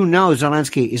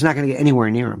Zelensky is not going to get anywhere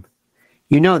near him.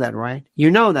 You know that, right?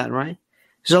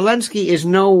 Zelensky is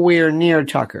nowhere near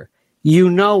Tucker. You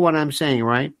know what I'm saying,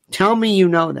 right? Tell me you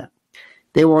know that.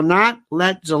 They will not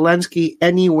let Zelensky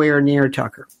anywhere near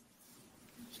Tucker.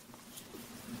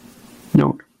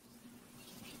 No.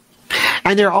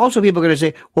 And there are also people going to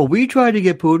say, well, we tried to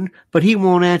get Putin, but he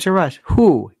won't answer us.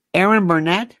 Who? Aaron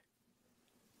Burnett?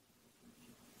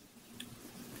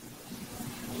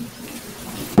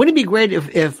 Wouldn't it be great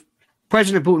if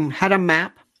President Putin had a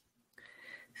map?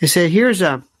 He said,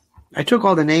 I took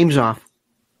all the names off.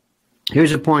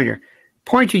 Here's a pointer.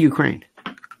 Point to Ukraine.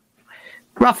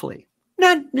 Roughly.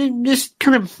 Not just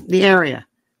kind of the area.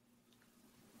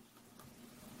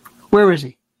 Where is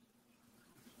he?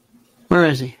 Where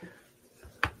is he?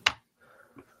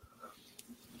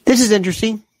 This is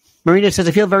interesting. Marina says,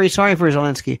 I feel very sorry for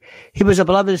Zelensky. He was a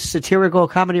beloved satirical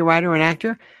comedy writer and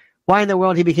actor. Why in the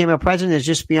world he became a president is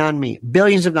just beyond me.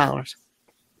 Billions of dollars.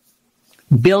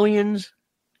 Billions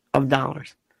of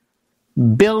dollars.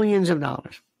 Billions of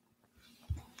dollars.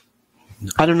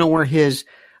 I don't know where his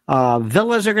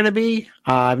villas are going to be.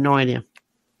 I have no idea.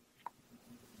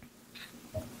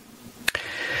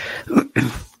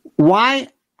 Why?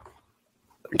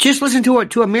 Just listen to a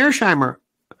Mearsheimer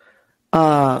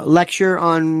lecture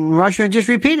on Russia and just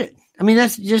repeat it. I mean,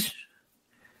 that's just.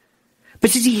 But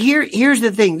see, here's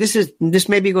the thing. This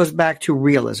maybe goes back to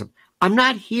realism. I'm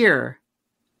not here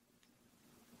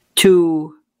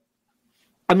to.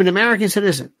 I'm an American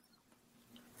citizen.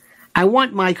 I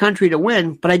want my country to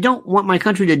win, but I don't want my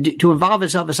country to involve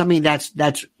itself in something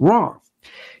that's wrong.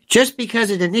 Just because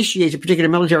it initiates a particular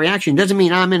military action doesn't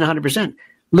mean I'm in 100%.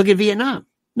 Look at Vietnam.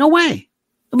 No way.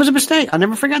 It was a mistake. I'll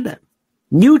never forget that.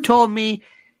 You told me,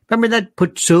 remember that?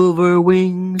 Put silver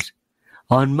wings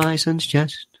on my son's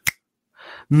chest.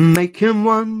 Make him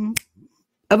one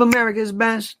of America's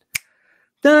best.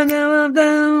 The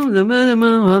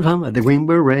Green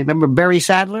Beret. Remember Barry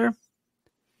Sadler?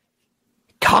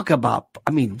 Talk about,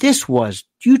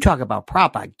 you talk about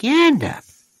propaganda.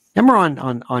 Remember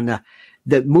on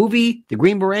the movie, The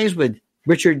Green Berets with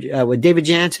David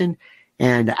Jansen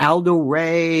and Aldo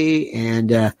Ray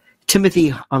and Timothy,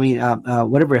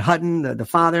 Hutton, the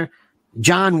father,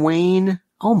 John Wayne.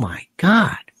 Oh my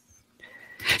God.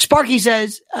 Sparky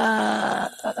says,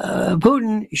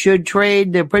 Putin should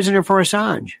trade the prisoner for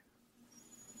Assange.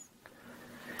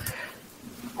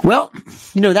 Well,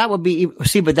 that would be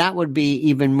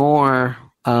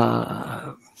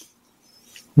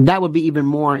even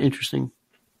more, interesting.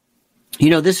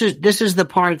 This is the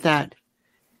part that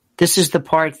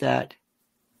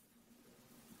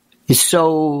is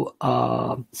so,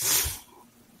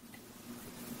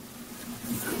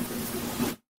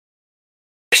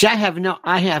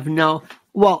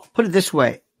 well, put it this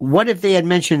way. What if they had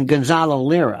mentioned Gonzalo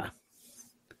Lira?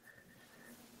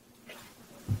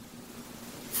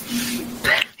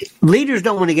 Leaders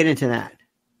don't want to get into that.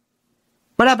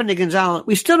 What happened to Gonzalo?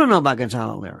 We still don't know about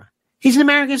Gonzalo Lira. He's an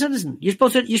American citizen. You're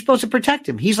supposed to protect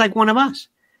him. He's like one of us.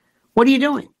 What are you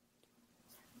doing?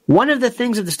 One of the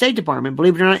things of the State Department,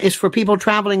 believe it or not, is for people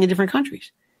traveling in different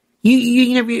countries.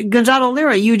 Gonzalo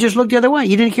Lira, you just looked the other way.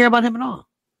 You didn't care about him at all.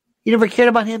 You never cared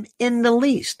about him in the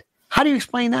least. How do you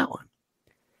explain that one?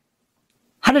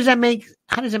 How does that make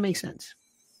sense?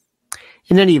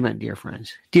 In any event, dear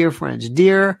friends,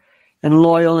 dear and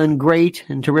loyal and great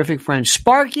and terrific friends.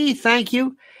 Sparky, thank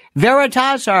you.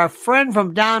 Veritas, our friend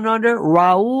from down under.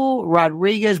 Raul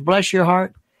Rodriguez, bless your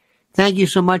heart. Thank you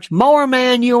so much.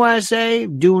 Mowerman USA,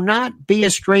 do not be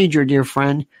a stranger, dear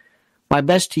friend. My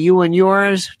best to you and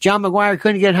yours. John McGuire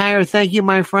couldn't get higher. Thank you,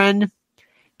 my friend.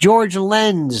 George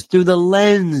Lenz, through the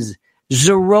lens.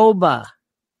 Zaroba.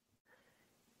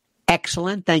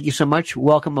 Excellent. Thank you so much.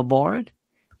 Welcome aboard.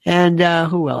 And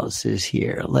who else is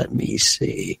here? Let me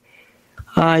see.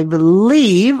 I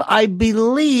believe,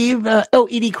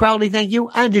 Edie Crowley, thank you.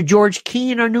 And to George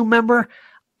Keene, our new member.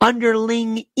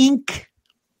 Underling Inc.,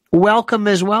 welcome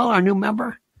as well, our new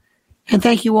member. And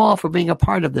thank you all for being a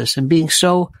part of this and being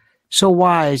so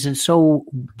wise and so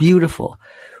beautiful.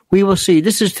 We will see.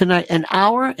 This is tonight, an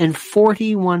hour and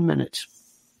 41 minutes.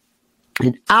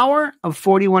 An hour of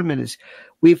 41 minutes.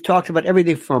 We've talked about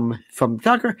everything from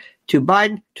Tucker to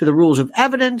Biden to the rules of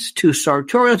evidence to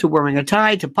sartorial to wearing a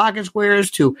tie to pocket squares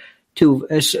to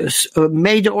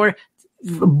made to order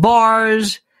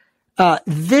bars.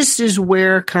 This is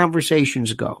where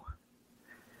conversations go.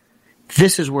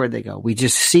 This is where they go. We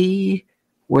just see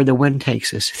where the wind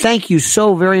takes us. Thank you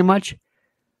so very much,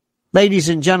 ladies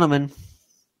and gentlemen.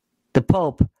 The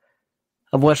Pope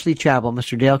of Wesley Chapel,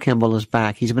 Mr. Dale Kimball, is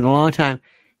back. He's been a long time.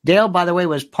 Dale, by the way,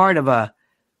 was part of a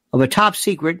top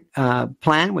secret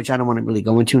plan, which I don't want to really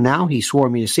go into now. He swore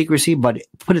me to secrecy, but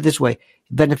put it this way, it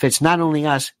benefits not only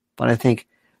us, but I think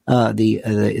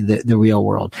the real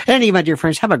world. In any event, dear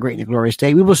friends, have a great and glorious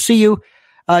day. We will see you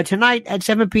tonight at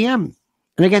 7 p.m.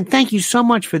 And again, thank you so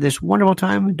much for this wonderful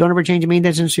time. Don't ever change me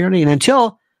that sincerely. And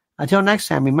until next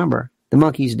time, remember, the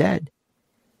monkey's dead.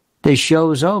 The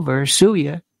show's over. Sue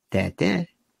ya. That.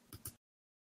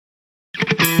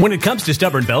 When it comes to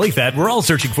stubborn belly fat, we're all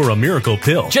searching for a miracle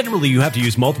pill. Generally, you have to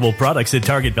use multiple products that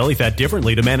target belly fat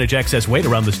differently to manage excess weight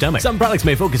around the stomach. Some products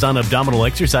may focus on abdominal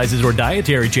exercises or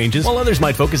dietary changes, while others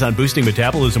might focus on boosting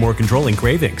metabolism or controlling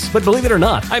cravings. But believe it or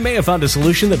not, I may have found a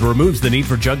solution that removes the need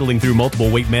for juggling through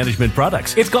multiple weight management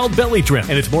products. It's called Belly Trim,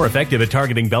 and it's more effective at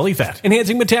targeting belly fat,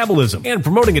 enhancing metabolism, and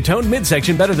promoting a toned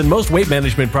midsection better than most weight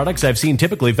management products I've seen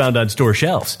typically found on store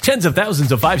shelves. Tens of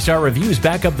thousands of 5-star reviews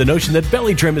back up the notion that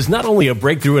Belly Trim is not only a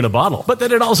breakthrough in a bottle, but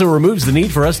that it also removes the need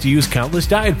for us to use countless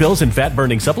diet pills and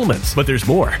fat-burning supplements. But there's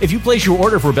more. If you place your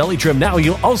order for Belly Trim now,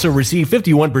 you'll also receive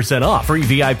 51% off, free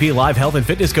VIP live health and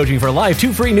fitness coaching for life,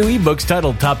 2 free new ebooks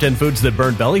titled Top 10 Foods That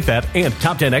Burn Belly Fat and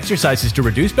Top 10 Exercises to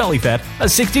Reduce Belly Fat, a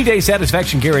 60-day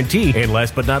satisfaction guarantee, and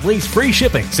last but not least, free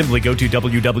shipping. Simply go to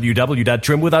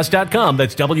www.trimwithus.com.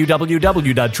 That's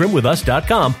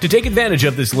www.trimwithus.com to take advantage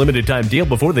of this limited time deal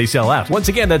before they sell out. Once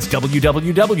again, that's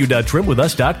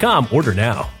www.trimwithus.com. Order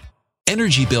now.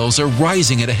 Energy bills are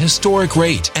rising at a historic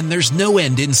rate, and there's no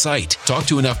end in sight. Talk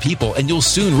to enough people, and you'll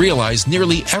soon realize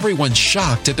nearly everyone's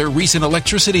shocked at their recent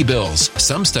electricity bills.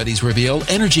 Some studies reveal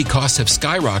energy costs have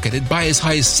skyrocketed by as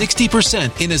high as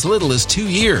 60% in as little as 2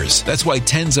 years. That's why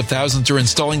tens of thousands are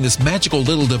installing this magical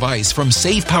little device from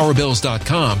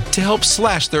SavePowerBills.com to help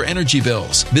slash their energy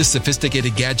bills. This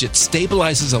sophisticated gadget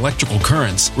stabilizes electrical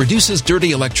currents, reduces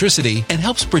dirty electricity, and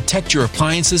helps protect your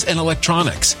appliances and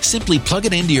electronics. Simply plug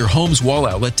it into your home's wall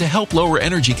outlet to help lower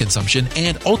energy consumption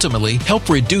and ultimately help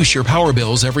reduce your power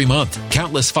bills every month.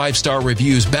 Countless 5-star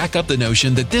reviews back up the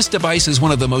notion that this device is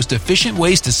one of the most efficient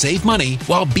ways to save money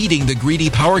while beating the greedy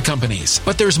power companies.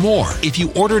 But there's more. If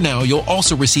you order now, you'll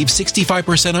also receive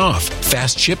 65% off,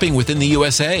 fast shipping within the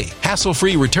USA,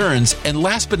 hassle-free returns, and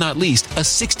last but not least, a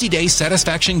 60-day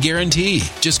satisfaction guarantee.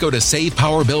 Just go to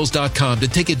SavePowerBills.com to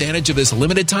take advantage of this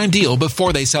limited time deal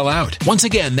before they sell out. Once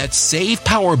again, that's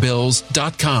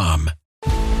SavePowerBills.com.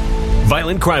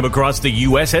 Violent crime across the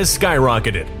U.S. has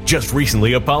skyrocketed. Just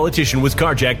recently, a politician was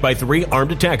carjacked by 3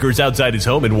 armed attackers outside his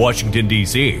home in Washington,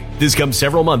 D.C. This comes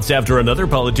several months after another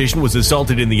politician was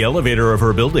assaulted in the elevator of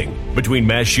her building. Between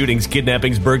mass shootings,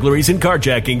 kidnappings, burglaries, and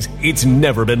carjackings, it's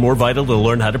never been more vital to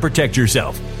learn how to protect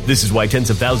yourself. This is why tens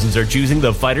of thousands are choosing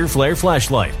the Fighter Flare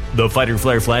flashlight. The Fighter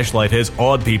Flare flashlight has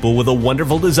awed people with a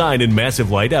wonderful design and massive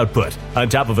light output. On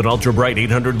top of an ultra-bright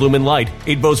 800-lumen light,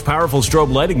 it boasts powerful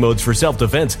strobe lighting modes for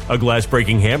self-defense, a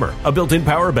glass-breaking hammer, a built-in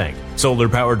power bank,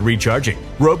 solar-powered recharging,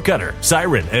 rope cutter,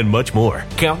 siren, and much more.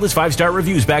 Countless 5-star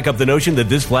reviews back up the notion that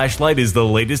this flashlight is the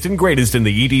latest and greatest in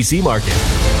the EDC market.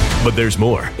 But there's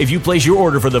more. If you place your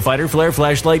order for the Fighter Flare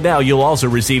flashlight now, you'll also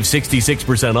receive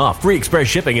 66% off, free express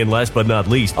shipping, and last but not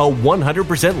least, a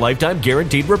 100% lifetime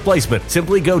guaranteed replacement.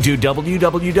 Simply go to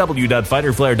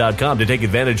www.fighterflare.com to take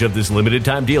advantage of this limited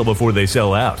time deal before they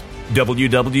sell out.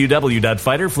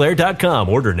 www.fighterflare.com.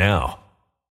 Order now.